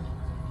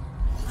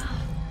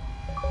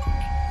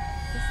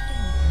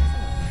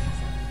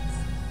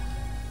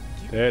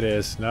 There it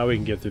is. Now we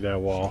can get through that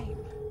wall.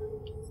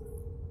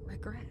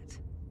 Regret.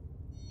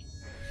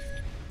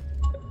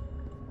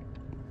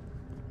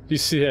 You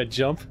see that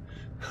jump?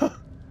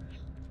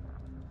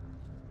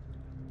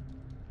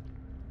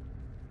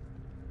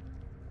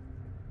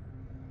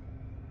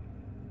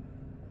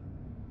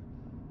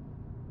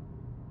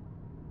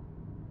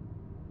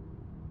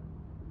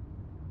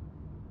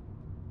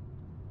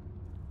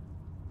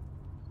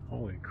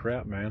 Holy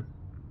crap, man.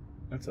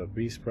 That's a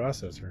beast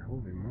processor.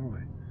 Holy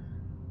moly.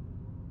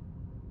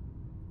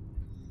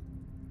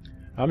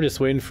 I'm just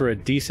waiting for a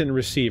decent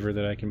receiver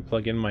that I can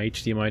plug in my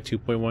HDMI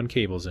 2.1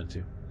 cables into.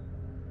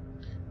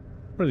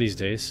 One of these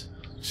days.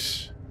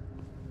 This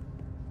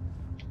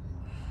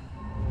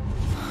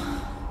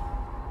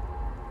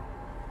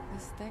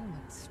thing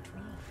looks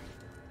strong.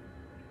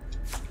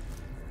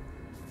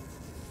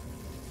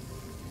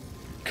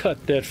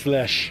 Cut that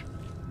flesh.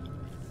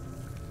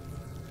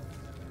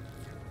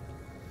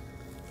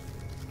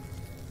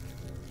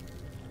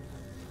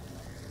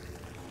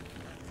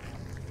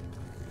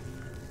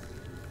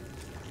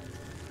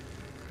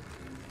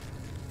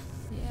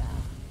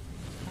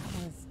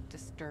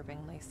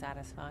 Disturbingly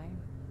satisfying.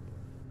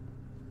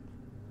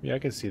 Yeah, I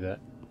can see that.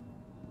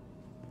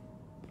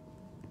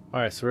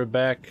 Alright, so we're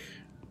back.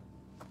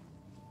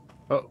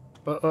 Oh.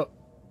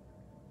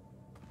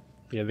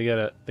 Yeah, they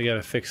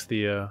gotta fix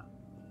the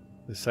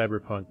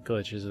cyberpunk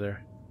glitches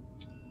there.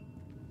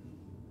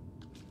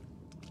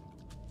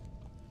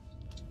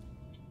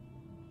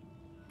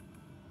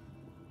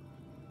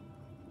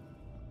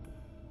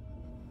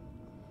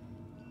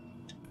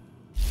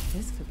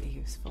 This could be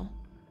useful.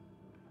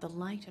 The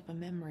light of a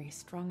memory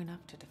strong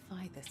enough to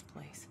defy this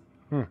place.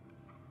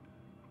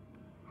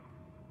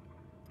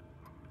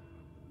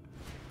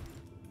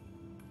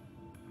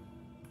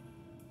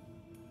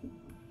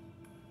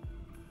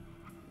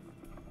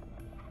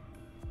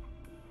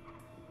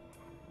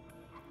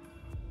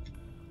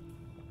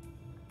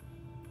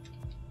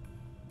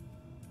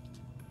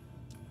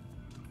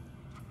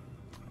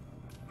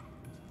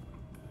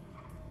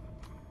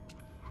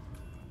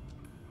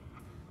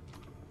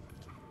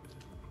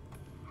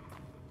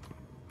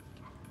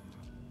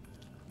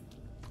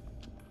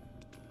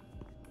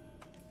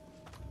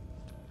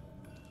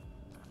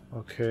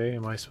 Okay,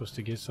 am I supposed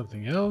to get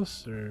something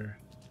else, or...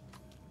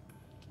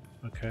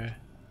 Okay.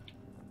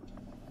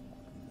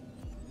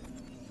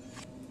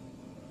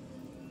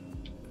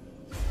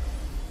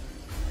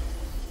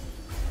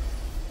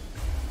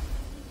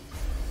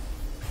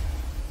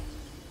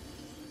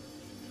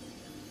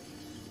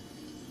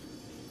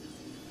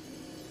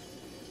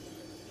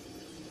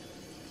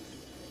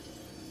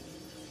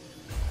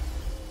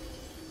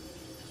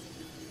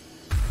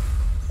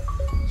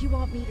 You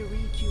want me to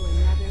read you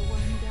another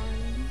one,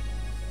 darling?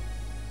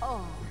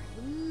 Oh,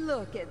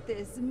 look at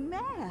this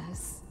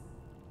mess.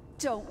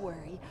 Don't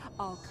worry,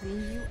 I'll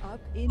clean you up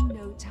in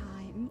no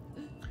time.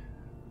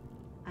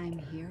 I'm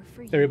here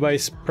for you.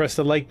 Everybody's pressed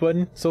the like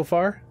button so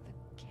far.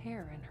 The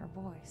care in her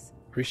voice.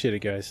 Appreciate it,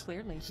 guys.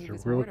 Clearly, Just he a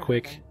was real more to her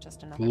quick than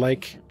just another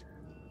like patient.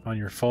 on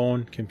your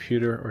phone,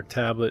 computer, or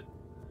tablet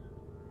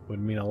would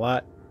mean a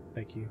lot.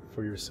 Thank you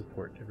for your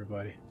support,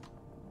 everybody.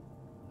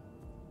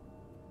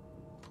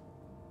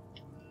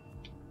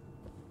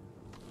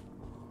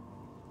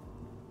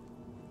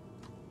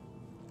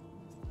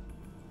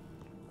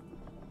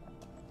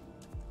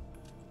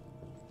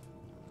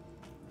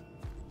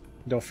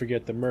 Don't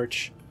forget the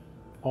merch.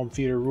 Home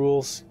theater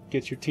rules.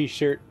 Get your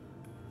t-shirt.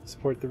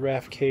 Support the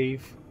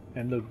Rafcave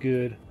and look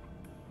good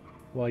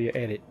while you're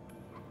at it.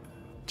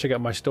 Check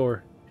out my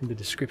store in the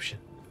description.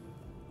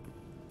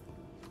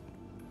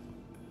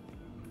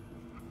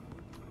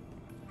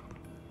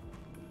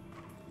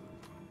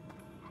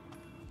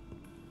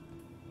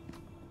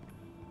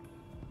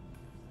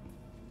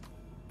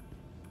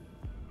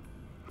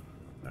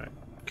 Alright,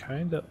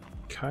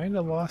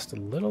 kinda lost a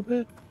little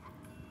bit.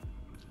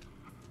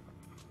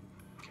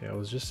 Okay, I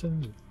was just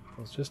in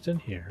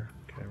here.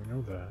 Okay, we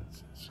know that.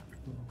 Let's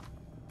go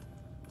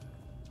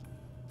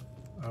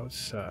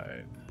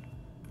outside.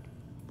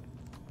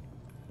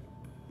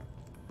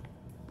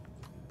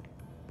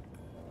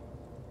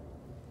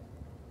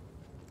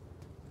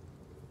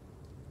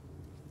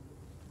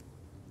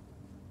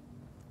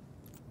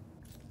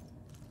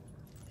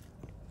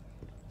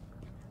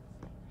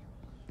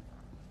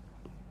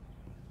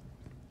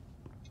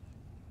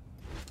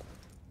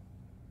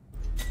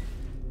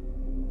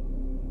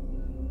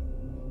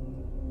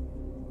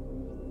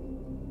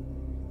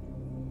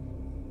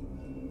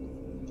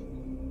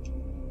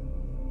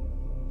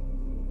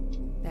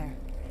 There.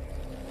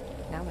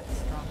 Now it's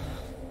strong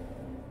enough.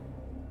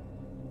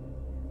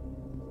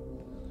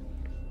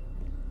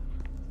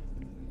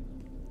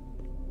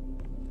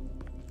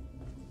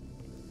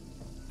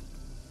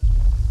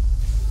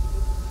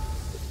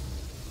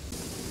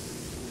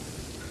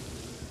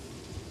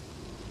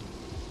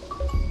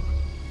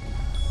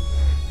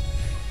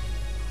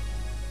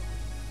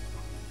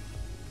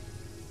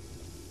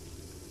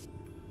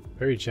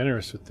 Very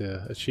generous with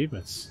the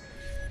achievements.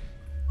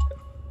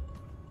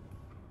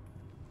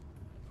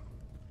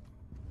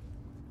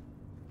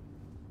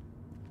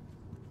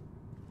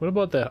 What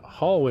about that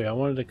hallway? I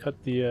wanted to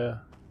cut the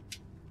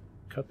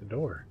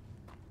door.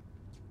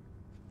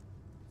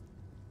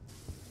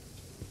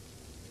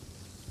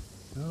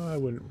 No, I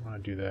wouldn't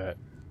want to do that.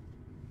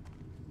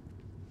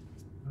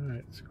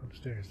 Alright, let's go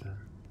upstairs then.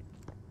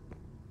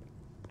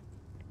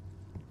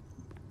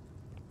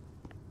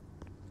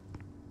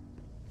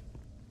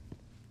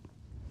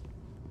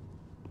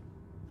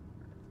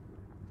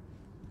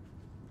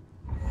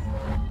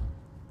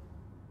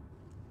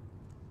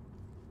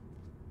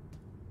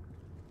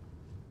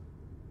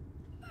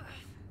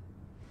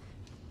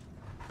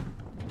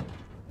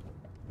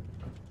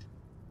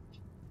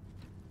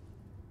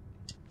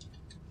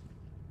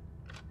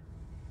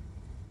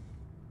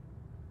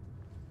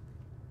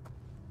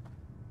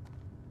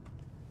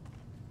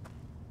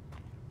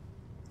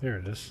 There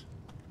it is.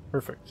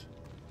 Perfect.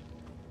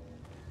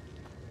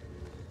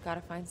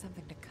 Gotta find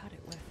something to cut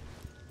it with.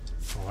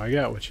 Oh, I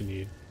got what you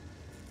need.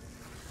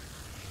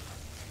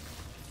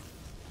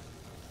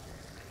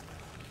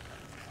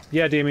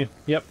 Yeah, Damien.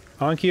 Yep.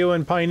 Onkyo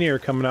and Pioneer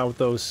coming out with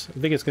those. I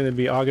think it's going to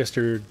be August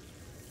or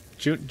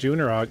June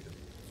or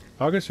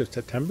August or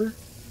September?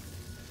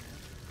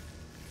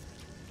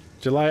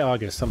 July,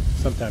 August,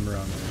 sometime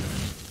around there.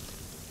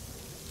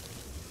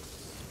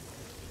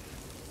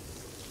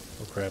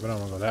 Oh crap, I don't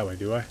want to go that way,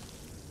 do I?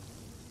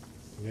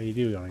 Yeah, you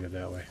do want to go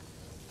that way.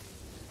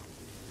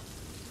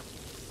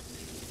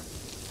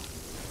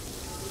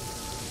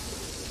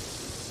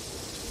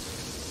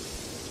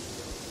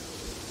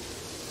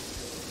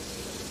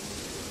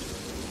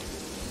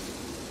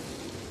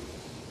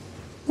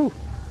 Whew.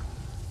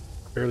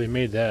 Barely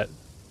made that.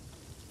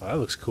 Oh, that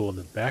looks cool in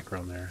the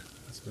background there.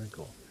 That's very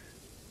cool.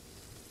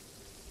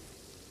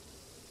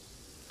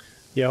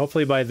 Yeah,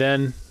 hopefully by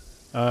then,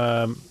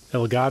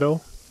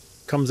 Elgato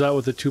comes out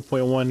with a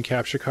 2.1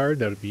 capture card.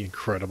 That would be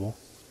incredible.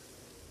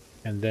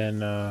 And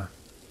then I'll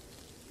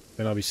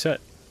be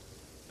set.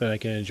 Then I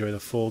can enjoy the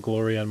full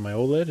glory on my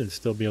OLED and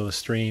still be able to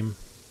stream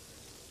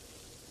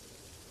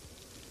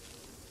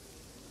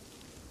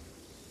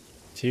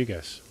to you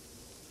guys.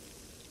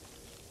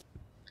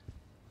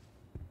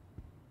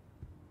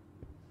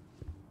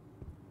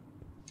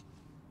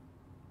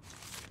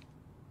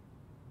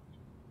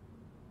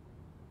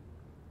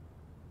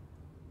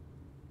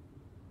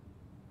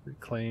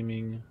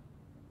 Reclaiming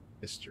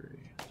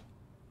history.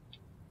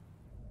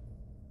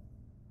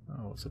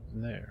 Oh, what's up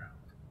in there?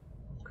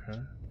 Okay.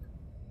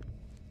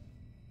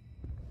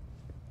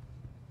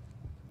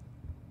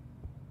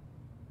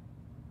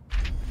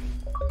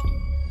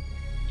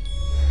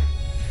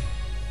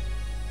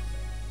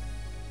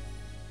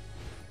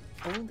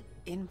 Old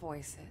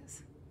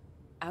invoices.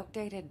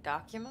 Outdated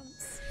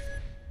documents?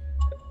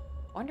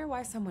 Wonder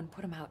why someone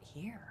put them out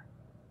here.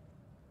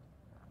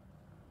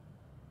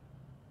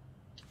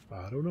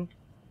 I don't know.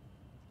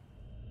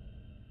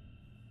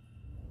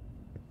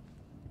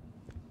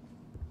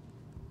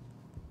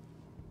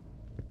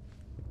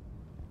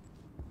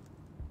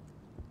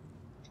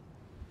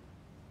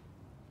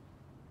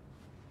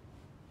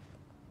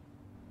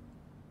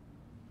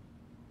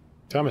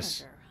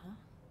 Thomas. Manager,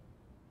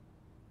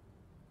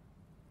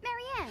 huh?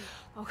 Marianne!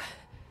 Oh,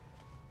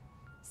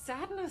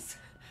 Sadness.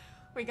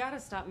 We gotta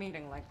stop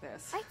meeting like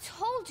this. I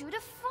told you to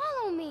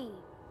follow me!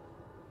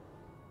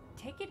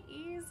 Take it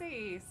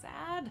easy,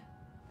 Sad.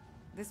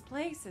 This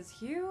place is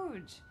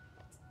huge.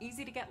 It's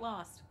easy to get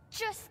lost.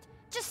 Just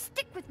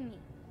stick with me.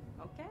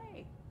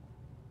 Okay.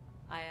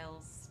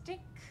 I'll stick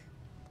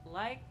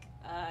like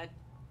a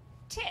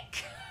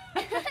tick.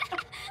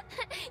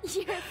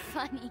 You're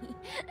funny.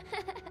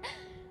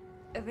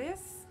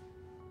 This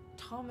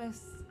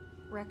Thomas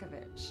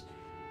Rekovich.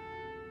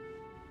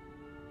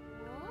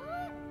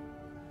 What?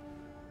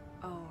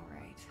 Oh,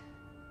 right.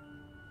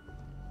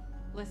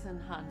 Listen,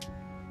 hun.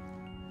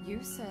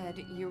 You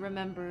said you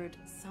remembered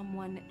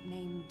someone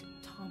named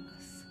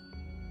Thomas.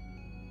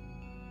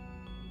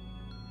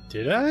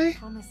 Did I?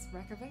 Thomas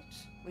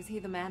Rekovich? Was he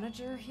the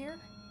manager here?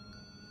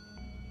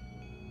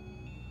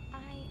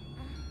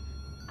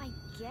 I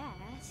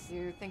guess.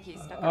 You think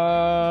he's stuck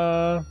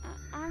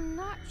I'm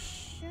not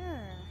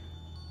sure.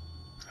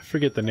 I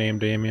forget the name,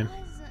 Damien.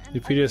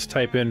 If you just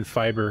type in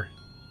fiber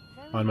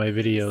on my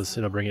videos,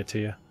 it'll bring it to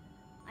you.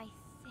 I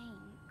think.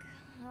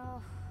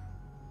 Oh.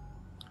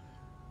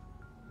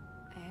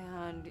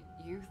 And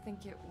you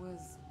think it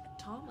was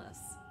Thomas?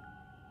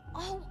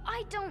 Oh,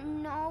 I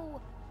don't know.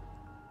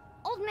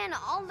 Old men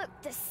all look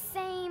the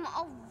same,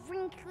 all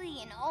wrinkly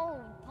and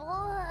old.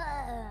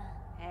 Blah.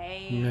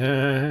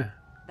 Hey.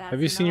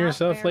 Have you seen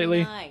yourself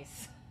lately?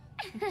 Nice.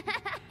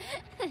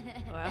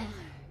 Well,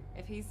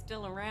 if he's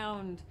still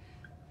around,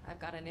 I've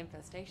got an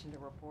infestation to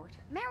report.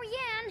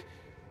 Marianne,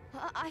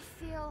 I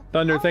feel.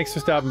 Thunder, thanks for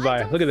stopping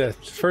by. Look at this.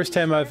 First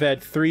time I've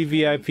had 3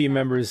 VIP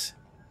members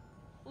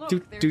Look,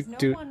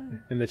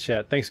 in the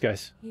chat. Thanks,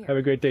 guys. Here. Have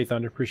a great day,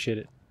 Thunder. Appreciate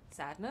it.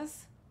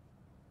 Sadness?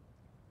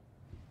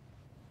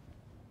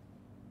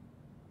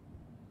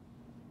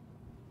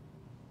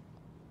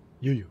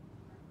 You.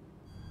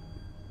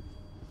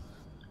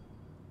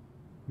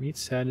 Meet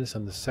Sadness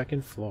on the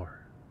 2nd floor.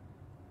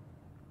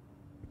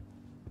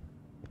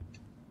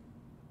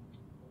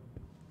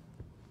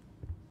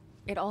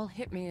 It all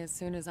hit me as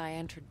soon as I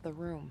entered the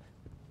room.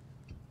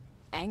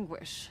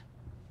 Anguish.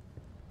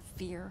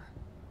 Fear.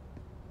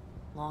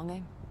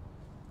 Longing.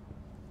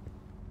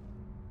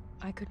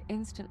 I could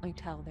instantly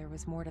tell there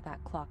was more to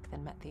that clock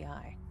than met the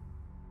eye.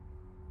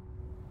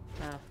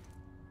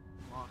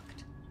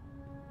 Locked.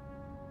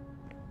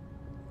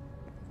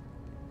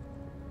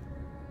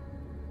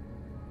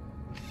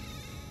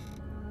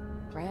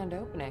 Grand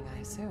opening, I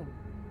assume.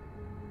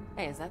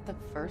 Hey, is that the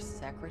first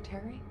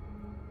secretary?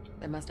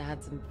 They must have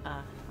had some,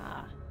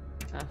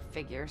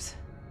 figures.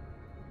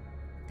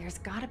 There's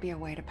gotta be a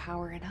way to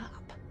power it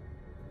up.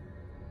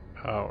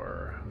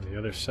 Power on the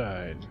other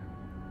side.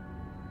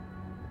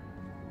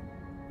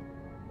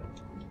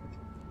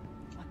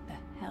 What the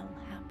hell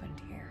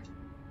happened here?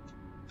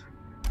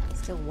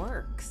 Still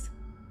works.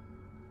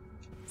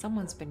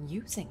 Someone's been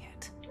using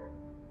it.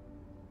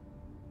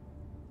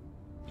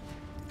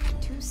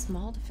 Too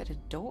small to fit a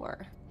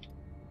door.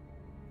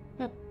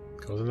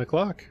 Goes in the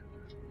clock.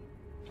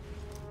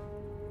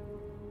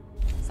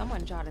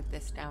 Someone jotted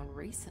this down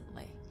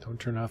recently. Don't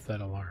turn off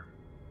that alarm.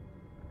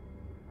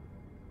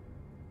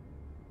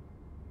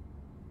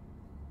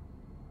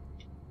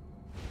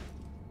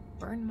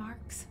 Burn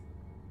marks,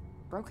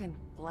 broken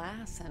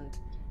glass, and...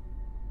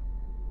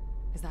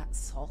 is that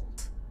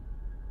salt?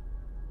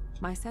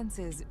 My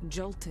senses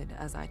jolted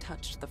as I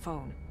touched the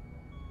phone.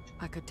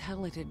 I could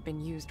tell it had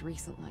been used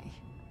recently.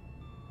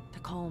 To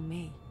call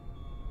me.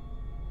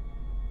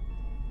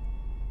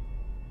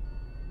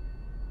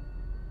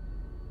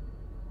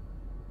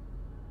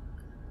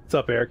 What's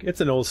up, Eric?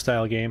 It's an old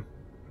style game.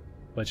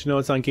 But you know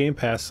it's on Game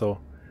Pass, so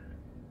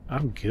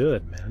I'm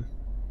good, man.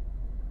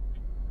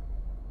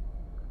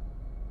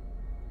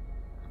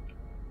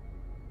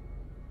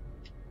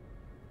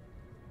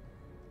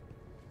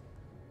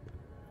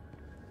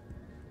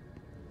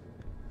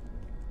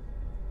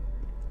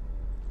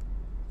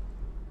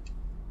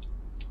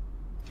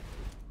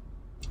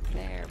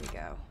 There we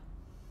go.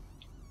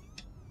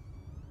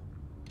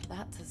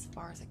 That's as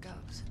far as it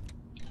goes.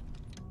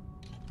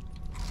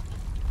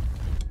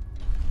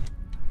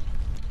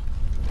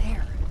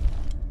 There.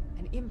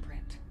 An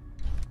imprint.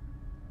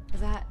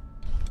 Is that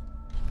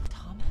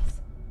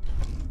Thomas?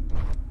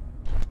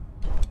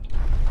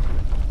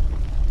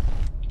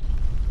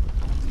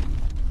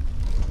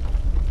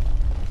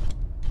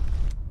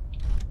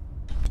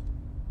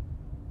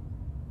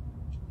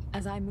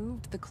 As I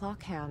moved the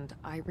clock hand,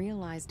 I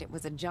realized it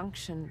was a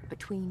junction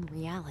between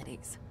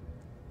realities.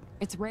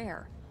 It's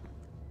rare,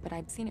 but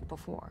I'd seen it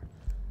before.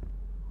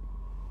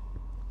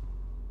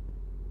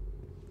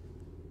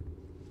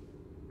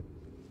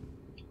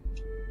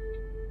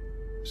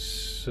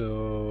 So...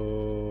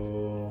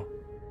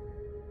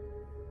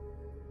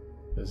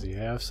 does he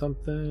have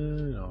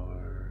something,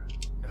 or...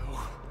 No.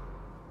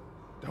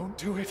 Don't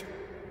do it.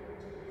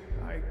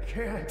 I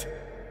can't.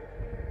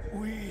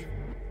 We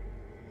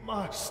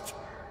must.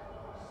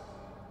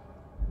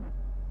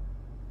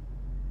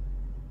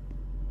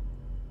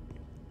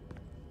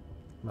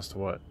 Must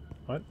what?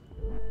 What?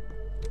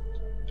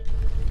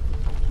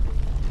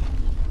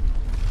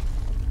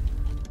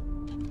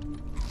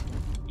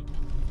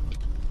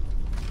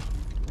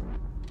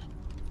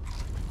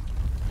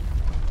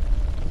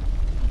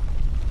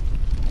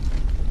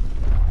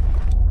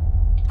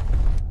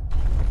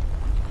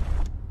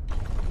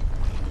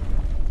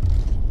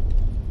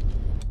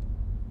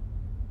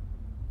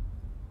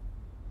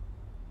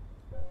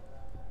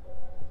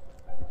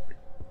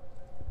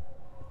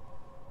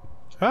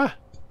 Ah!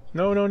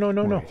 No, no, no,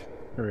 no, no. Wait.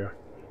 Here we are.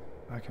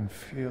 I can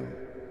feel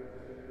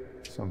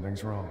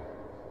something's wrong.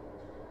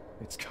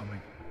 It's coming.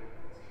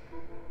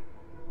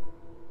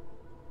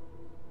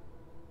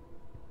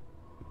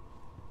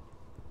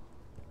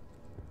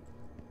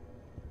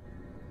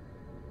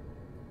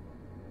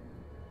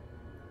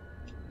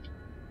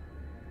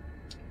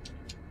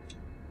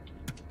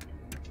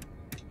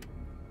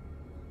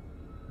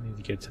 I need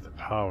to get to the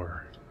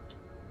power.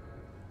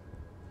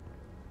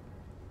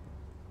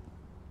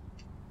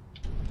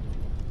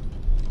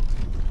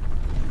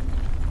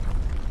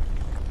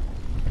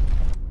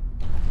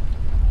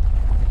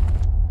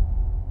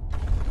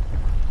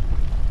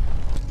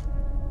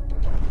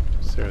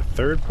 Is there a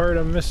third part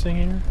I'm missing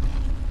here?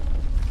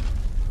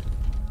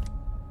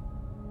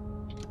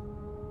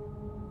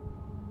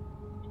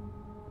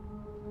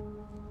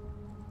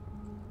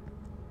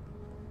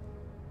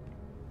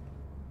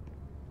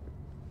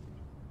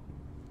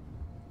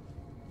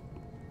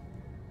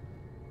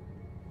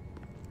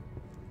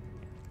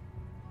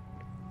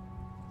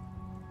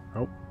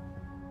 Nope.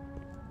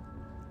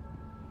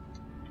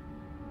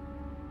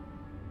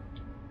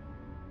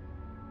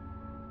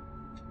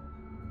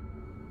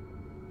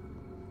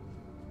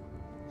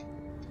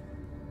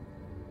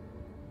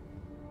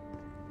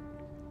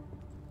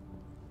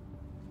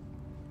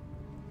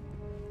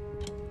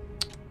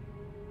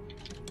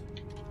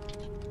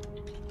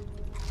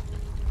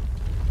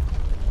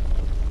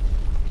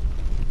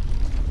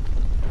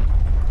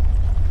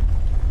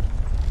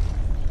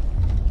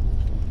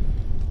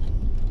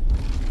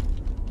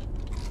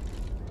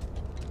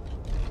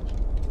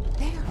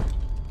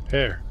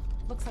 Here.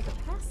 Looks like a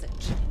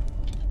passage.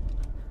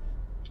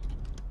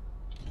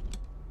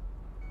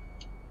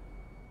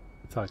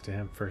 Talk to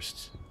him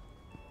first.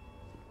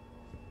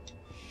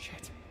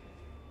 Shit.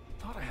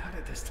 Thought I had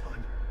it this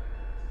time.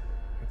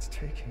 It's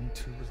taking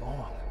too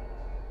long.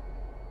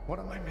 What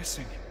am I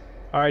missing?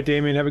 Alright,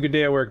 Damien, have a good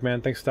day at work,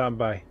 man. Thanks for stopping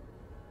by.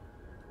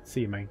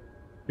 See you, man.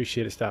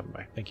 Appreciate it stopping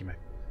by. Thank you, man.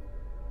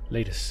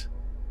 Latest.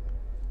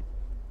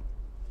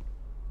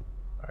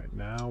 Alright,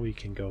 now we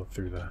can go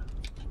through the...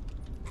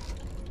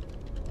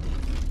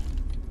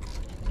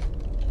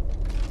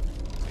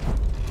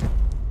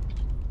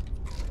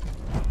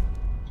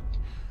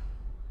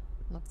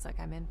 Looks like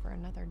I'm in for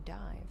another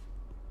dive.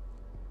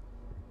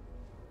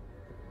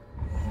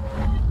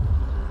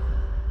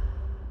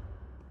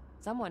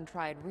 Someone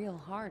tried real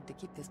hard to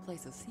keep this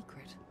place a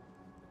secret.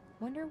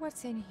 Wonder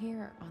what's in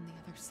here on the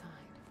other side.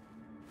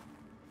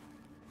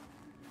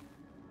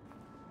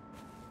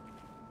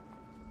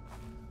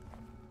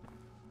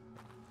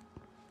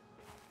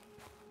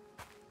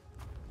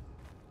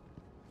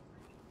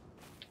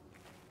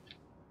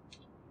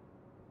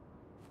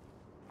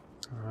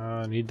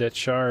 Need that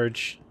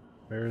charge.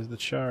 Where's the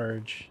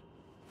charge?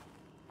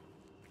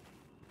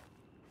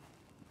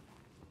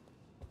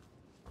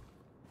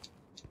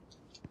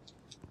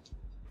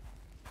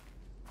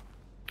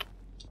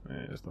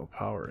 There's no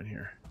power in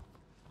here.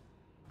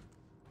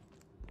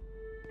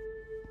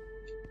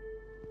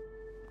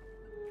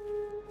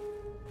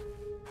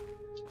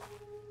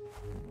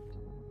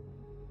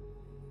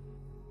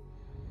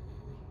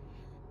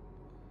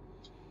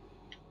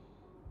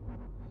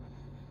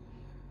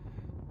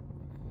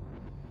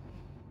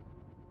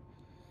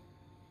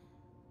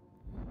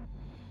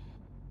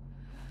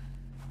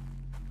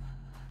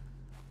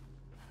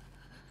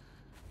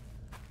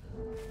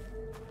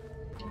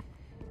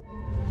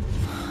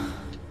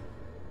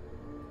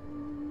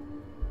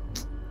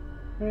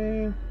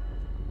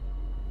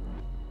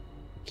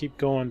 Keep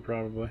going,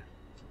 probably.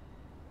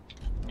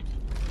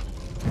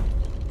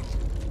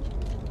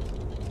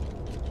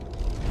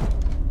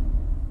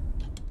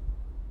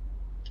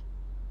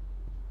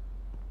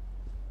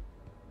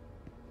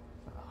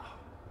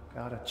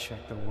 Gotta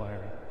check the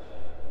wiring.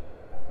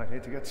 I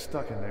hate to get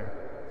stuck in there.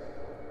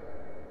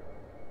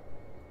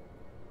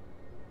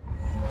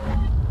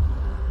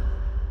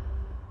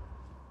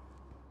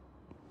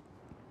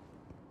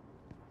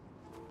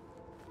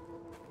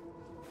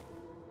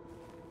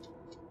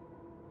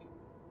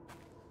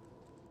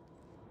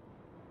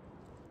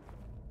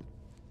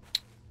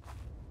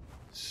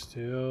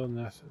 Still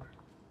nothing.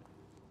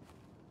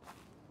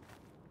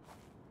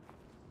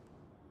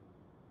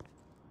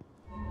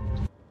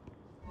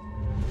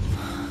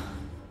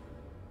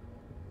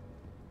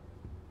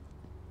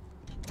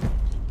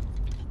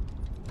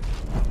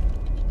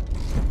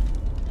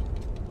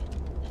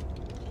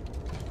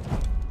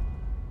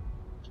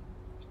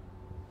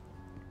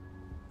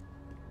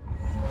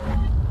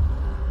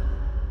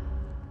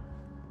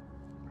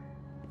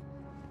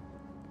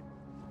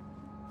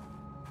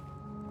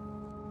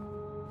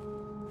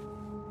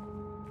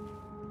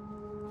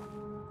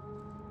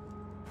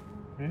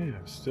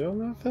 Man, still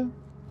nothing?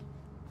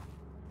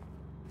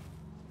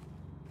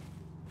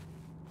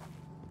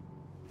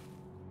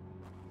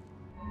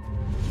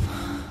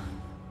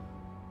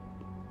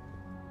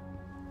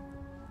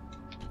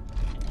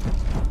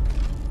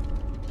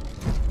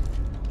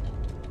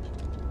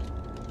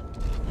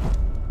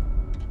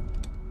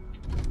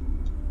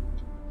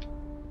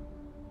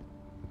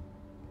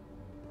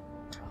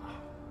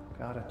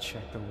 Gotta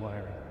check the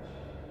wiring.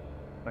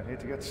 I'd hate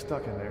to get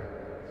stuck in there.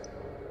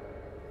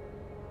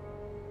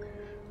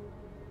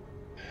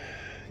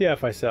 Yeah,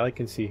 if I say I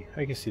can see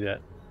that.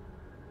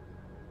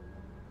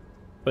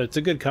 But it's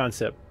a good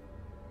concept.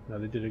 No,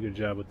 they did a good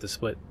job with the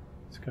split.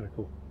 It's kind of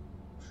cool.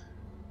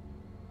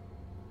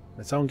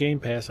 It's on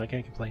Game Pass. I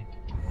can't complain.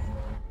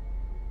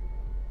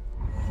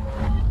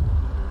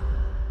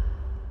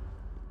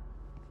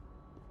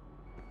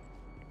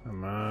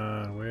 Come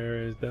on,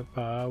 where is the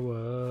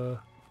power?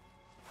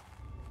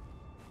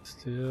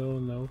 Still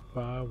no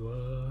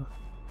power.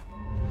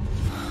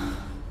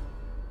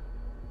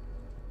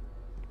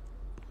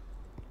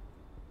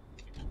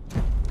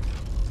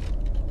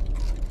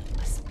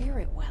 A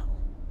spirit well.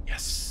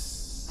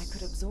 Yes. I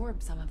could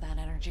absorb some of that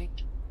energy.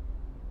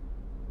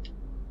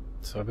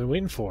 That's what I've been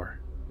waiting for.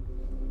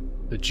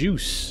 The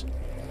juice.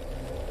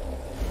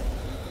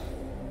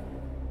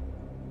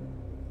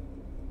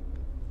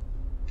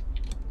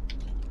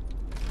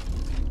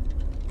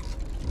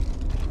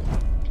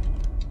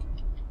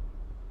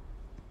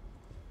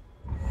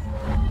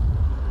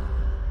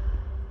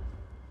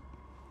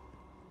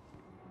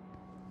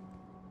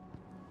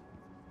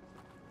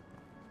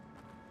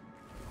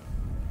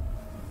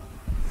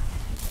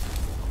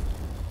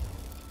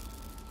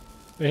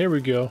 Here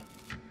we go.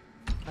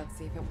 Let's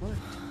see if it worked.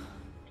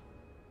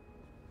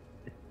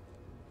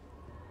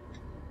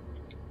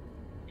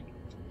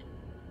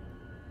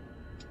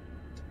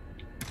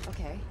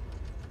 Okay.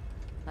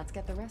 Let's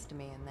get the rest of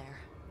me in there.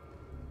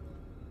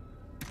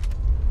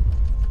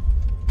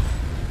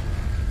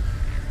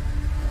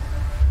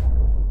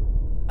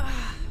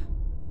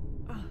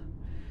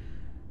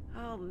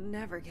 I'll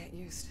never get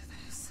used to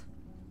this.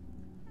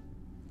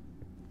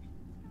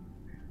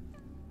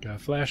 Got a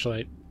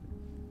flashlight.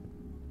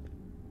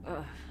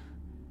 Ugh.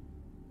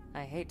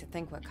 I hate to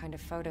think what kind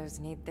of photos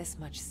need this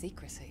much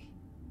secrecy.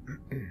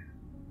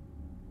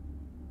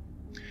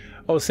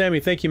 Oh, Sammy,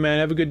 thank you, man.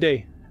 Have a good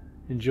day.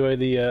 Enjoy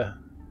the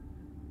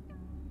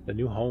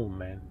new home,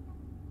 man.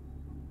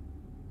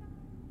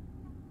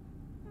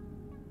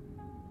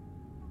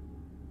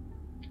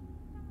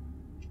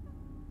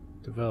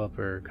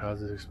 Developer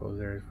causes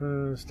exposed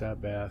areas.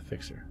 Stop bath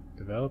fixer.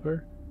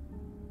 Developer.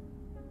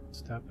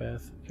 Stop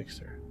bath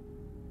fixer.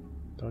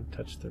 Don't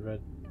touch the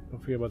red. Don't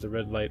forget about the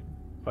red light.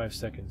 5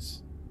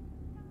 seconds.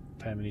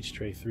 Time in each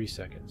tray 3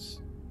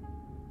 seconds.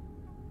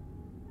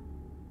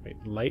 Wait,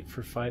 light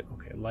for 5.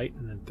 Okay, light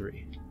and then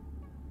 3.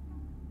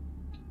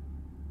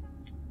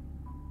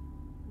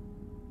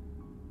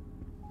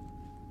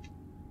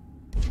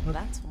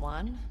 That's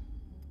 1.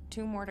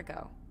 2 more to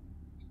go.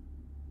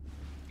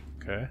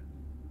 Okay.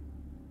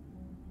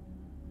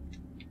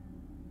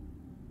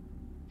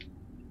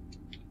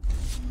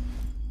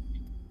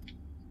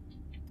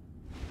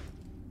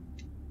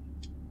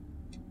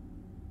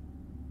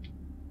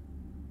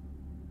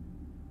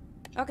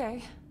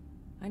 Okay,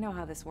 I know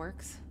how this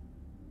works.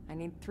 I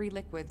need 3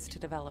 liquids to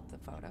develop the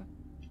photo.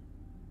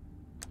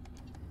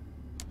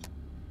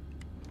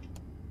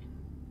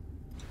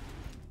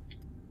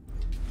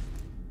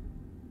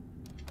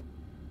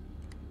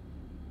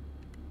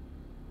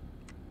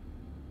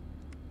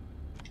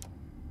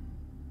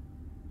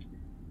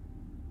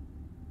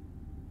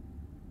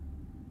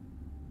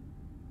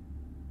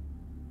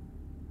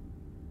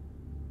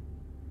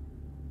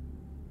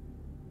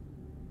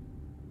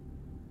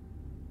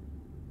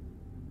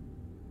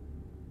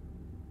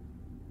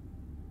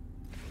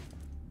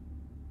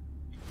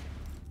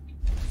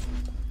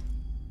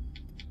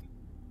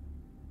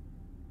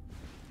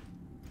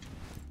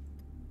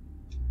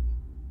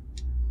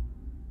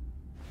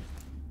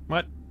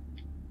 What?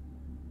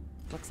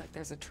 Looks like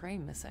there's a tray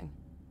missing.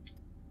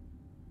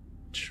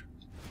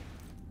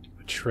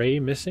 A tray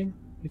missing?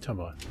 What are you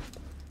talking about?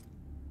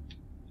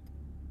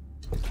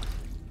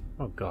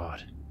 Oh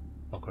god.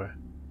 Okay.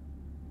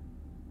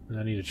 And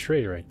I need a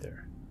tray right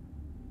there.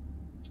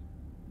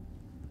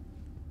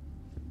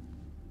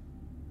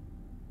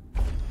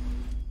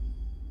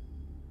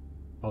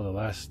 Oh, the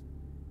last...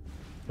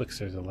 Looks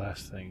there's the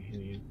last thing you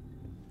need.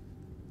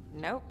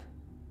 Nope.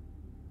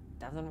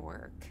 Doesn't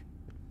work.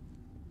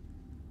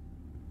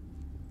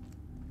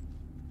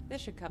 This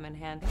should come in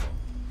handy.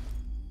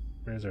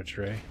 Where's our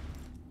tray?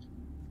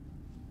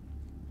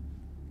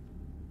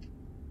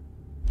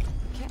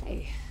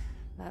 Okay,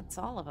 that's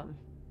all of them.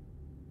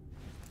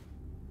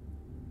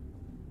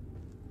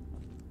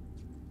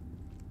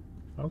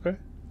 Okay.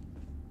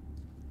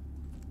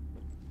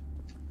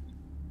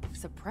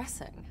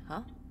 Suppressing,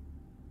 huh?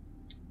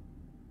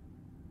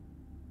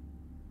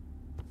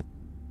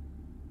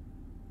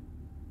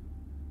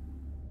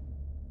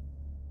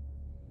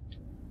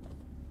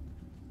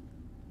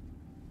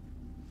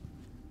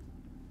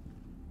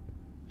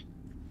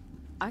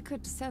 I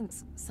could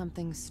sense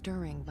something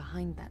stirring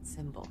behind that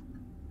symbol,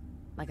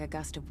 like a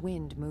gust of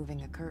wind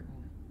moving a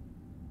curtain.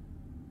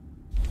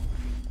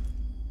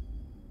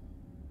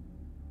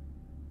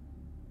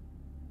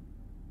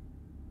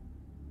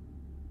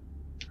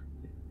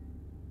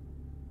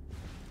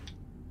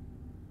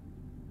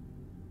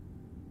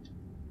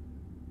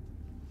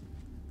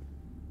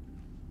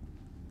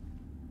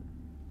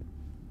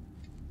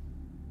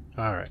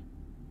 All right.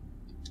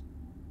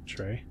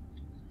 Tray.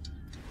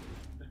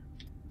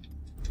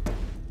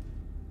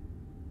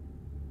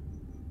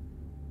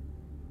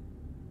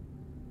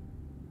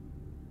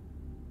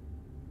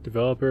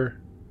 Developer,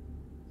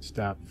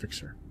 stop,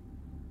 fixer.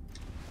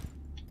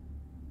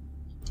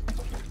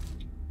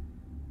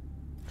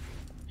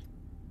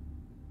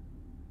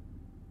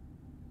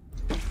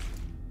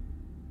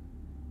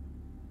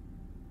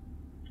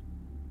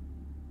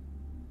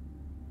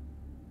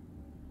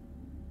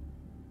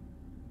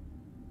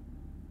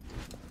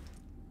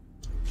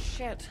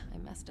 Shit, I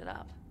messed it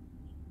up.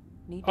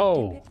 Need to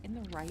Oh. dip it in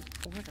the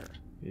right order.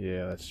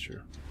 Yeah, that's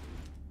true.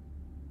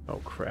 Oh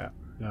crap.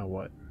 Now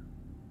what?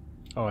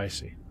 Oh, I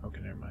see. Okay,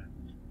 never mind.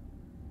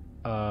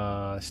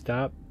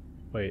 Stop.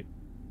 Wait.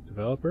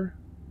 Developer?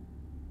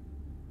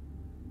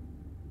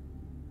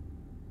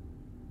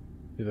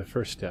 Do the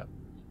first step.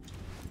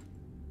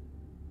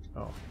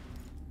 Oh.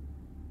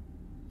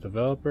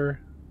 Developer.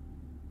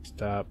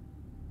 Stop.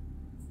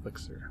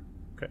 Fixer.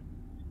 Okay.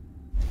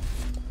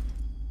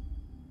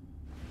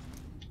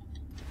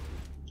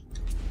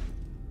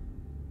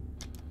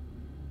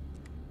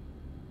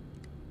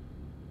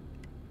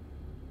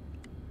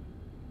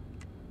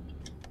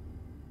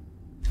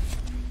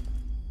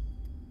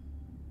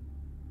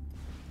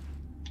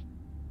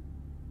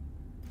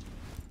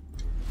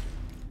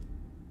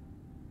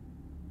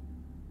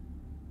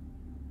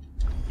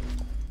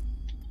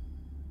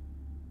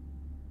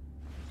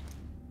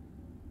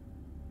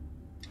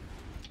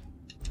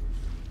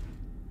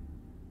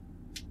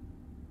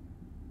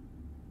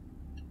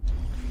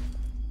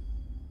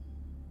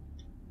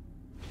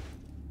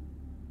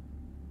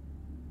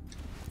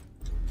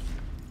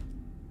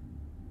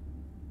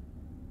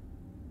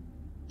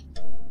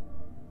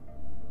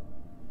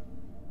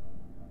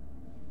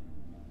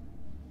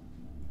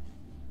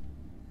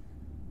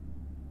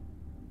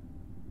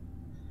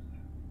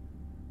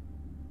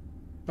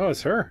 Oh,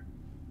 it's her.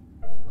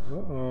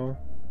 Uh-oh.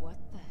 What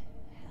the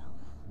hell?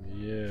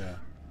 Yeah.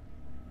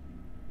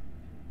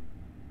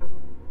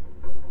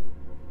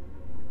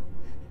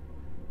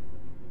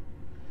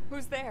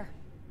 Who's there?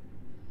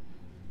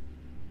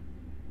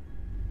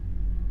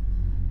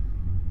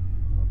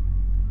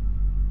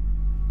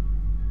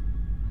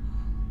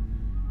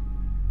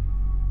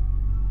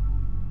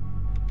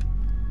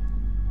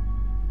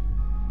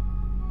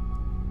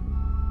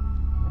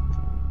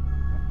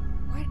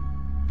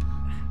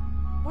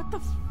 What the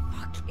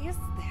fuck is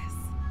this?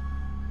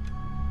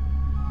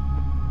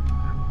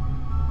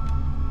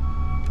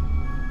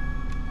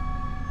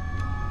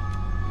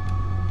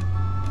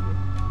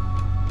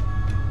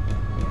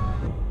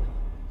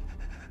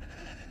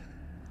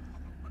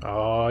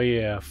 Oh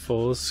yeah,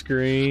 full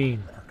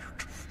screen.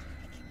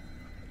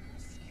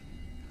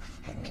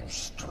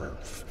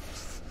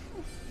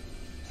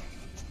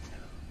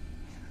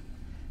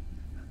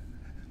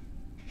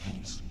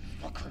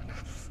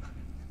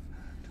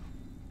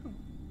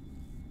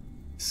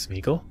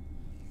 Smeagol?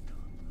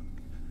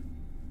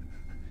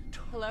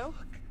 Hello?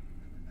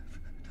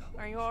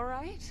 Are you all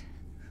right?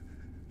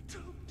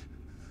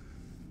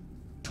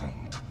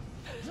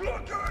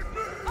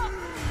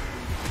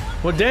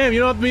 Well, damn, you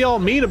don't have to be all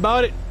mean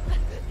about it.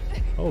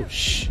 Oh,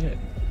 shit.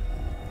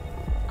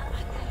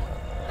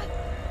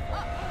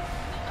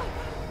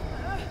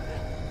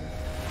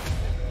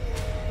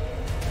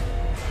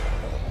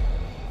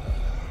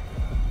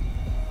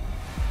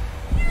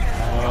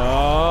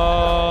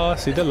 Oh,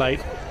 see the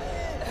light.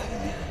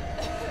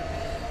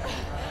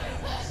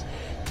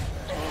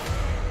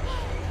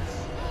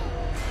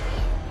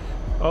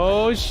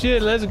 Oh,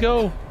 shit, let's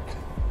go.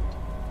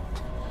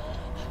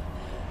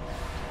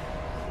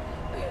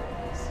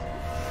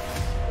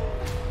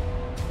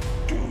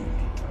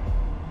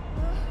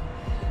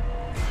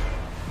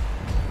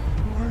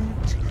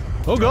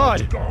 Oh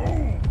God!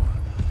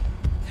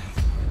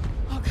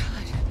 Oh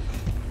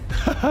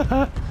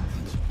God!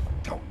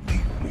 Don't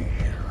leave me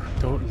here.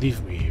 Don't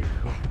leave me here.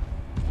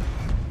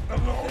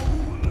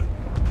 Alone.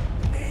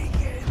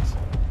 Naked.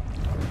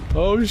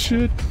 Oh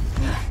shit!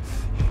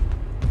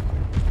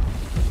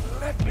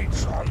 Let me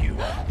draw you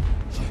out.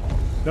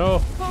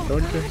 No. Oh,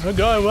 Don't. God. Oh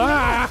God!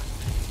 Ah!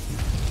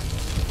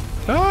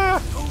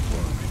 Ah!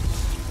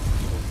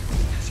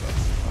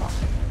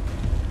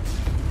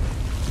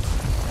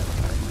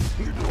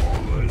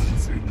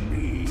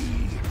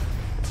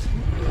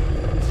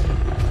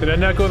 Did I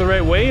not go the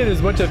right way? There's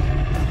a bunch of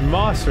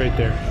moss right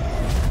there.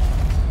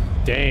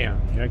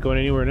 Damn, you're not going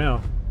anywhere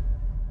now.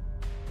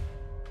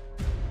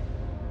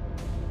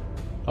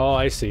 Oh,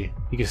 I see.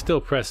 You can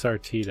still press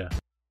RT to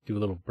do a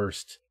little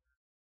burst.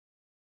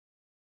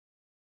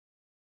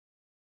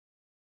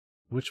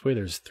 Which way?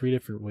 There's 3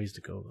 different ways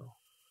to go, though.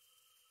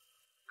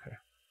 Okay.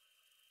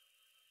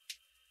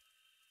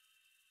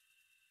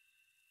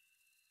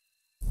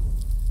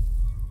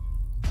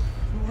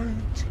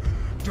 Wait,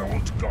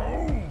 don't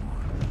go!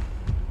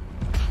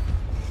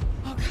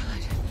 Oh,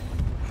 God.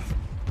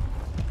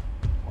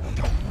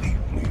 Don't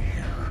leave me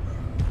here.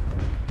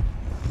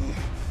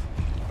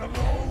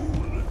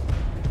 Alone.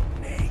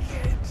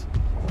 Naked.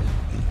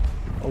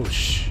 Oh,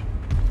 shh.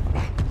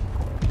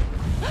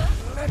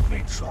 Let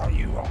me try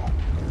you on.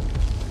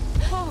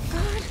 Oh,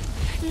 God.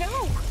 No.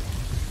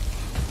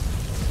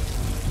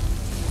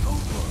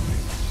 Don't worry.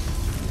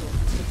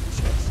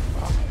 Just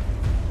fine.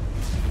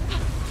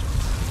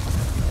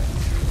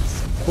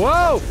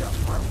 Whoa!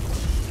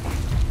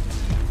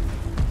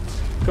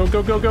 Go,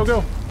 go, go, go,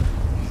 go!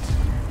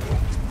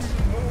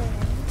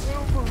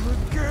 Over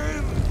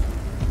again.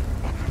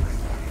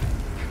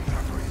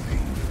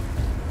 Everything.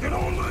 It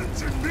all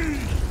ends in me.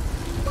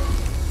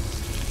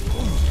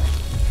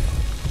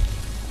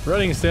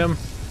 Running sim.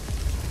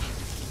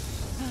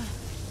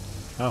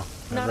 Oh,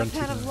 I Not a run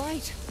fan too of far.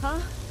 light, huh?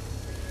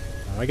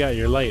 Oh, I got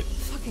your light.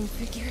 Fucking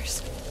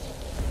figures.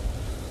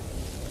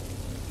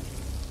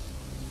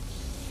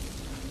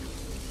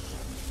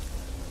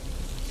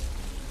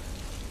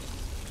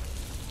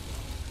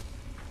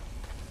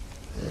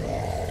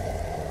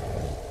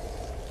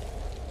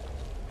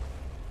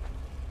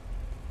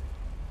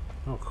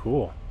 Oh,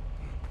 cool.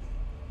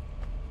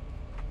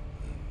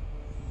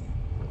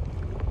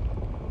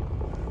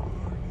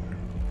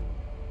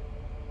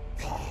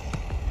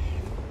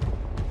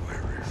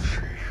 Where is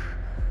she?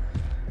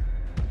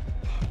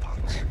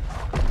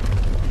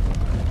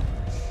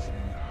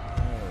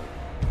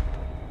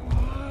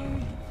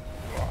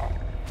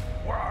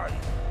 Why?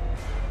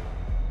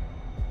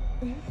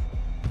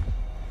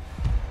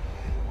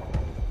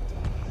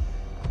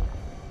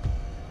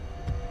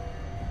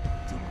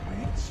 To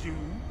meet you.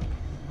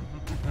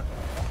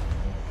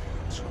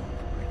 So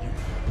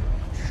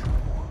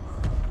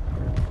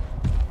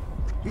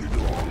it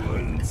all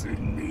ends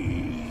in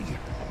me.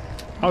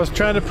 I was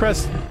trying to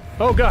press.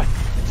 Oh God!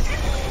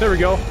 There we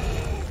go.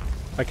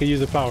 I could use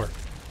the power.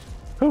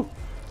 Whew.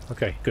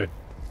 Okay, good.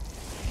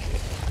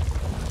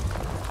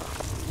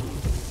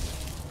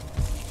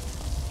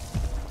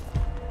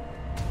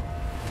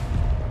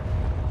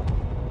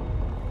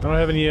 I don't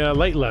have any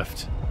light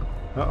left.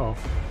 Uh-oh.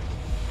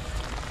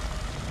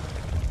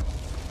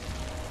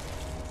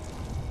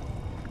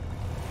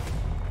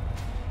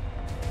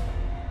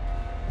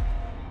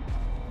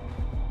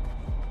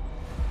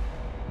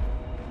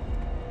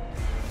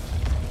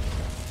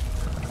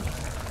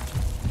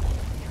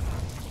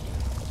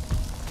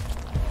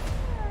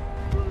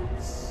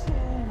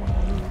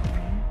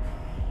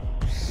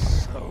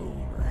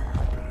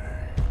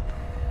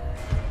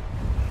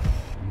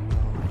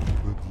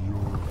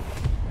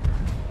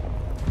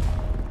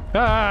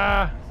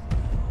 Ah!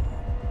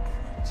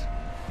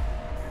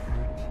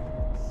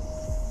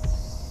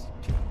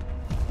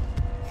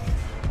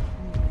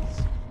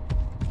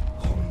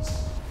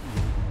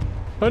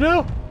 Oh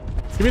no!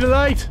 Give me the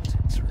light!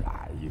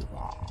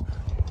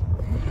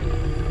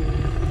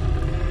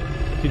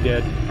 He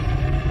dead.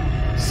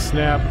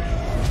 Snap.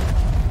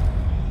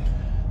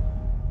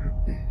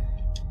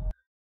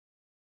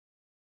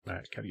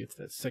 Alright, gotta get to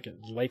that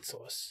second light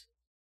source.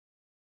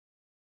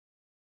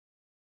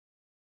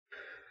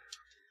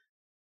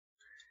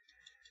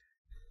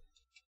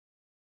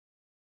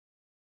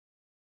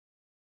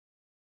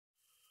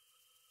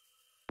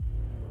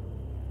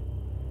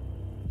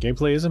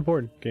 Gameplay is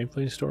important. Gameplay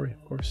and story,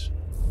 of course.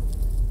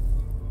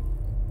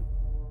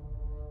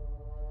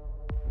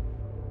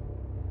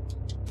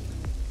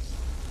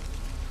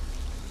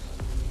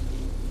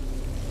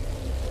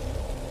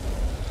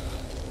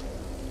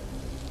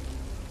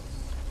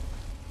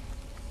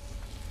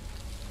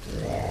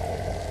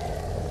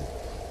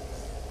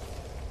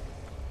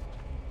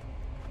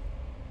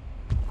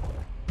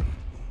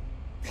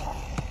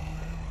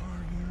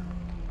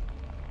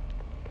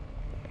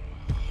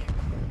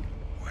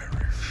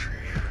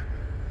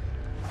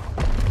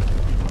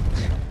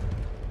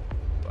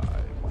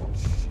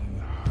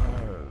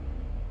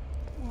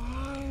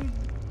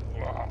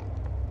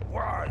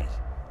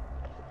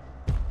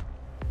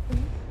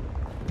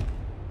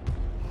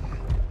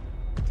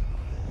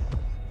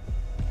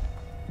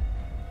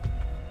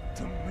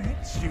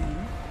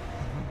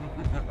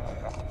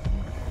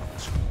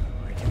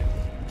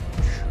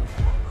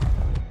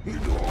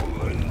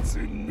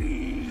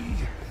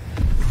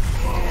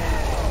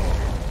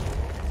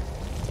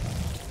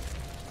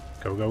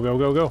 Go, go, go,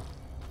 go, go.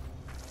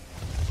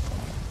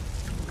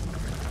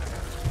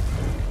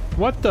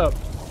 What the? I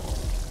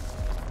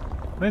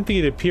didn't think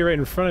it'd appear right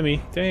in front of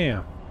me.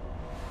 Damn.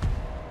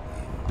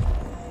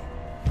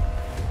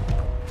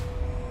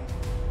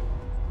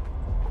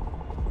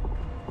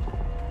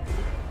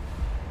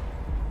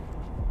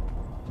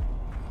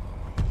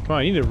 Come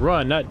on, you need to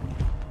run, not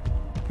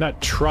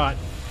trot.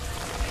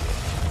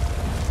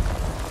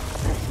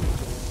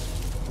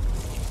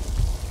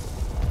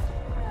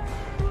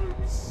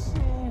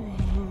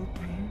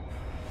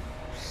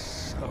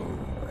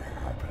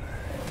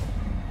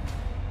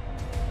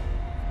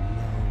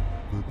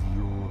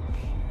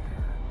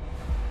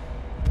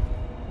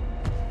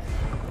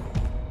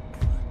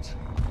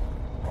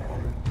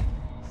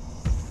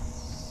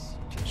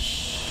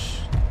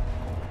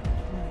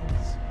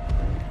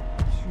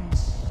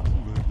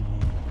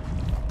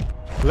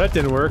 Well, that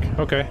didn't work.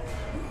 Okay.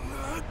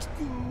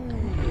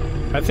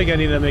 I think I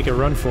need to make a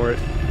run for it.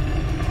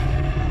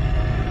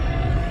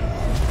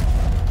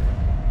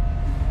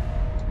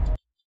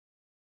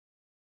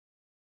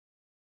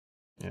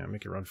 Yeah,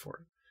 make a run for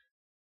it.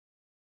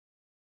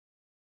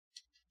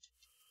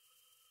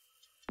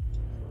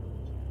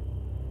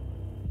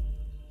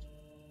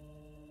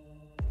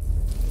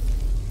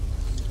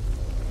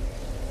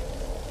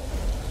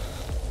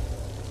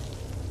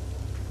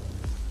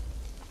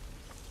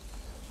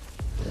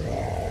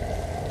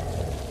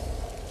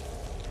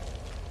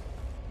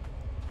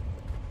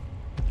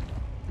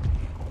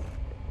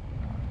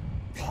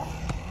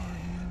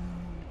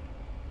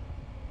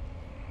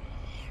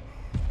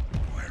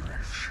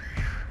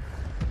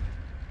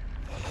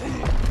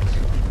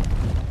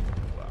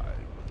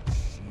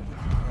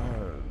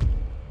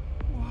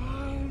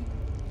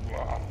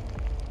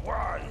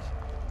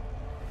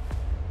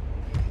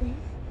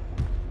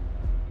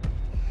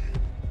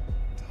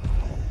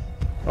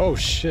 Oh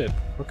shit.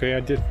 Okay, I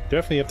did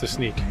definitely have to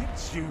sneak. Okay,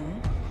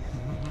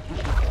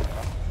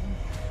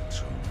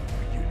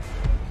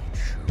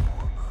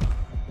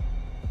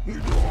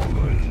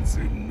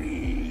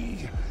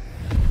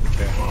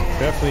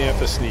 definitely have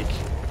to sneak.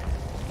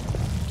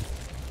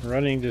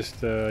 Running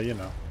just, you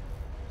know,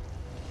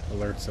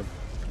 alerts him.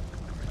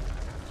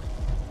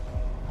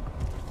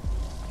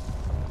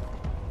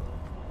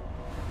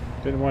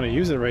 Didn't want to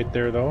use it right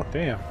there though.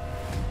 Damn.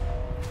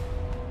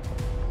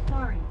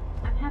 Sorry,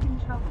 I'm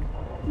having trouble.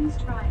 Please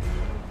try in a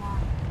little while.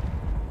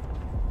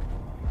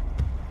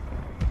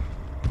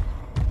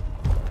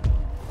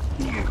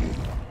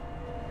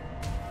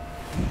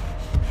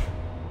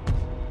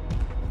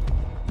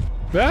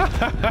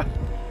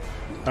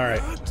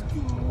 Alright.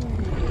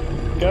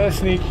 Gotta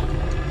sneak.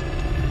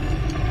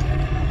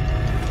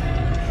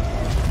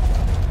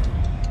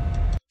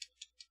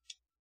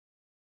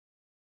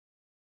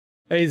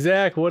 Hey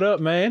Zach, what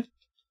up, man?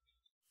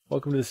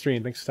 Welcome to the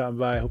stream. Thanks for stopping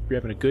by. I hope you're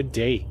having a good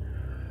day.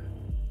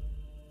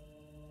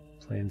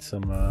 Playing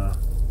some,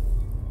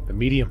 the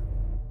medium.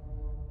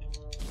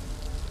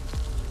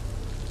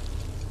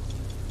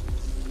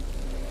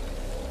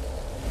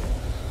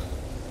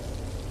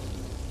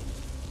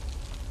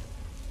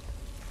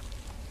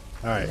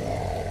 Alright.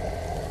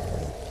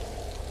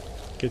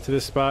 Get to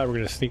this spot, we're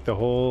gonna sneak the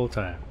whole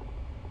time.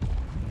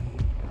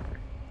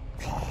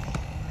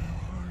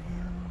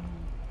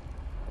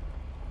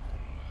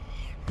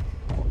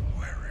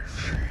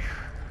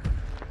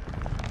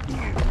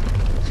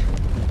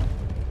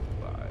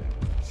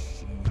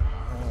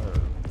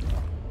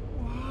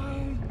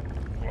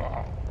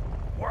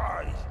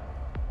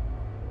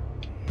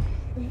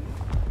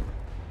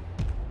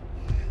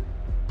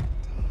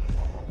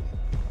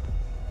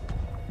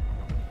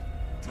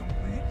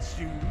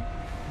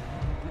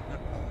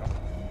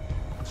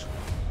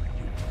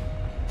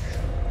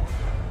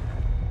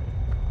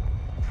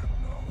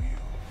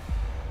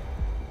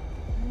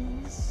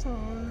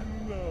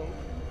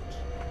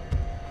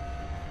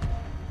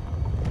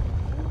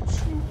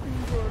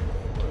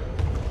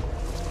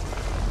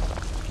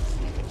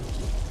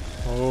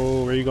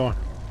 Oh, where are you going?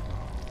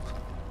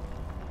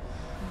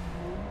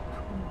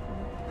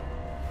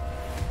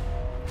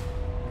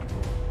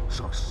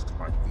 Just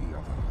like the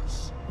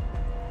others.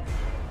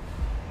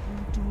 You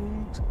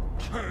don't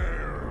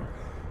care.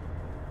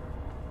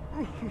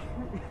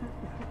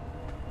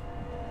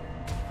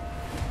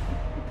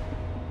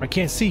 I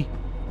can't see.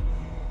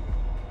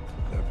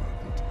 Clever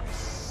little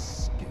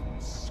skin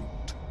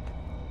suit.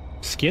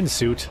 Skin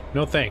suit?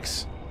 No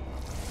thanks.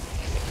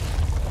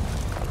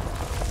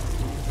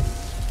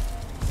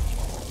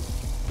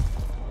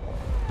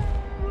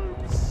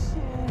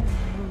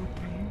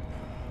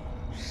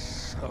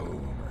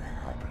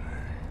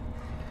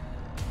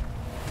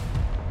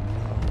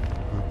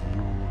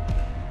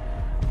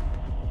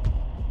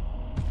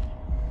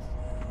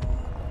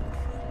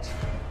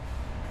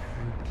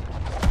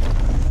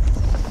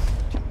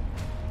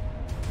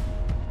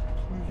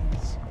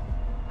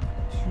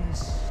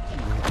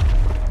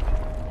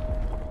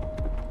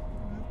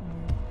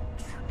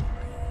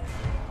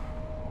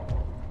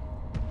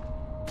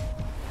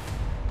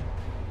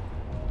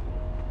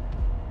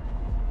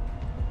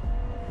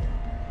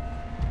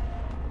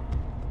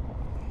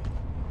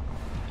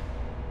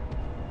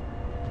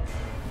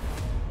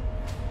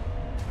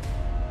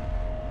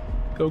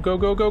 Go, go,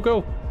 go, go,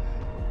 go!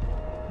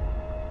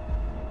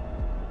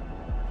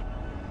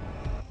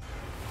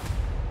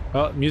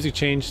 Oh, music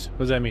changed. What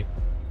does that mean?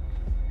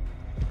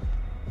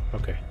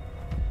 Okay.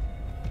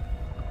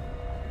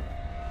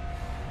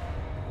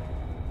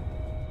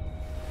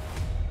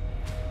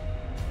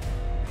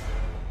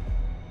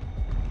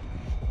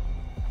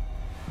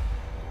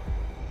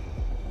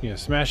 Yeah,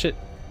 smash it.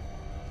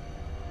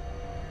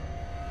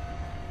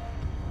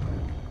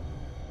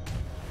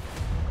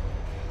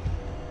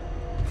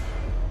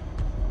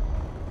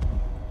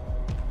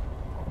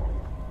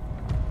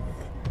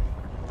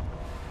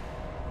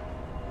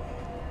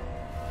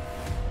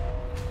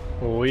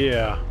 Oh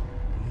yeah.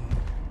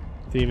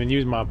 Didn't even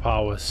use my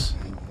powers.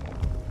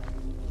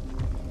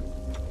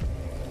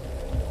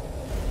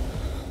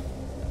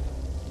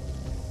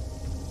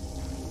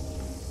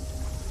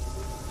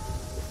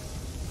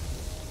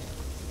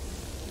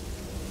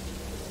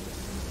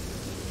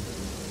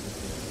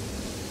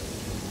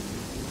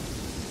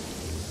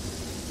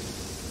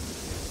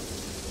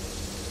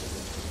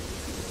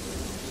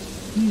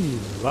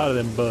 A lot of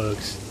them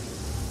bugs.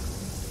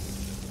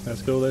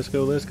 Let's go, let's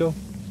go, let's go.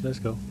 Let's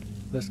go.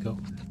 Let's go.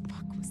 What the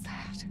fuck was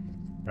that?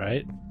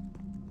 Right?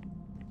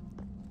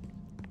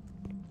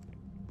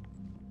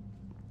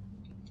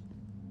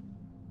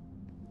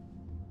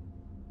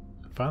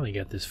 Finally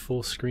got this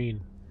full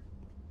screen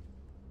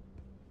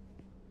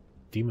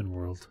demon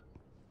world.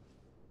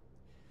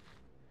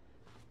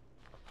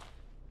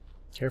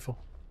 Careful.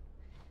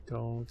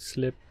 Don't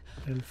slip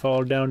and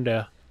fall down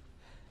there.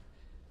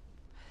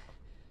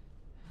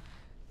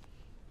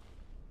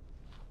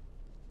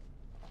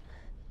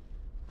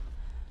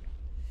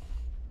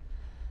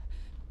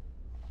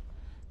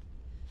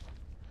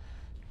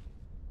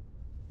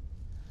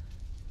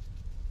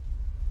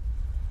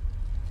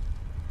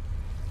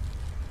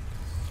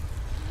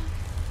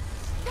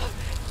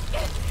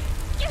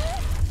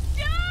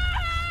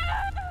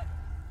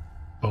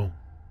 Boom.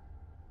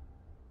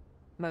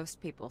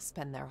 Most people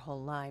spend their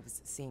whole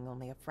lives seeing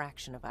only a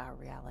fraction of our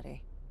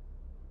reality.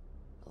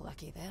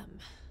 Lucky them.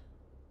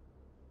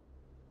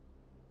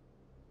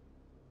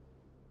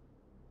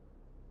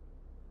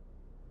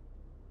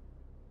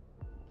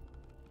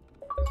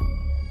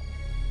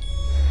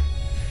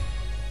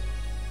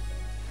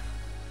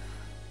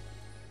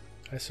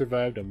 I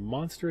survived a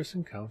monstrous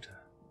encounter.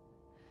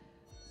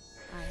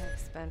 I have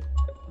spent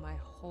my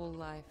whole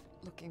life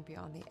looking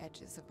beyond the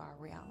edges of our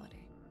reality.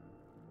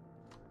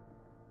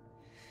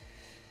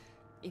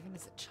 Even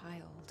as a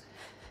child,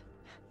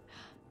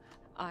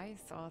 I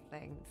saw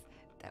things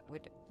that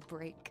would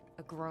break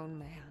a grown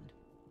man.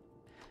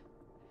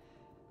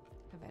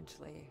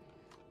 Eventually,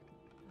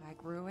 I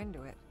grew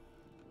into it.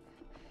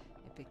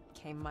 It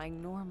became my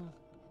normal.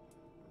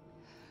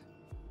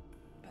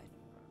 But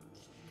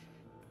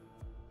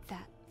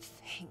that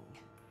thing,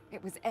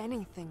 it was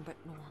anything but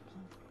normal.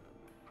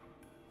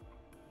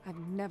 I've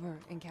never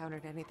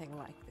encountered anything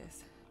like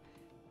this.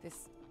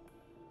 This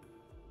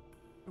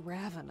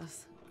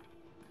ravenous.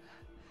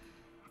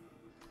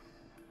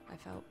 I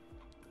felt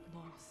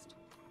lost.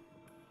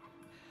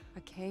 I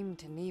came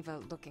to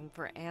Neva looking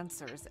for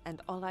answers,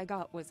 and all I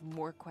got was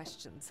more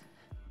questions.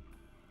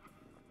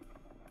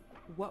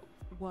 What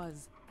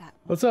was that?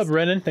 What's up,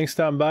 Renan? Thanks for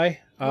stopping by.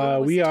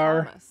 We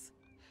are Thomas?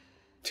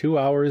 2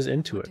 hours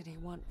into What it. did he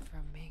want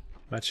from me?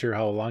 Not sure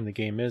how long the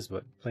game is,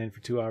 but playing for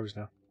 2 hours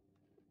now.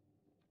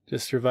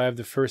 Just survived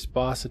the first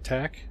boss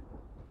attack.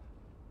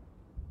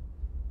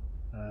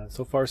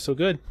 So far, so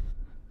good.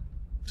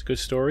 It's a good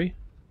story.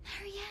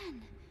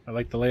 Marianne, I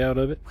like the layout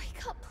of it.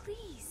 wake up,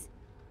 please.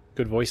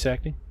 Good voice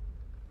acting.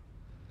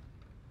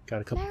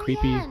 Got a couple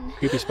Marianne.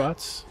 creepy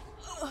spots.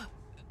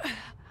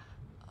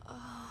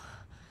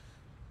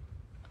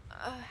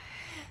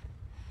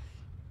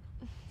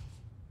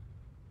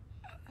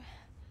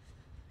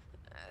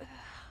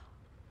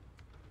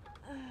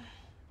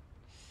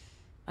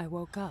 I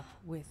woke up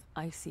with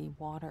icy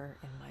water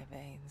in my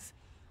veins.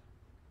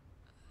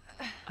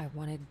 I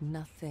wanted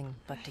nothing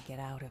but to get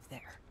out of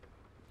there.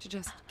 To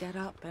just get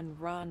up and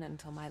run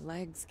until my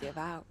legs give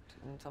out,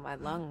 until my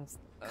lungs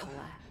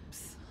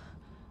collapse.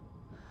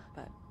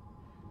 But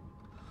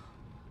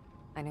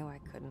I knew I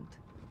couldn't.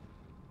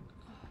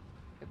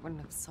 It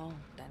wouldn't have solved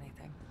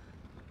anything.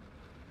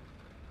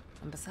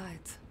 And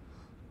besides,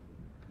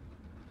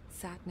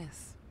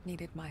 sadness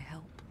needed my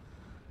help.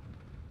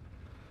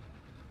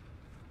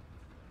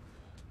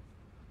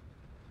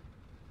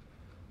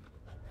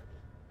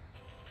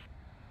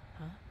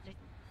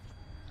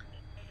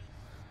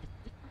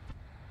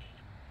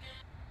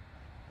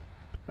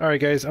 Alright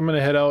guys, I'm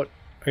gonna head out.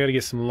 I gotta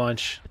get some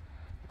lunch.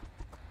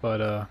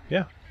 But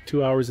yeah,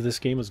 2 hours of this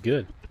game was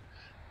good.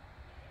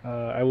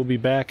 I will be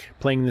back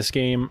playing this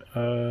game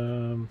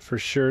for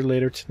sure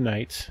later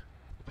tonight.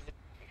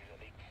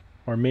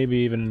 Or maybe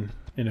even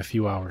in a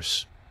few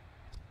hours.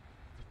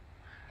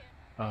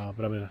 But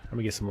I'm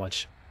gonna get some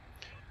lunch.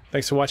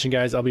 Thanks for watching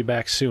guys, I'll be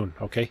back soon,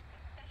 okay?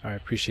 Alright,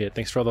 appreciate it.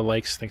 Thanks for all the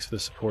likes, thanks for the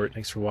support,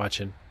 thanks for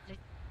watching.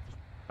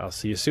 I'll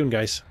see you soon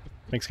guys.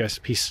 Thanks guys,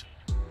 peace.